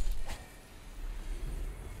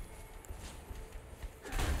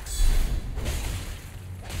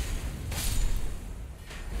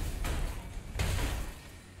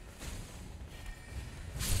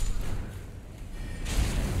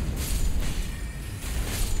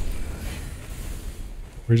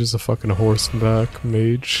 We're just a fucking horseback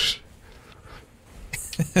mage.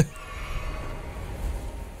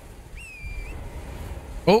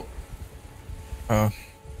 Oh. Oh.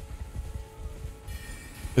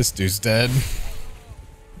 This dude's dead.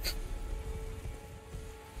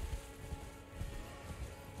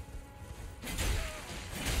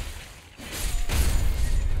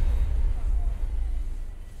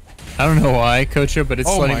 I don't know why, Cojo, but it's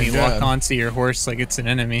Oh letting my me God. lock onto your horse like it's an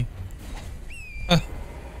enemy.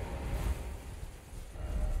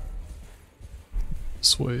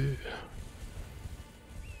 This way.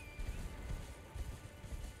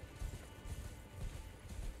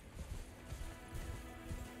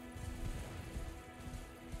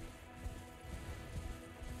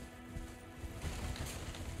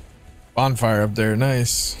 Bonfire up there,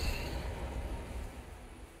 nice.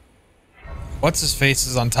 What's his face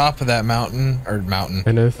is on top of that mountain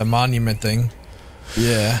Kenneth. the monument thing.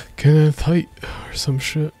 Yeah. Kenneth Height or some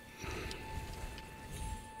shit.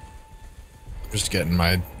 Just getting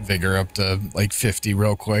my vigor up to like 50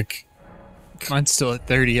 real quick. Mine's still at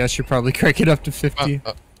 30. I should probably crank it up to 50.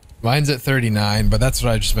 Mine's at 39, but that's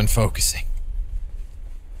what I've just been focusing.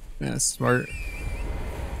 Yeah, smart.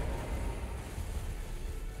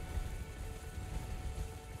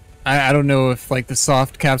 I don't know if like the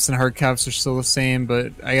soft caps and hard caps are still the same,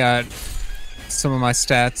 but I got some of my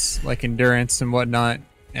stats like endurance and whatnot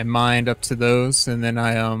and mind up to those, and then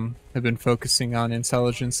I have been focusing on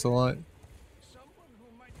intelligence a lot.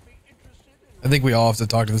 I think we all have to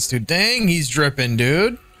talk to this dude. Dang, he's dripping,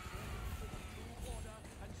 dude.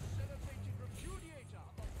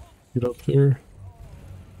 Get up there.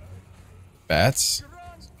 Bats?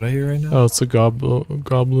 What I hear right now? Oh, it's the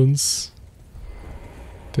goblins.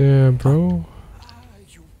 Damn, bro.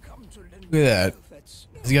 Look at that.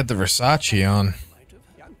 He's got the Versace on.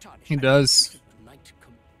 He does.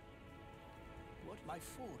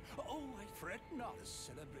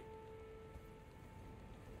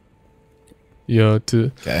 Yeah,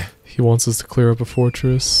 Okay. he wants us to clear up a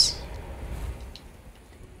fortress.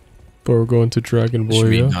 But we're going to Dragon Boy, Should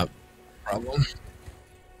be yeah? not a problem.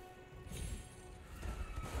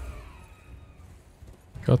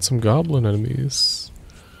 Got some goblin enemies.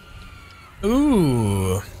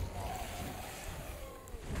 Ooh. Oh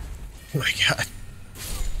my god.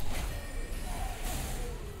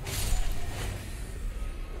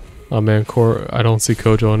 Oh man, I don't see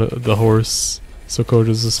Cojo on the horse. So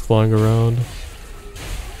Kojo's just flying around.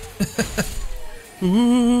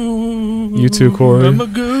 Ooh, You too, Corey. I'm a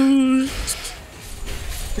ghost.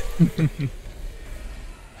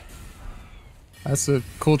 That's a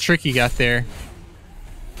cool trick you got there.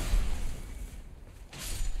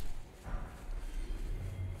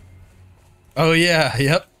 Oh yeah,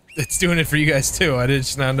 yep. It's doing it for you guys too. I did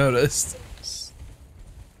just now noticed.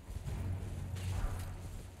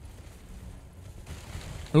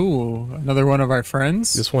 Ooh, another one of our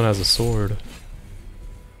friends. This one has a sword.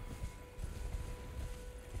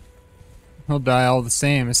 He'll die all the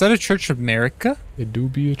same. Is that a Church of America? It do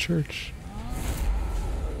be a church.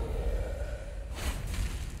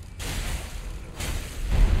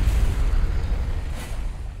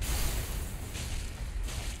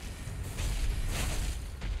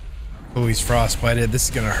 Oh, he's frostbited. This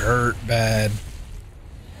is gonna hurt bad.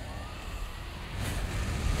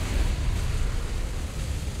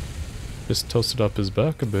 Just toasted up his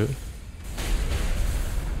back a bit.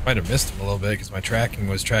 Might have missed him a little bit because my tracking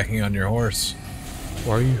was tracking on your horse.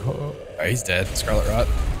 Why are you? Oh, he's dead. Scarlet Rot.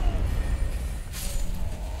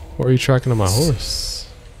 Why are you tracking on my horse?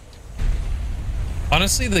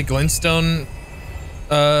 Honestly, the glintstone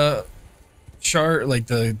chart, like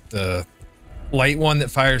the light one that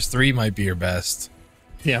fires 3 might be your best.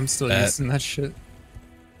 Yeah, I'm still using that shit.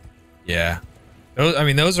 Yeah. Those, I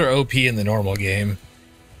mean, those are OP in the normal game.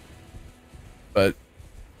 But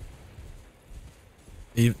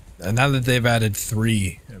now that they've added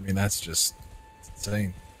 3, I mean, that's just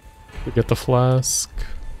insane. We get the flask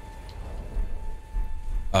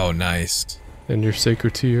Oh, nice. and your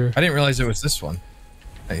sacred tier. I didn't realize it was this one.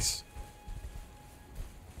 Nice.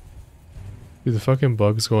 Dude, the fucking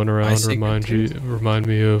bugs going around sacred remind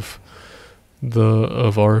me of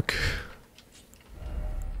Ark.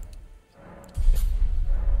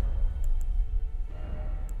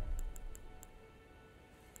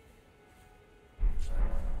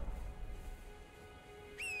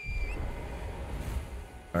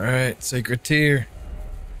 All right, sacred tier.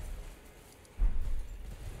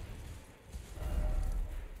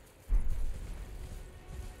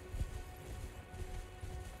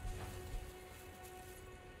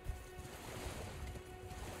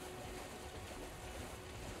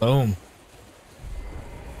 Boom.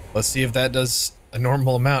 Let's see if that does a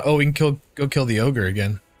normal amount. Oh, we can go kill the ogre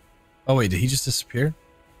again. Oh wait, did he just disappear?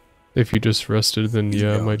 If you just rested, then He's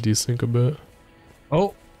yeah, it gone. might desync a bit.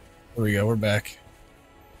 Oh, there we go. We're back.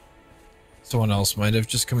 Someone else might have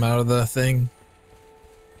just come out of the thing.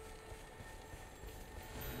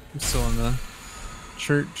 I'm still in the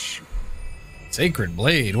church. Sacred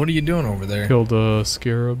Blade. What are you doing over there? Killed a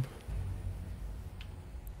scarab.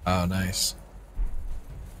 Oh, nice.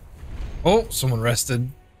 Oh, someone rested.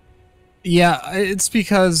 Yeah, it's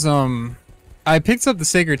because I picked up the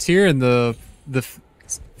sacred tier and the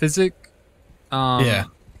physic. Yeah.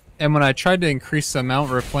 And when I tried to increase the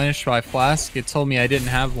amount replenished by flask, it told me I didn't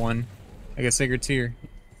have one, like a sacred tier.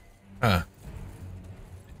 Huh.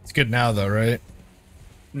 It's good now though, right?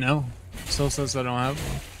 No, still says I don't have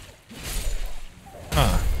one.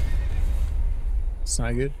 It's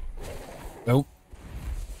not good. Nope.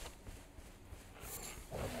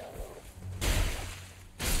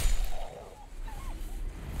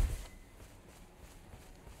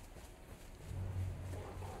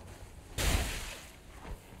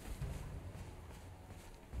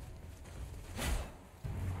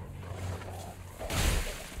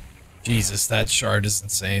 Jesus, that shard is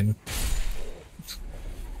insane.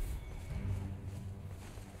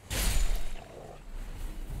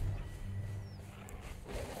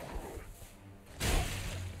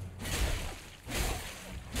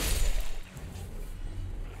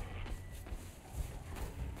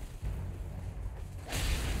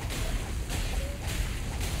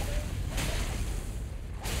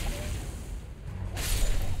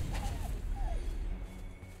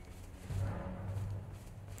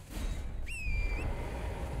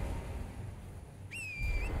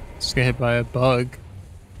 Just get hit by a bug.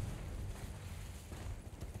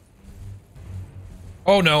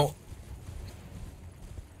 Oh no.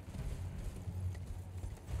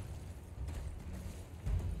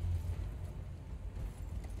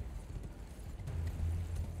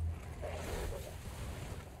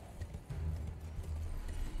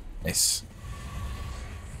 Nice.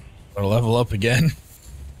 Gonna level up again.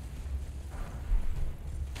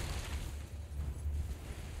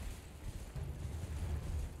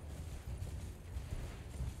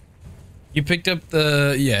 You picked up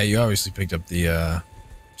the, yeah, you obviously picked up the,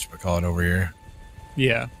 whatchamacallit over here.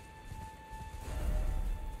 Yeah.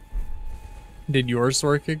 Did yours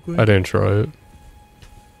work, Igli? I didn't try it.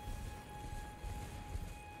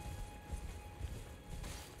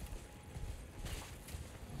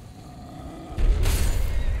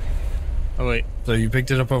 Oh wait, So you picked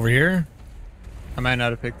it up over here? I might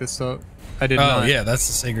not have picked this up. I did Oh not. yeah, that's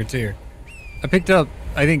the sacred tier. I picked up,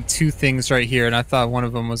 I think, 2 things right here, and I thought one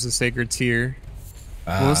of them was a sacred tier.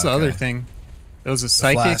 What was the other thing? There was a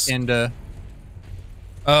psychic flask. and a...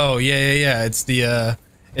 Oh yeah. It's the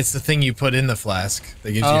thing you put in the flask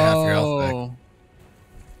that gives you half your health back.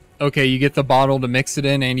 Okay, you get the bottle to mix it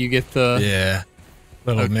in, and you get the... Yeah,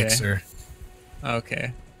 little Okay. mixer.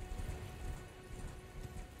 Okay.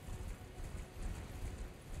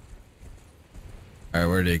 All right,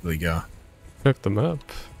 where'd Igli go? Check the map.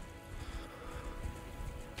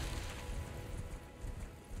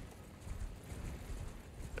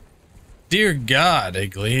 Dear God,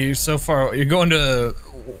 Igli, you're so far. You're going to.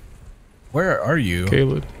 Where are you?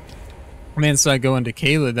 Caleb. Man's not going to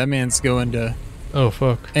Caleb. That man's going to Oh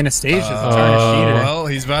fuck. Anastasia's a cheater. Well,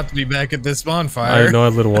 he's about to be back at this I bonfire. know I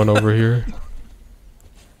lit one over here.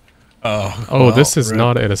 Oh. Oh, well, this is rip.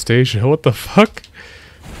 not Anastasia. What the fuck?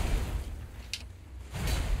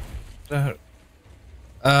 I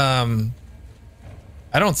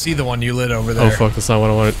don't see the one you lit over there. Oh fuck, that's not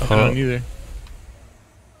what I wanted. I don't either.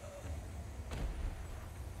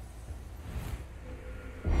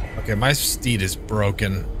 Okay, my steed is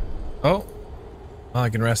broken. Oh. Well, I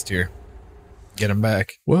can rest here. Get him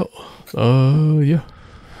back. Well, yeah.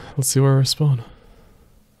 Let's see where I spawn.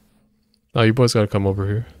 Oh, you boys gotta come over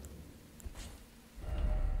here.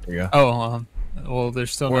 There you go. Oh, well,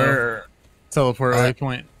 there's still no Where? teleport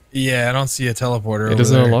waypoint. Yeah, I don't see a teleporter It over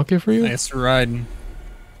doesn't there. unlock it for you? I guess we're riding.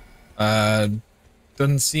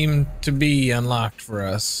 Doesn't seem to be unlocked for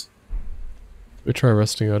us. We try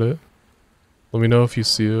resting at it. Let me know if you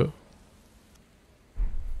see it.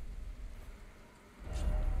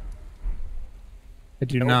 I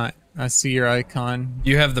do not. I see your icon.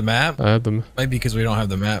 You have the map? I had them. Maybe because we don't have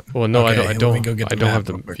the map. Well, no, Okay, I let me don't. go get the I don't map have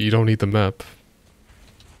real the. quick. You don't need the map.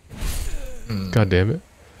 God damn it!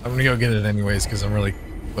 I'm gonna go get it anyways because I'm really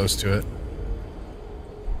close to it.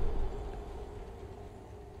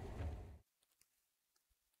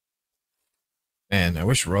 Man, I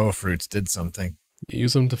wish Roa Fruits did something.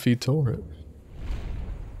 Use them to feed Torrent.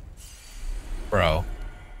 Bro.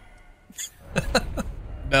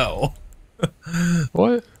 No.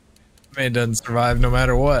 What? Man doesn't survive no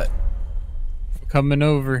matter what. Coming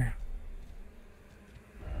over.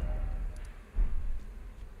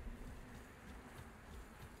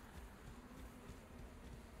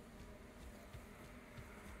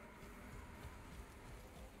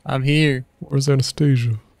 I'm here. Where's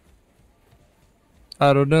Anastasia?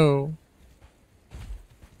 I don't know.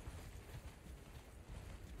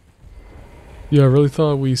 Yeah, I really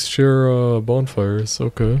thought we share bonfires.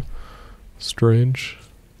 Okay. Strange.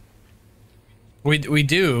 We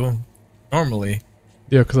do normally,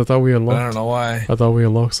 Yeah, because I thought we but unlocked. I don't know why. I thought we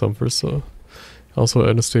unlocked some first. So, also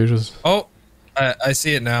Anastasia's. Oh, I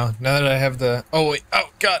see it now. Now that I have the. Oh wait. Oh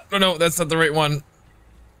God. No, that's not the right one.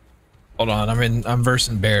 Hold on. I'm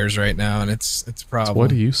versing bears right now, and it's a problem. Why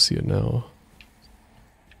do you see it now?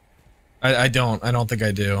 I don't. I don't think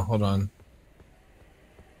I do. Hold on.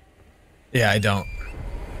 Yeah, I don't.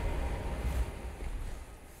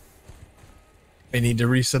 I need to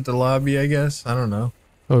reset the lobby, I guess. I don't know.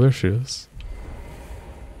 Oh, there she is.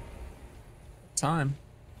 Time.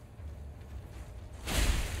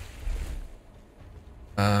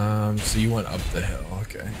 So you went up the hill.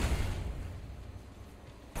 Okay.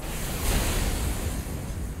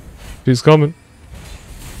 She's coming.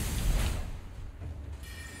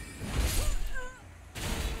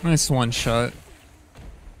 Nice one shot.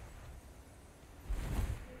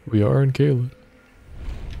 We are in Caleb.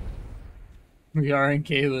 We are in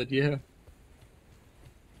Caleb, yeah.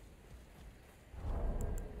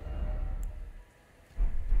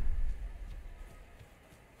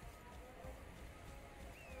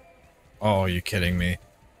 Oh, you're kidding me.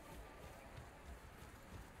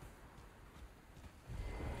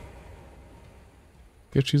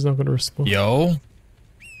 Guess she's not gonna respond. Yo.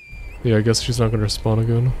 Yeah, I guess she's not gonna respond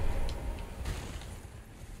again.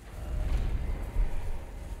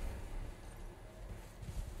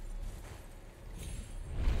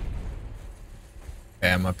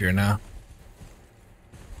 Okay, I'm up here now.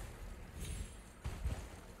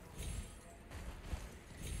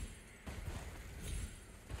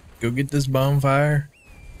 Go get this bonfire.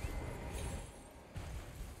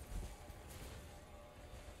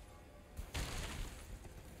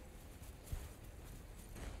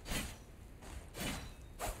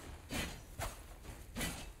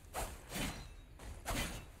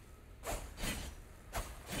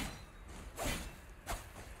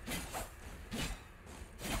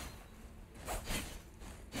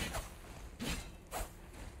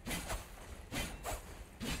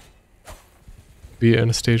 Be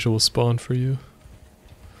Anastasia will spawn for you.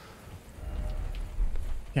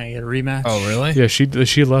 Can I get a rematch? Oh, really? Yeah,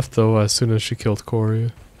 she left though as soon as she killed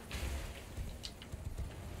Corey.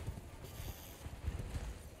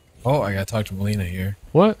 Oh, I gotta talk to Melina here.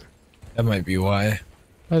 What? That might be why.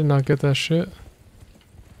 I did not get that shit.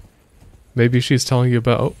 Maybe she's telling you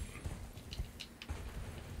about. Oh.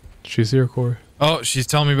 She's here, Corey. Oh, she's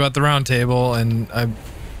telling me about the round table, and I.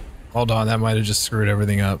 Hold on, that might have just screwed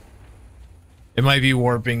everything up. It might be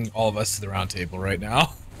warping all of us to the round table right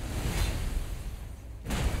now.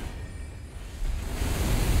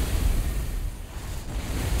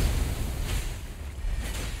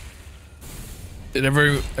 Did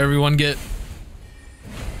everyone get?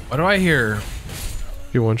 What do I hear?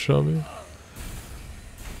 You one shot me?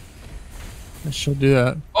 She'll do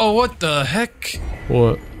that. Oh, what the heck?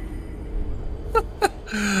 What?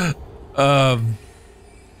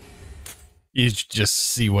 You just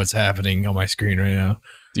see what's happening on my screen right now.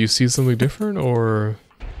 Do you see something different or?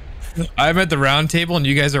 I'm at the round table and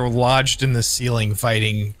you guys are lodged in the ceiling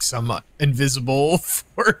fighting some invisible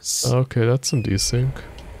force. Okay, that's some desync.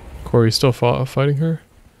 Corey, you still fighting her?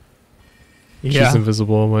 Yeah. She's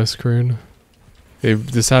invisible on my screen. Hey,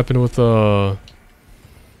 this happened with Vare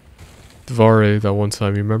that one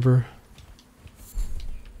time, you remember?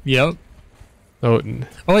 Yep. Oh,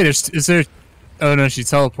 Oh wait, is there? Oh no, she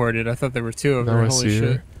teleported. I thought there were two of now her. I Holy see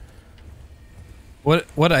shit! her.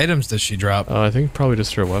 What items does she drop? I think probably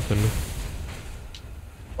just her weapon.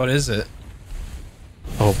 What is it?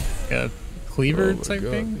 Oh, A cleaver oh my type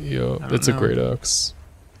God. thing. Yeah, I it's a don't great know. axe.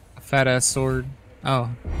 A fat ass sword. Oh,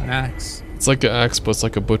 an axe. It's like an axe, but it's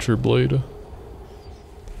like a butcher blade.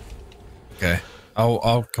 Okay,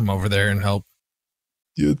 I'll come over there and help.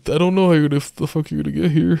 Yeah, I don't know how you're gonna, the fuck you're gonna get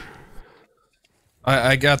here.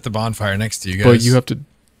 I got the bonfire next to you guys. But you have to,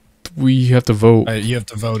 we have to vote. You have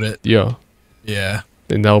to vote it. Yeah, Yeah.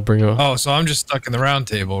 and that'll bring a. Oh, so I'm just stuck in the round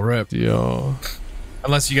table. Rip. Yeah.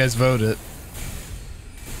 Unless you guys vote it.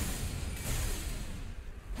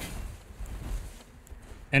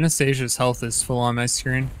 Anastasia's health is full on my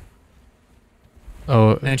screen,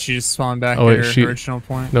 Oh, and she just spawned back Oh, at wait, her she- original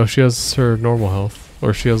point. no, she has her normal health,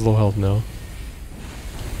 or she has low health now.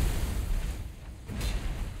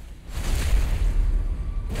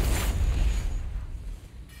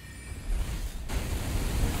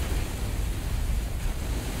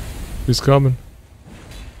 Who's coming?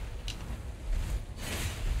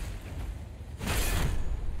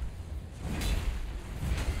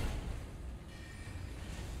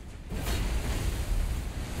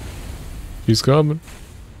 He's coming.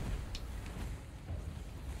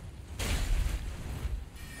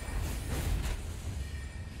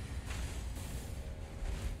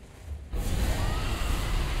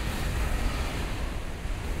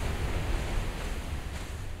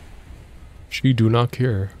 She do not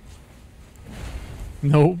care.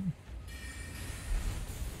 Nope.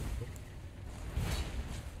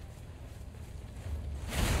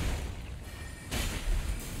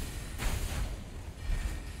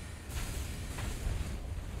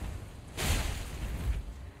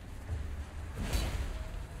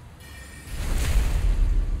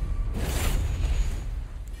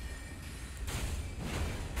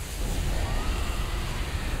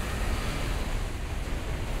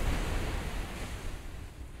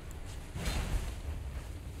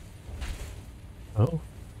 Oh.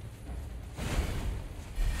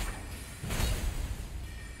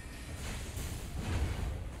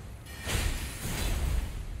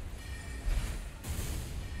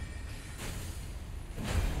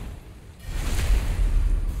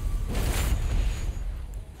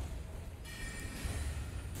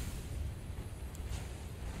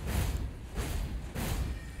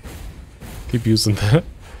 Keep using that.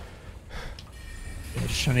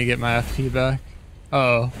 Just trying to get my FP back.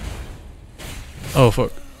 Uh-oh. Oh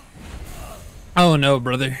fuck. Oh no,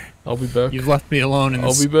 brother. I'll be back. You've left me alone in I'll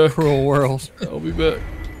this be back. cruel world. I'll be back.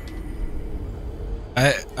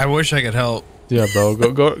 I wish I could help. Yeah, bro.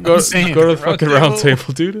 Go to saying, the fucking round table.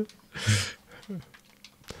 table, dude.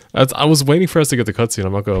 I was waiting for us to get the cutscene.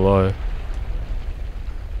 I'm not gonna lie.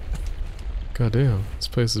 God damn, this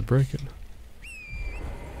place is breaking.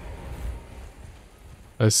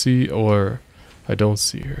 I see, or I don't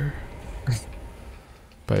see her,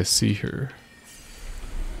 but I see her.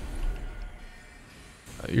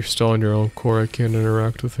 You're still on your own core. I can't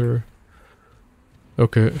interact with her.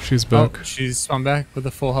 Okay, she's back. Oh, she's spawned back with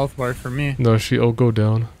a full health bar for me. No, she'll go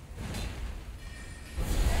down.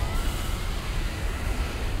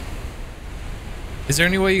 Is there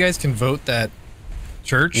any way you guys can vote that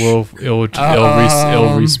church? Well, it'll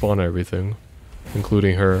respawn everything,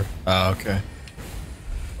 including her. Oh, okay.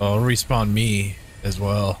 Well, it'll respawn me as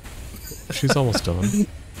well. She's almost done.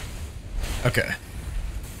 Okay.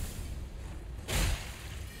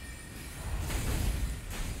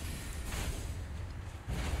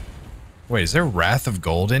 Wait, is there Wrath of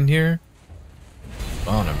Gold in here?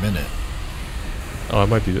 Oh, in a minute. Oh, it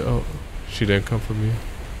might be. Oh, she didn't come for me.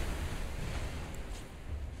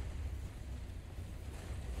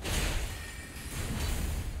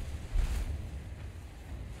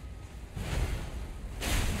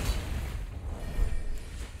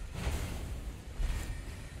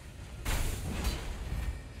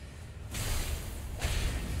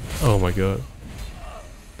 Oh my god.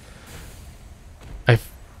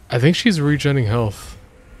 I think she's regenerating health.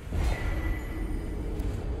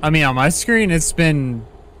 I mean, on my screen, it's been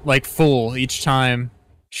like full each time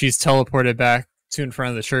she's teleported back to in front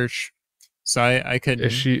of the church. So I couldn't.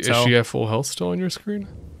 Is she at full health still on your screen?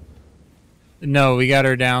 No, we got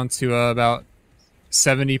her down to about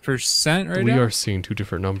 70% right We now. are seeing two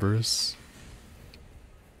different numbers.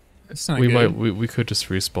 It's not We good. we could just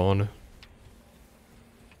respawn.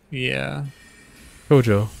 Yeah.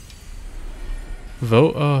 Cojo.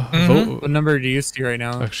 Vote vote. What number do you see right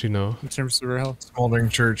now Actually no. in terms of her health? Smoldering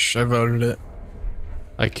Church. I voted it.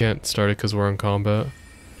 I can't start it because we're in combat.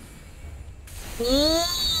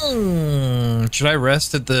 Should I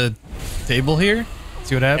rest at the table here?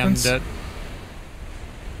 See what Yeah, I'm happens? dead.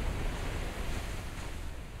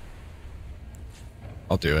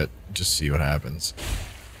 I'll do it. Just see what happens.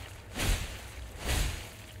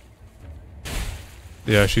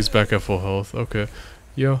 Yeah, she's back at full health. Okay.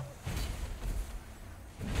 Yeah.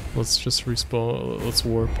 Let's just respawn. Let's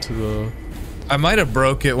warp to the... I might have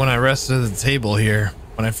broke it when I rested at the table here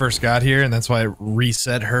when I first got here, and that's why I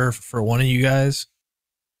reset her for one of you guys.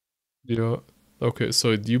 Yeah. Okay,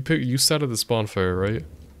 so you sat at the spawn fire, right?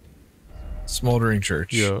 Smoldering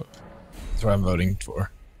Church. Yeah. That's what I'm voting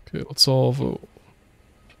for. Okay, let's all vote.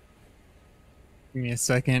 Give me a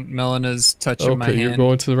second. Melena's touching my Okay, hand. you're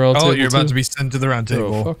going to the round table. Oh, you're about too? to be sent to the round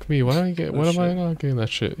table. Oh, fuck me. Why don't I get? Oh, Why am I shit. not getting that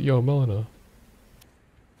shit? Yo, Melina.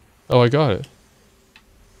 Oh, I got it.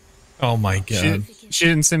 Oh my god. She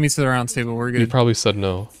didn't send me to the round table. We're You good. probably said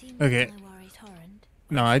no. Okay.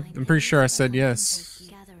 No, I'm pretty sure I said yes.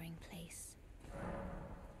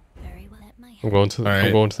 I'm going to. Alright.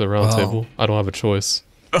 I'm going to the round Wow. table. I don't have a choice.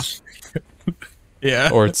 Yeah.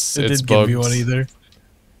 Or it's it it's didn't give me bugged. one either.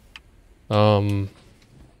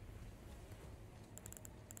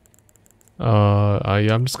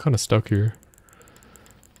 I'm just kind of stuck here.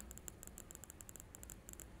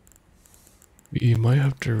 We might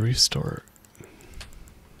have to restart.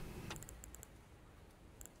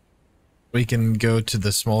 We can go to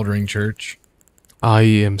the Smoldering Church. I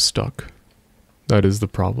am stuck. That is the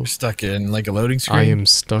problem. We're stuck in like a loading screen. I am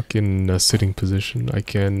stuck in a sitting position. I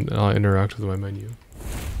can interact with my menu.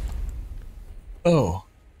 Oh.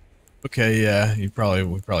 Okay, yeah. We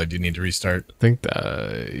probably do need to restart. I think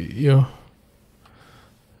that, yeah.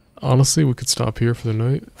 Honestly, we could stop here for the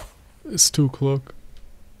night. It's 2 o'clock.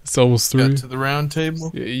 It's almost 3. Got to the round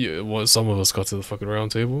table. Yeah, well, some of us got to the fucking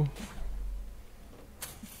round table.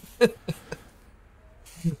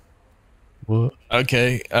 What?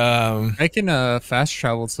 Okay. I can fast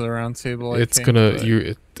travel to the round table. It's think, gonna,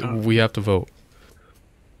 but- we have to vote.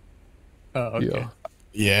 Oh, okay. Yeah.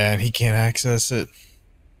 Yeah, and he can't access it.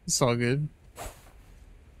 It's all good.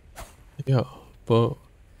 Yeah, but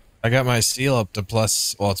I got my seal up to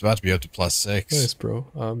plus. Well, it's about to be up to +6. nice, bro.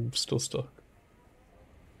 I'm still stuck.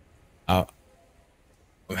 I'm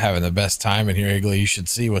having the best time in here, Igli. You should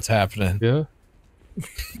see what's happening. Yeah.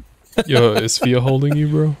 Yo, is Fia holding you,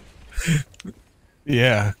 bro?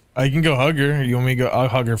 Yeah, I can go hug her. You want me to go? I'll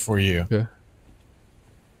hug her for you. Yeah.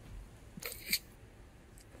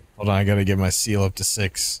 Hold on, I gotta get my seal up to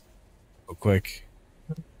 6 real quick.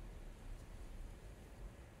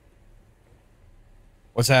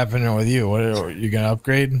 What's happening with you? What are you gonna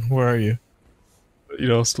upgrade? Where are you? You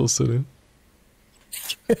know, still sitting.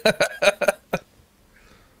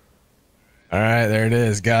 All right, there it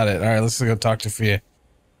is. Got it. All right, let's go talk to Fia.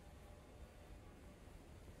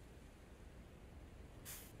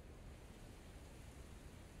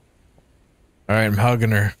 All right, I'm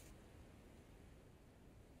hugging her.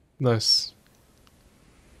 Nice.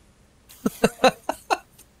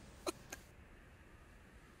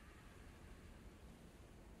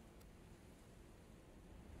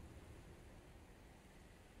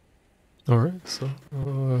 All right, so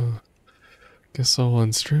guess I'll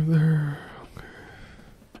unstream there. Okay.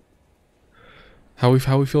 How we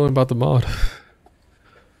feeling about the mod?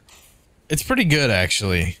 It's pretty good,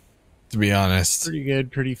 actually, to be honest. Pretty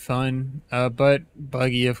good, pretty fun, but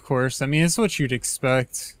buggy, of course. I mean, it's what you'd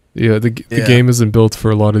expect. Yeah, the game isn't built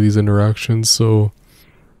for a lot of these interactions, so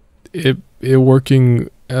it working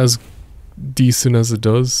as decent as it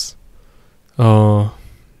does,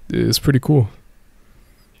 is pretty cool.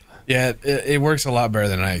 Yeah, it works a lot better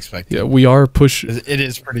than I expected. Yeah, we are It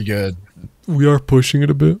is pretty good. we are pushing it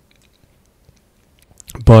a bit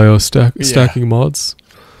by stacking mods.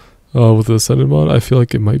 With the Ascended mod, I feel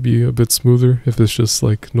like it might be a bit smoother if it's just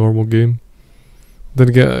like normal game. Then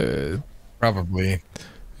again, Probably.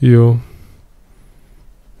 yo,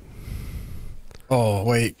 Oh,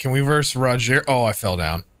 wait. Can we verse Roger? Oh, I fell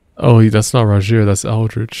down. oh, that's not Roger, that's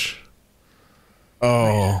Aldrich.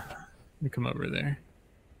 Oh. Let me come over there.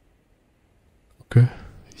 Okay,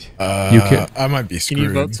 you can. I might be Can screwed.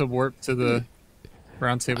 you vote to warp to the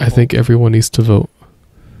round table? I think everyone needs to vote.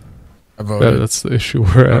 I voted. That's the issue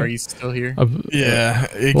we're Oh, at. are you still here? Yeah.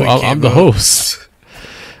 Igli Well, can't I'm the vote. host.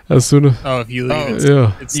 As soon as Oh, if you leave, Oh, it's,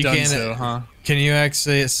 yeah, it's You done. can't- So, huh? Can you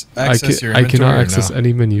access your I inventory? cannot or access no?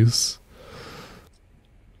 any menus.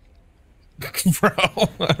 Bro,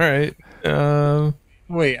 all right.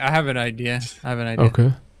 Wait, I have an idea.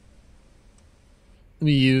 Okay. Let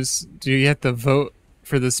me use. Do you have to vote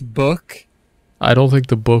for this book? I don't think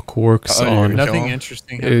the book works Oh, you're on. gonna kill Nothing him?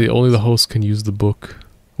 interesting. Only the host can use the book.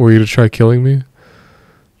 Were you gonna try killing me?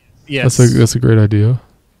 Yes. That's a great idea.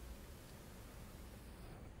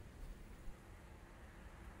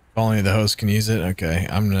 Only the host can use it? Okay,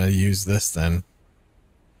 I'm going to use this then.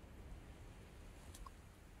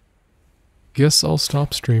 Guess I'll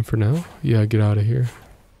stop stream for now. Yeah, get out of here.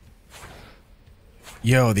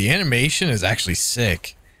 Yo, the animation is actually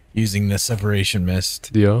sick using the separation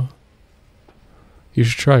mist. Yeah. You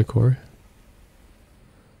should try, Corey.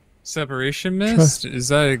 Separation mist? Is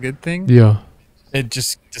that a good thing? Yeah. It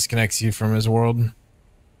just disconnects you from his world.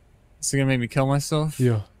 Is it gonna make me kill myself?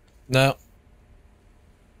 Yeah. No.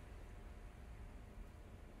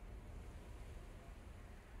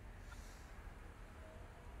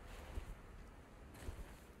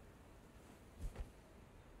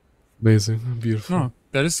 Amazing. Beautiful. Oh,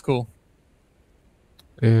 that is cool.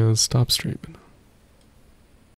 And stop streaming.